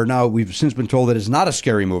 We've since been told that it's not a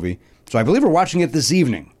scary movie. So I believe we're watching it this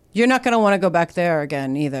evening. You're not going to want to go back there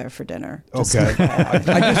again either for dinner. Okay.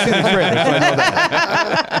 I just see the trailer, so I know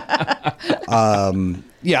that.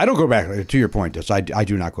 Yeah, I don't go back. To your point, Tess, I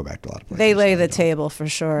do not go back to a lot of places. They lay the table for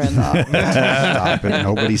sure. Stop it.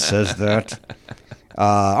 Nobody says that.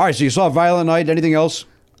 All right, so you saw Violent Night. Anything else?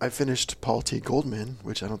 I finished Paul T. Goldman,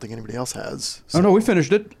 which I don't think anybody else has. So, Oh, no, we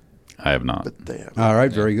finished it. I have not. But they have. All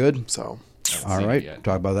right, very good. So, All right,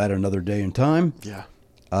 talk about that another day and time. yeah.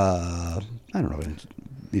 I don't know.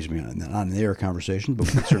 These will be on the air conversation, but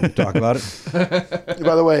we can certainly talk about it.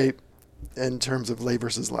 By the way, in terms of lay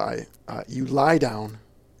versus lie, you lie down,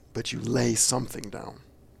 but you lay something down.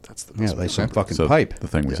 That's the best way lay to some remember it. fucking So pipe. the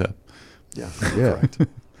thing we said. Yeah. Yeah. Correct.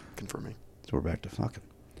 Confirming. So we're back to fucking.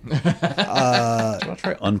 I'll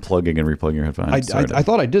try unplugging and replugging your headphones. I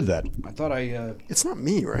thought I did that. I thought I. It's not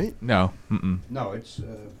me, right? No. Mm-mm. No, it's.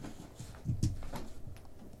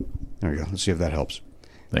 There we go. Let's see if that helps.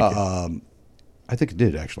 Thank you. I think it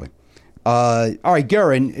did, actually. All right,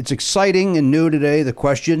 Garen, it's exciting and new today, the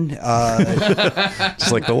question.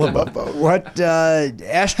 Just like the limbo. What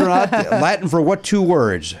astronaut, Latin for what 2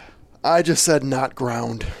 words? I just said not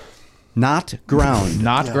ground. Not ground.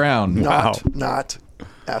 Not ground. Wow. Not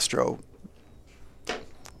astro.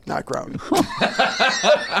 Not ground.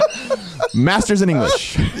 Masters in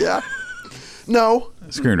English. Yeah. No.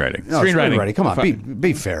 Screenwriting. No, Screenwriting. Come on,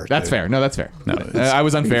 be fair. That's dude. fair. No, that's fair. No, I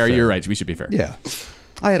was unfair. You're right. We should be fair. Yeah.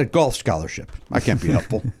 I had a golf scholarship. I can't be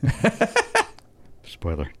helpful.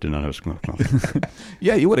 Spoiler, did not have a scholarship.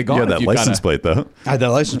 Yeah, you would have gone. You had if that you license got plate, though. I had that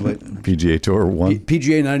license plate. PGA Tour 1.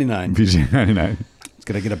 PGA 99. PGA 99. It's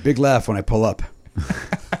going to get a big laugh when I pull up.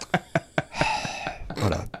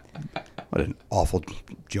 What an awful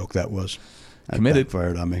joke that was. That Committed.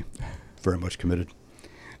 backfired on me. Very much committed.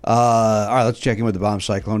 All right, let's check in with the Bomb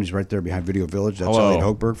Cyclone. He's right there behind Video Village. That's Hello. Elliot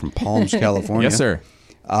Hochberg from Palms, California. Yes, sir.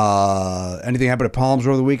 Anything happened at Palms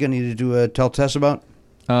over the weekend you need to tell Tess about?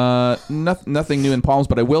 Nothing new in Palms,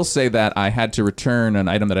 but I will say that I had to return an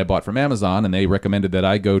item that I bought from Amazon, and they recommended that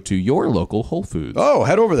I go to your local Whole Foods. Oh,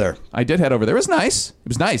 head over there. I did head over there. It was nice. It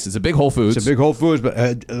was nice. It's a big Whole Foods. It's a big Whole Foods,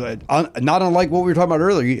 but not unlike what we were talking about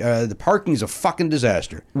earlier. The parking's a fucking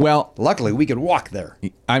disaster. Well, Luckily, we could walk there.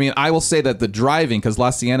 I mean, I will say that the driving, because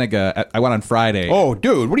La Cienega, I went on Friday. Oh,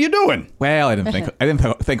 dude, what are you doing? Well, I didn't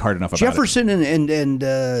think hard enough about Jefferson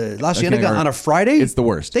and La Cienega on a Friday? It's the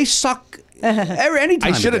worst. They suck any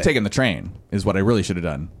time I should have of day. taken the train, is what I really should have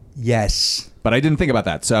done. Yes. But I didn't think about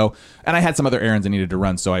that. So, and I had some other errands I needed to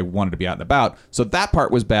run, so I wanted to be out and about. So that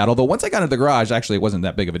part was bad. Although once I got into the garage, actually, it wasn't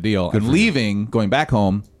that big of a deal. And leaving, going back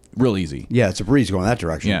home, real easy. Yeah, it's a breeze going that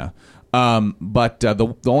direction. Yeah. But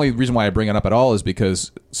the only reason why I bring it up at all is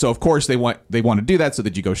because, so of course they want to do that so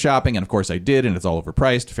that you go shopping, and of course I did, and it's all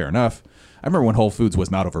overpriced. Fair enough. I remember when Whole Foods was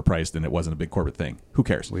not overpriced and it wasn't a big corporate thing. Who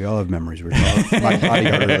cares? We all have memories. We were talking about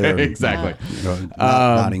Bodyguard earlier. Exactly.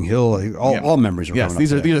 Notting Hill. All memories are Yes, coming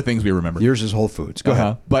these up are today. things we remember. Yours is Whole Foods. Go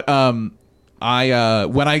ahead. But I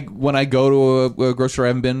when I go to a grocery store I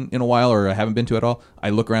haven't been in a while or I haven't been to at all, I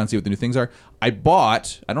look around and see what the new things are. I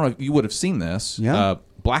bought, I don't know if you would have seen this. Yeah.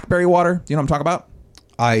 Blackberry water. Do you know what I'm talking about?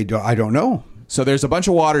 I don't know. So there's a bunch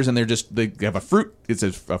of waters, and they have a fruit. It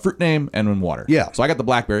says a fruit name and then water. Yeah. So I got the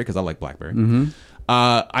blackberry because I like blackberry. Mm-hmm.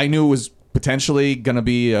 I knew it was potentially going to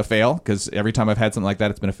be a fail because every time I've had something like that,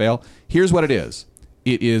 it's been a fail. Here's what it is.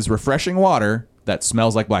 It is refreshing water that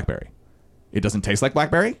smells like blackberry. It doesn't taste like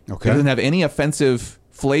blackberry. Okay. It doesn't have any offensive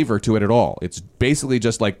flavor to it at all. It's basically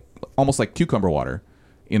just like almost like cucumber water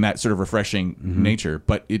in that sort of refreshing nature,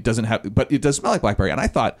 but it does smell like blackberry. And I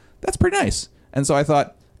thought, that's pretty nice. And so I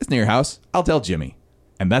thought, it's near your house. I'll tell Jimmy.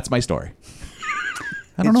 And that's my story.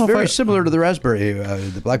 I don't know. It's very similar to the raspberry,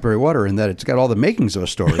 the blackberry water, in that it's got all the makings of a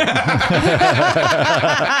story.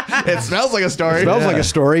 It smells like a story. It smells like a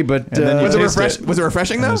story, but Was it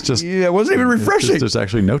refreshing though? It's just it wasn't even refreshing. There's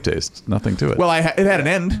actually no taste, nothing to it. Well, it had an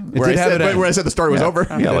end where did have an end. where I said the story was over.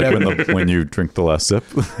 yeah, like when you drink the last sip.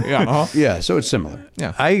 Yeah. Uh-huh. Yeah, so it's similar.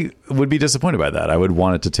 Yeah. I would be disappointed by that. I would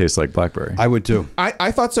want it to taste like blackberry. I would too.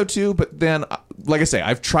 I thought so too, but then, like I say,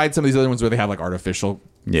 I've tried some of these other ones where they have like artificial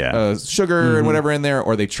sugar and whatever in there,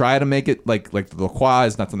 or they try to make it like the La Croix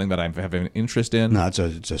is not something that I have an interest in. No, it's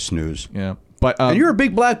a snooze. Yeah. But And you're a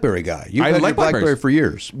big blackberry guy. You've I had like your blackberry blackberries. for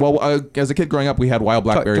years. well, as a kid growing up, we had wild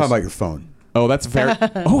blackberries. Talk about your phone. Oh, that's fair.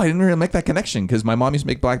 Oh, I didn't really make that connection because my mom used to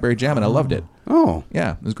make blackberry jam and I loved it. Oh.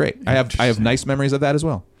 Yeah, it was great. I have nice memories of that as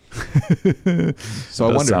well. So I Does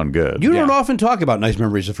wonder. sound good. You don't often talk about nice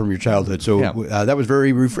memories from your childhood, so that was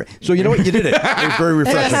very refreshing. So you know what? You did it. It was very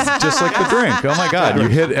refreshing. Just like the drink. Oh my God, you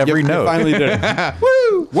hit every note. You finally did it.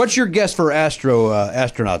 Woo! What's your guess for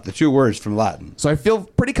astronaut? The two words from Latin. So I feel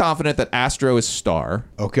pretty confident that astro is star.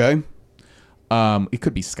 Okay. It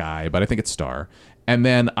could be sky, but I think it's star. And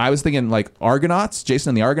then I was thinking like Argonauts, Jason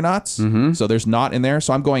and the Argonauts. Mm-hmm. So there's not in there.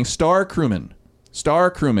 So I'm going star crewman.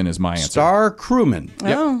 Star crewman is my answer. Star crewman.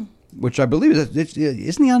 Yep. Oh. Which I believe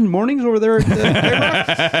isn't he on mornings over there at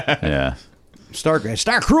K-Rock? Yeah. Star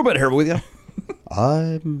crewman here with you.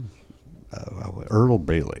 I'm Earl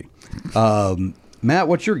Bailey. Matt,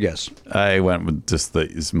 what's your guess? I went with just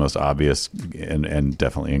the most obvious and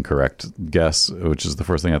definitely incorrect guess, which is the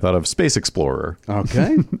first thing I thought of: space explorer.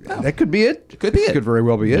 Okay, that could be it. Could be it. Could very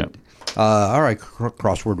well be it. Yeah. All right,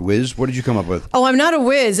 crossword whiz. What did you come up with? Oh, I'm not a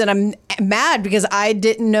whiz, and I'm mad because I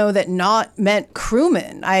didn't know that not meant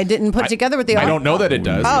crewman. I didn't put together with the. I don't know that it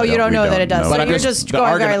does. Oh, you don't we know that don't it does. know. So But you're just the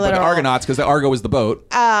going very but literal. the Argonauts, because the Argo was the boat.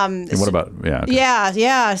 And what about okay.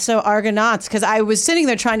 Yeah. So Argonauts, because I was sitting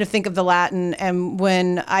there trying to think of the Latin, and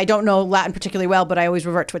when I don't know Latin particularly well, but I always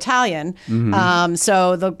revert to Italian.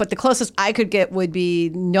 Mm-hmm. But the closest I could get would be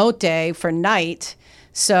notte for night.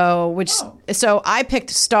 So I picked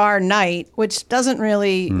Star Night, which doesn't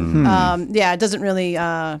really, it doesn't really.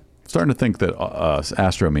 Starting to think that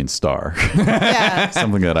astro means star. Yeah.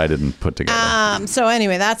 Something that I didn't put together. So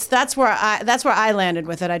anyway, that's where I landed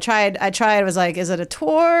with it. I tried. I was like, is it a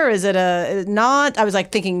tour? Is it a knot? I was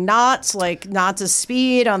like thinking knots, like knots of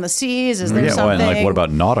speed on the seas. Is there yeah. something? And like, what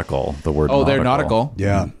about nautical? The word. Oh, they're nautical.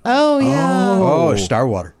 Yeah. Oh yeah. Oh, Star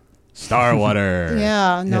Water. Star water.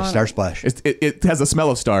 Yeah. Yeah, Star Splash. It has a smell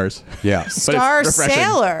of stars. Yeah. Star refreshing.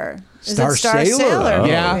 Sailor. Is Star it Star Sailor? Sailor? Oh,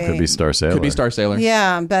 Yeah. could be Star Sailor. Could be Star Sailor.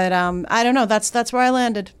 Yeah, but I don't know. That's where I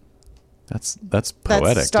landed. That's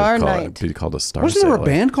poetic. Star to call Night. It, be called a Star Wasn't Sailor. there a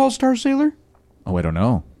band called Star Sailor? Oh, I don't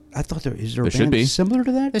know. I thought is there a There should band be. similar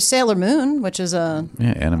to that? There's Sailor Moon, which is a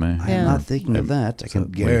anime. I'm not thinking of that. I can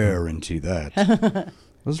guarantee that.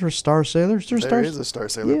 Was there a Star Sailor? Is there a There is a Star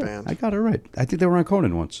Sailor band. I got it right. I think they were on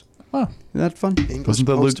Conan once. Oh. Isn't that fun? English Wasn't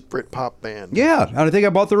that Luke- post-Brit-pop band. Yeah, and I think I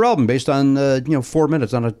bought their album based on 4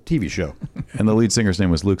 minutes on a TV show. And the lead singer's name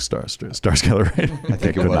was Luke Starskeller, right? I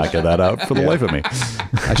think it could was. not get that out for the life of me.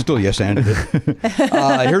 I still yes-anded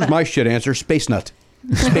it. Here's my shit answer: Space Nut.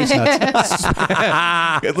 Space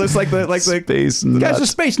Nut. It looks like the Space Guy's a nuts.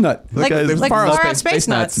 space nut. like Far Out Space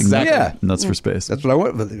Nuts. Exactly. Yeah, Nuts for space. that's what I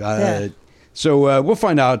went with. So we'll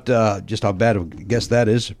find out just how bad of a guess that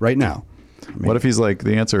is right now. What if he's like,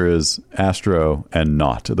 the answer is astro and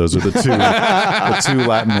not? Those are the two the two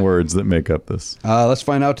Latin words that make up this. Let's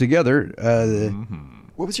find out together.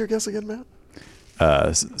 What was your guess again, Matt?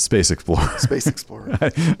 Space Explorer. Space Explorer.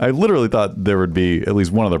 I literally thought there would be at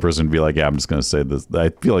least one other person to be like, yeah, I'm just going to say this. I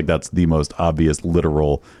feel like that's the most obvious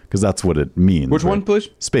literal, because that's what it means. Which one, please?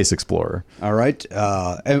 Space Explorer. All right.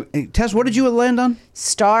 And Tess, what did you land on?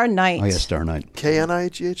 Star Night. Oh, yeah, Star Night.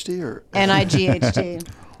 K-N-I-G-H-T or Nighthd.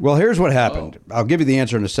 Well, here's what happened. I'll give you the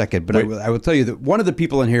answer in a second, but I will tell you that one of the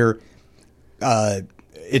people in here,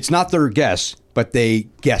 it's not their guess, but they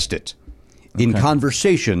guessed it. In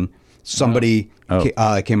conversation, somebody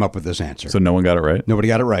came up with this answer. So no one got it right? Nobody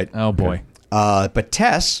got it right. Oh, boy. But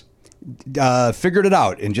Tess figured it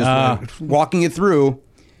out and just walking it through.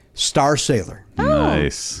 Star Sailor.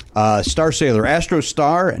 Nice. Star Sailor. Astro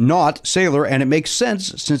Star, not Sailor, and it makes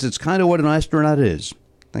sense since it's kind of what an astronaut is.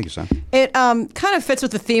 Thank you, son. It kind of fits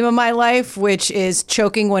with the theme of my life, which is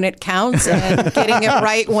choking when it counts and getting it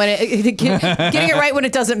right when getting it right when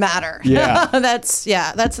it doesn't matter. Yeah. that's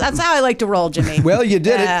how I like to roll, Jimmy. Well, you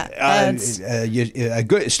did it.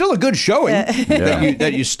 Still a good showing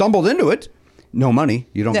that you stumbled into it. No money.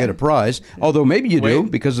 You don't get a prize. Although maybe you do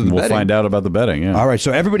because of the We'll betting. find out about the betting, yeah. All right,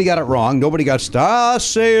 so everybody got it wrong. Nobody got Star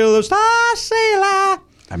Sailor, Star Sailor.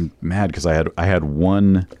 I'm mad because I had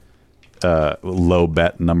one low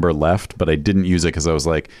bet number left, but I didn't use it because I was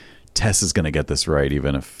like, Tess is going to get this right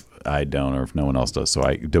even if I don't or if no one else does. So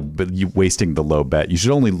but you wasting the low bet. You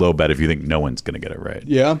should only low bet if you think no one's going to get it right.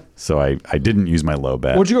 Yeah. So I didn't use my low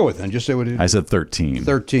bet. What'd you go with then? Just say what it is. I said 13.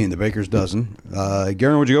 13, the baker's dozen.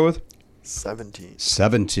 Garen, what'd you go with? 17.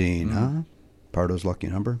 17, huh? Pardo's lucky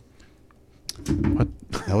number. What?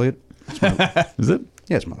 Elliot? Is it?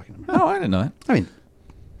 Yeah, it's my lucky number. Oh, I didn't know that. I mean,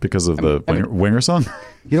 Because of the winger song?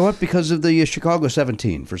 you know what? Because of the Chicago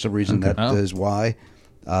 17. For some reason, that is why.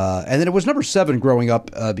 And then it was number 7 growing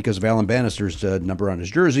up because of Alan Bannister's number on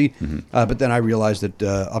his jersey. But then I realized that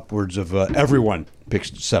upwards of everyone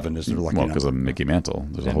picks 7 as their lucky Well, number. because of Mickey Mantle.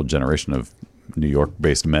 There's a whole generation of New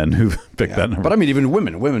York-based men who picked that number. But I mean, even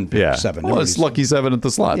women pick 7. Well, it's lucky 7 at the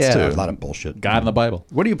slots, Yeah, too. a lot of bullshit. God in the Bible.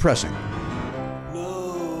 What are you pressing?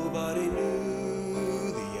 Nobody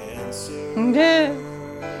knew the answer.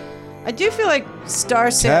 I do feel like Star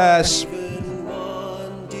Sailor. Tess. Even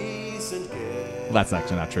one decent guess. That's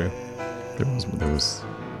actually not true. There was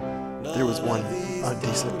There was one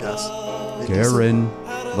undecent guess. Garen,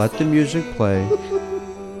 let the music play.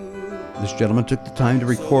 This gentleman took the time to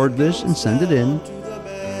record this and send it in.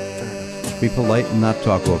 Be polite and not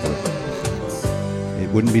talk over it. It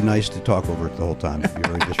wouldn't be nice to talk over it the whole time. It'd be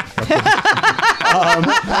very disrespectful.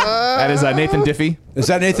 That is Nathan Diffie. Is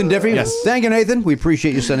that Nathan Diffie? Yes. Thank you, Nathan. We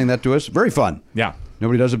appreciate you sending that to us. Very fun. Yeah.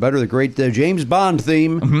 Nobody does it better. The great James Bond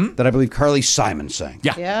theme that I believe Carly Simon sang.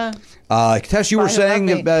 Yeah. Yeah. Tess, you were saying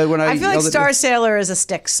when I feel like Star Sailor is a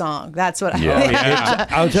Styx song. That's what I Yeah.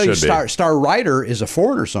 I'll tell you, Should be. Star Rider is a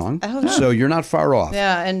Foreigner song, so you're not far off.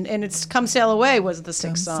 Yeah, and it's Come Sail Away was the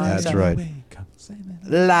Styx song. That's so. right.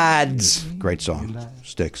 Lads. Great song.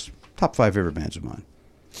 Styx. Top 5 favorite bands of mine.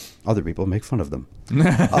 Other people make fun of them.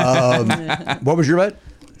 What was your bet?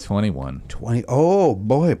 21. 20. Oh,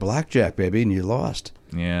 boy. Blackjack, baby. And you lost.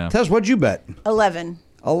 Yeah. Tess, what'd you bet? 11.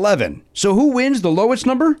 11. So who wins the lowest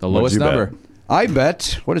number? The lowest you bet? number. I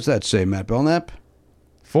bet. What does that say, Matt Belknap?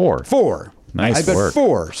 4. 4. Nice I bet work.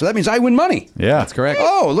 4. So that means I win money. Yeah. That's correct.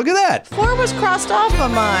 Oh, look at that. 4 was crossed off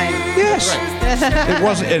on mine. Yes. It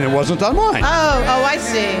wasn't on mine. Oh, I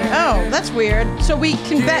see. Oh, that's weird. So we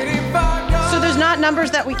can bet. So there's not numbers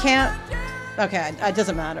that we can't. Okay, it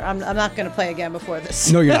doesn't matter. I'm not going to play again before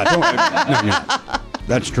this. No, you're not. No, you're not.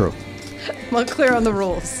 That's true. I'm clear on the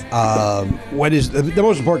rules. What is the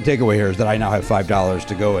most important takeaway here is that I now have $5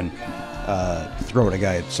 to go and throw at a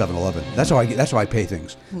guy at 7-Eleven. That's how I pay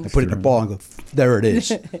things. I put it in a ball and go, there it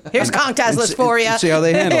is. Here's contest list for you. See how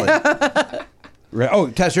they handle it. Right. Oh,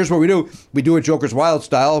 Tess, here's what we do. We do it Joker's Wild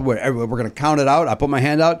style. We're going to count it out. I put my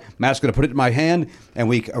hand out. Matt's going to put it in my hand, and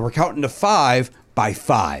we're counting to 5. by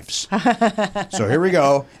 5s. So here we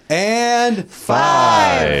go. And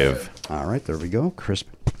 5. All right, there we go. Crisp.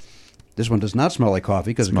 This one does not smell like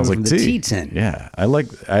coffee because it Smells comes like from tea. the tea tin. Yeah, I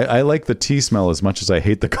like the tea smell as much as I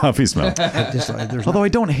hate the coffee smell. Although I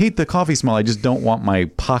don't hate the coffee smell, I just don't want my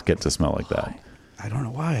pocket to smell like that. I don't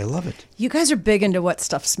know why. I love it. You guys are big into what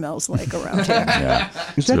stuff smells like around here. Yeah,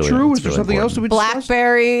 Is that true? Is there something else that we discussed?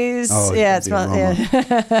 Blackberries. Oh, yeah, the it smells.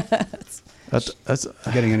 aroma. Yeah. That's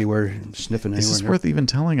Getting anywhere, sniffing Is anywhere. this worth even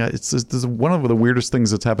telling? It's just, this is one of the weirdest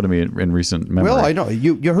things that's happened to me in recent memory. Well, I know.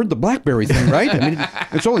 You heard the BlackBerry thing, right? I mean,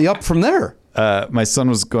 it's only up from there. My son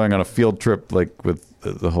was going on a field trip, like with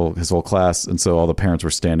his whole class, and so all the parents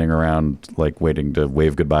were standing around, like waiting to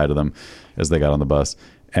wave goodbye to them as they got on the bus.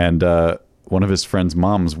 And one of his friend's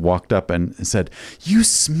moms walked up and said, "You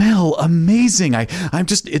smell amazing." I'm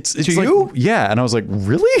just it's to like, you? Yeah, and I was like,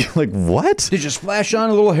 "Really? Like what?" Did you splash on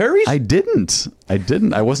a little Harry's? I didn't.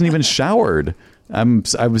 I wasn't even showered. I'm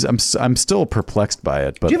still perplexed by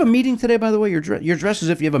it. But Do you have a meeting today, by the way? You're dressed as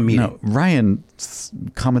if you have a meeting. no, Ryan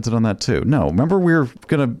commented on that too. No, remember we were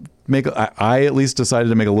gonna make. I at least decided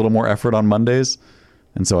to make a little more effort on Mondays,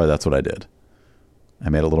 and so that's what I did. I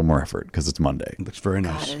made a little more effort because it's Monday. It looks very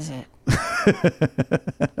nice. What is it?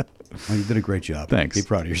 Well, you did a great job. Thanks. Be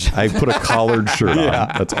proud of yourself. I put a collared shirt on.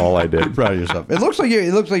 That's all I did. Be proud of yourself. It looks like you're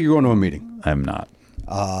going to a meeting. I'm not.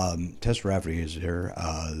 Tess Rafferty is here.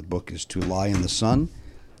 The book is To Lie in the Sun.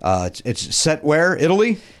 It's set where?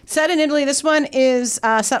 Italy? Set in Italy. This one is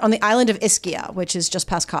set on the island of Ischia, which is just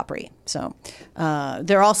past Capri. So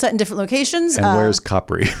they're all set in different locations. And where's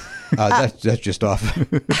Capri? That's just off.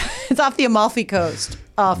 It's off the Amalfi Coast,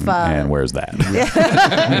 off And where's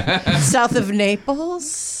that? south of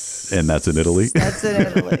Naples. And that's in Italy? That's in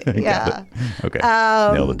Italy. Yeah. Okay.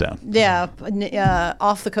 Nailed it down. Yeah.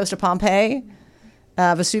 Off the coast of Pompeii,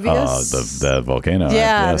 Vesuvius. The volcano.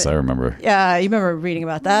 Yeah. Yes, I remember. Yeah, you remember reading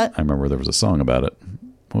about that? I remember there was a song about it.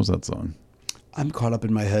 What was that song? I'm caught up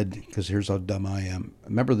in my head because here's how dumb I am.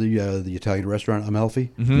 Remember the Italian restaurant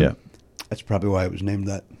Amalfi? Yeah. That's probably why it was named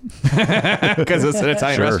that. Because it's an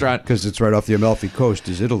Italian restaurant. Because it's right off the Amalfi Coast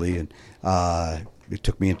is Italy. And it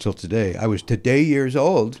took me until today. I was today years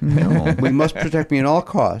old. No. We must protect me at all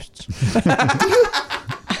costs.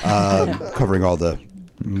 Covering all the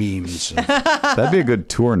memes. That'd be a good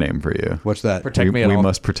tour name for you. What's that? We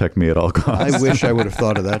must protect me at all costs. I wish I would have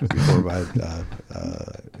thought of that before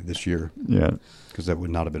this year. Yeah. Because that would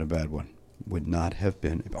not have been a bad one. Would not have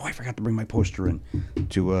been. Oh, I forgot to bring my poster in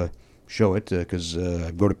to show it because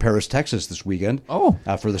I go to Paris, Texas this weekend. Oh.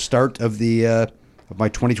 For the start of the of my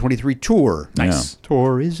 2023 tour. Nice.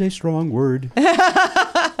 Tour is a strong word.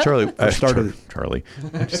 Charlie. started- Charlie.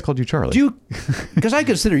 I just called you Charlie. Do you? Because I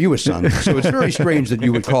consider you a son, so it's very strange that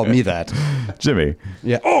you would call me that. Jimmy.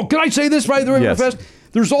 Yeah. Oh, can I say this right there? Yes. Fest?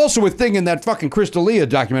 There's also a thing in that fucking Chris D'Elia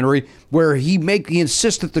documentary where he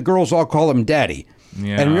insists that the girls all call him daddy.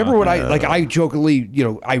 Yeah. And remember what I jokingly,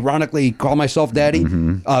 ironically call myself daddy,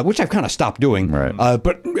 which I've kind of stopped doing. Right.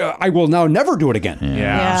 But I will now never do it again.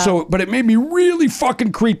 Yeah. So, but it made me really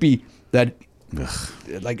fucking creepy that,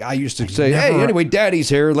 like I used to say, hey, anyway, daddy's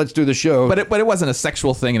here. Let's do the show. But it wasn't a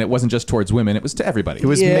sexual thing, and it wasn't just towards women. It was to everybody. It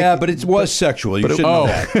was but it was sexual. You shouldn't know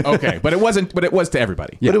that. Okay. But it wasn't. But it was to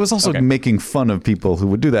everybody. But it was also making fun of people who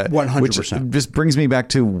would do that. 100%. Which just brings me back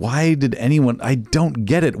to why did anyone? I don't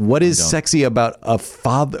get it. What is sexy about a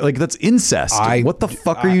father? Like that's incest. What the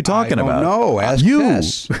fuck are you talking about? No, ask you.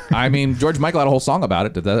 Tess. I mean, George Michael had a whole song about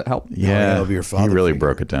it. Did that help? Yeah, love your father he really figure.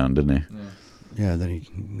 broke it down, didn't he? Yeah, then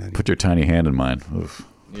he Put your tiny hand in mine. Oof.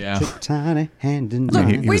 Yeah. tiny hand in I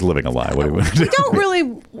mean, he was living a lie. What do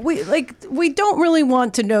you We don't really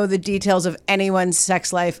want to know the details of anyone's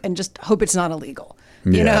sex life and just hope it's not illegal.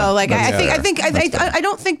 You Yeah, know, like that's I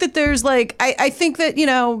don't think that there's like I think that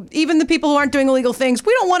even the people who aren't doing illegal things,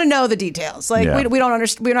 we don't want to know the details. Like Yeah. we don't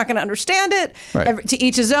understand. We're not going to understand it. Right. To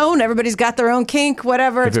each his own. Everybody's got their own kink.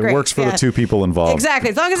 Whatever. If it's it great. works for the two people involved, Exactly.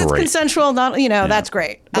 As long as it's great. consensual, not that's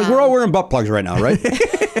great. But we're all wearing butt plugs right now, right?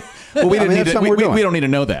 Well, we I mean, didn't that's need to, something we're doing. we don't need to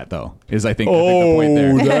know that though. Is I think the point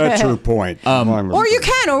there. that's your point. Or you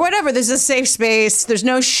can, or whatever. There's a safe space. There's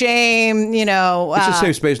no shame. It's a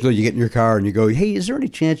safe space until you get in your car and you go, hey, is there any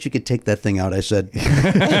chance you could take that thing out? I said.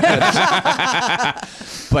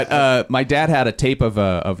 But my dad had a tape of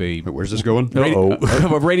a Where's this going?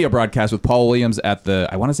 of a radio broadcast with Paul Williams at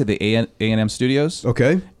I want to say the A&M studios.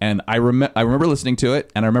 Okay. And I remember listening to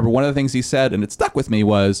it, and I remember one of the things he said, and it stuck with me,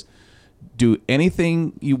 was do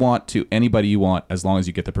anything you want to anybody you want as long as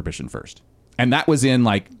you get the permission first. And that was in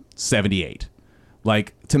like 78.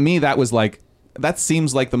 Like to me that was like that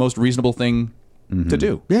seems like the most reasonable thing to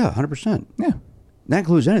do. Yeah, 100%. Yeah. That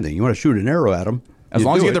includes anything. You want to shoot an arrow at them, As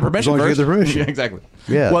long as you get the permission As long as you first. get the permission. Yeah, exactly.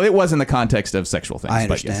 Yeah. Well, it was in the context of sexual things. I but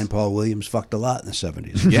understand yes. Paul Williams fucked a lot in the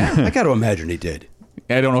 70s. Yeah. I got to imagine he did.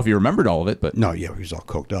 I don't know if you remembered all of it, but No, yeah, he was all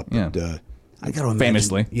coked up. Yeah. But, I got to imagine.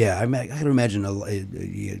 Famously. Yeah, I got to imagine a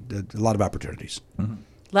lot of opportunities. A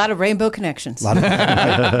lot of rainbow connections. A lot of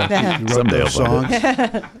Someday I'll songs.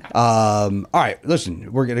 find All right,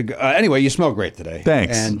 listen, we're going to go. Anyway, you smell great today.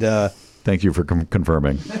 Thanks. And Thank you for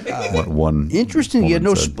confirming what one. interesting, you had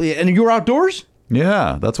woman no. said. And you were outdoors?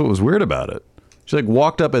 Yeah, that's what was weird about it. She like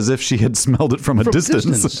walked up as if she had smelled it from a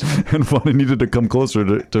distance and needed to come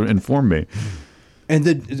closer to inform me. And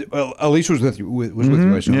then Elise was with you. Was with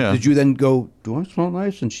you. I assume. yeah. Did you then go? Do I smell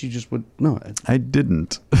nice? And she just would no. I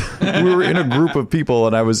didn't. We were in a group of people,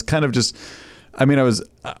 and I was kind of just. I mean, I was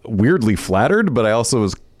weirdly flattered, but I also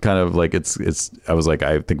was kind of like it's. I was like,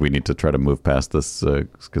 I think we need to try to move past this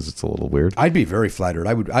because it's a little weird. I'd be very flattered.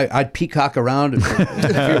 I'd peacock around and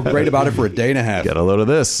feel great about it for a day and a half. Get a load of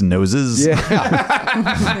this noses.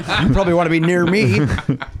 Yeah. You probably want to be near me.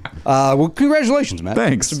 Well, congratulations, Matt.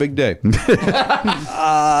 Thanks. It's a big day.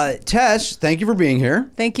 Tess, thank you for being here.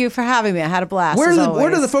 Thank you for having me. I had a blast. Where as do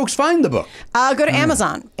always. the folks find the book? Go to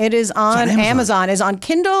Amazon. It is on Amazon. It's on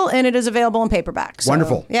Kindle, and it is available in paperback. So,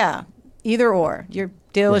 Wonderful. Yeah, either or. Your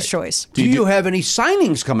dealer's choice. Do you have any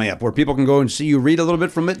signings coming up where people can go and see you read a little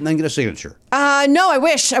bit from it and then get a signature? No, I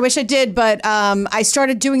wish I did, but I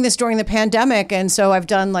started doing this during the pandemic, and so I've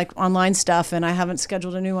done like online stuff, and I haven't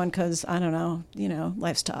scheduled a new one because I don't know,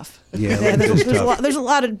 life's tough. Yeah, there's a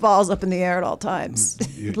lot of balls up in the air at all times.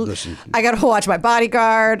 Listen. I got to watch My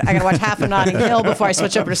Bodyguard. I got to watch half of Notting Hill before I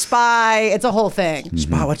switch over to Spy. It's a whole thing.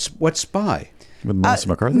 Spy? What's Spy? With Melissa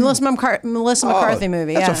McCarthy. Melissa McCarthy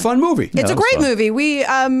movie. That's yeah. a fun movie. It's a great movie.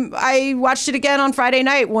 I watched it again on Friday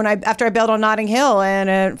night after I bailed on Notting Hill, and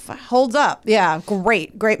it holds up. Yeah,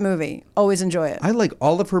 great movie. Always enjoy it. I like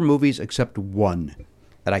all of her movies except one,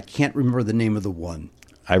 and I can't remember the name of the one.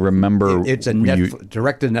 I remember It's a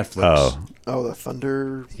direct to Netflix. Oh, the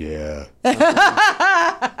Thunder Yeah.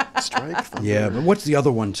 Strike. Thunder. Yeah, but what's the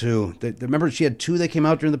other one too? Remember she had two that came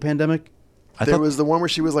out during the pandemic? There was the one where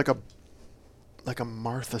she was like a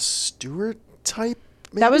Martha Stewart type.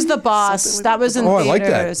 Maybe? That was The Boss. Something like that was in I like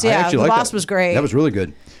theaters. that. I Yeah, actually The like Boss that. was great. That was really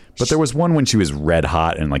good. But there was one when she was red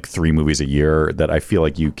hot in like 3 movies a year that I feel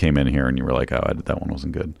like you came in here and you were like, oh, that one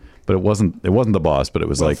wasn't good. But it wasn't The Boss, but it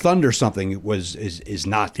was like Thunder something is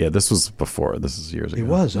not. yeah, this was before. This is years ago. It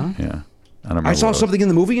was, huh? Yeah, I don't remember. I saw what it was. something in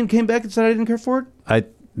the movie and came back and said I didn't care for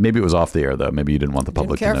it. Maybe it was off the air though. Maybe you didn't want the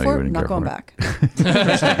public Didn't to care know for you it. didn't Not care going for back.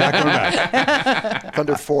 Not going back.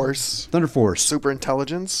 Thunder Force. Thunder Force. Super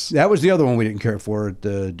Intelligence. That was the other one we didn't care for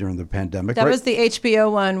during the pandemic. That right? was the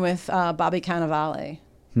HBO one with Bobby Cannavale.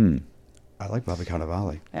 I like Bobby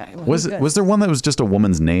Cannavale. Yeah, it Was good. it? Was there one that was just a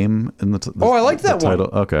woman's name in the? Oh, I like that the one.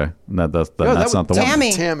 title? Okay, that's that not the was one.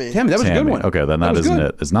 Tammy. Tammy. Tammy, that was a good Tammy. one. Okay, then that that was isn't good.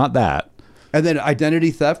 it. It's not that. And then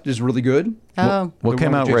Identity Theft is really good. Oh, What The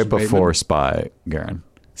came one out with right Jason Bateman. before Spy, Garen?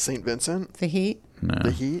 St. Vincent. The Heat.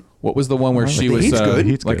 The Heat. what was the one where she The was Heat's good.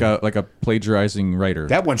 Heat's like good. a plagiarising writer?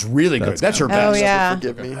 That one's really good. That's her best. Oh yeah.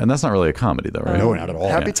 Forgive me. And that's not really a comedy though, right? No, not at all.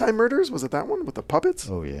 Happy Time Murders. Was it that one with the puppets?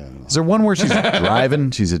 Oh yeah. Is there one where she's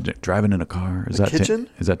driving? She's driving in a car. Is that Kitchen?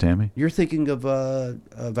 Is that Tammy? You're thinking of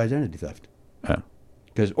Identity Theft. Oh.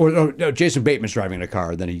 Because no, Jason Bateman's driving a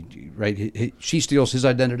car. Then she steals his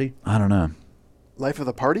identity. I don't know. Life of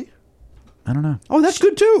the Party. I don't know. Oh, that's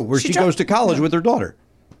good too. Where she she dri- goes to college with her daughter.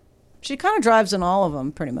 She kind of drives in all of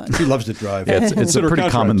them, pretty much. She loves to drive. Yeah, it's a her pretty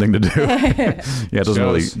contract. common thing to do. Yeah, it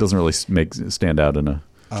doesn't really stand out in a.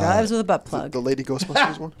 Drives with a butt plug. The Lady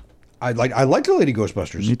Ghostbusters one. I like the Lady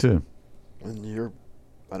Ghostbusters. Me too. And you're,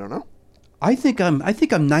 I don't know. I think I'm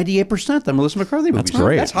 98% on Melissa McCarthy movies. That's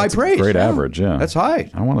great. That's high That's a praise. Great average. Yeah, That's high.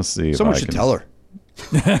 I want to see. Someone if I should can... tell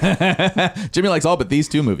her. Jimmy likes all but these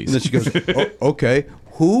 2 movies. And then she goes, oh, okay.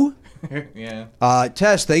 Who? Yeah.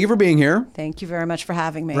 Tess, thank you for being here. Thank you very much for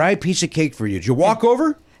having me. Right, piece of cake for you. Did you walk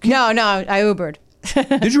over? No, I Ubered.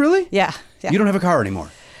 Did you really? Yeah. You don't have a car anymore.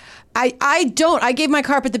 I don't. I gave my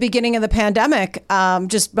car up at the beginning of the pandemic.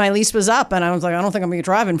 Just my lease was up, and I was like, I don't think I'm going to be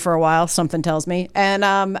driving for a while. Something tells me, and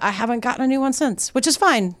I haven't gotten a new one since, which is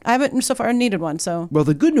fine. I haven't so far needed one. So. Well,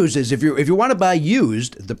 the good news is if you want to buy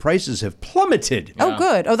used, the prices have plummeted. Oh,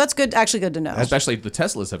 good. Oh, that's good. Actually, good to know. Especially the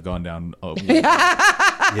Teslas have gone down.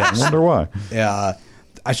 I wonder why.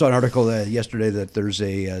 I saw an article yesterday that there's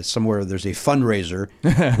somewhere there's a fundraiser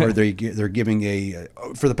where they're giving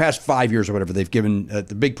for the past 5 years or whatever they've given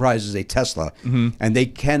the big prize is a Tesla, and they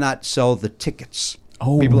cannot sell the tickets.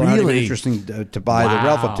 Oh, people are not even really? interested to buy the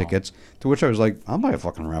raffle tickets. To which I was like, I'll buy a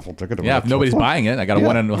fucking raffle ticket. Yeah, if nobody's buying it, I got a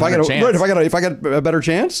 1 in 100 chance. Right, if I got a better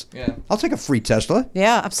chance, Yeah. I'll take a free Tesla.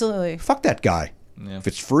 Yeah, absolutely. Fuck that guy. If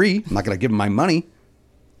it's free, I'm not going to give him my money.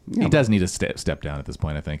 He does need to step down at this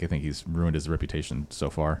point, I think. I think he's ruined his reputation so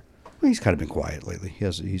far. Well, he's kind of been quiet lately.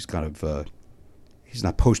 He's kind of he's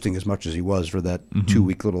not posting as much as he was for that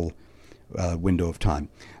 2-week little window of time.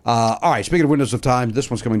 All right, speaking of windows of time, this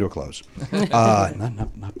one's coming to a close.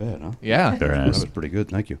 Not bad, huh? Yeah. Very nice. That was pretty good.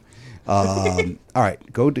 Thank you. All right,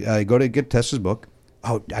 go to get Tess's book.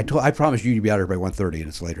 Oh, I promised you to be out here by 1:30, and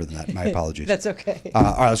it's later than that. My apologies. That's okay. All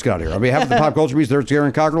right, let's get out of here. On behalf of the Pop Culture Beast, there's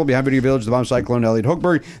Garen Cockrell. Behind Video Village, the Bomb Cyclone, Elliot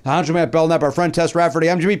Hochberg, the Honcho Matt Belknap, our friend Tess Rafferty.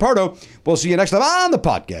 I'm Jimmy Pardo. We'll see you next time on the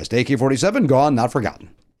podcast. AK-47, gone, not forgotten.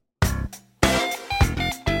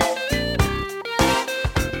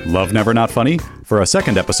 Love Never Not Funny? For a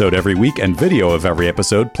second episode every week and video of every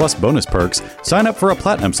episode, plus bonus perks, sign up for a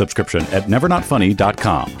platinum subscription at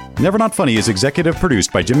nevernotfunny.com. Never Not Funny is executive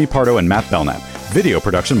produced by Jimmy Pardo and Matt Belknap. Video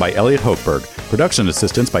production by Elliot Hochberg. Production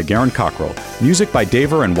assistance by Garen Cockrell. Music by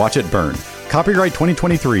Daver and Watch It Burn. Copyright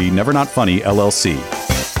 2023, Never Not Funny, LLC.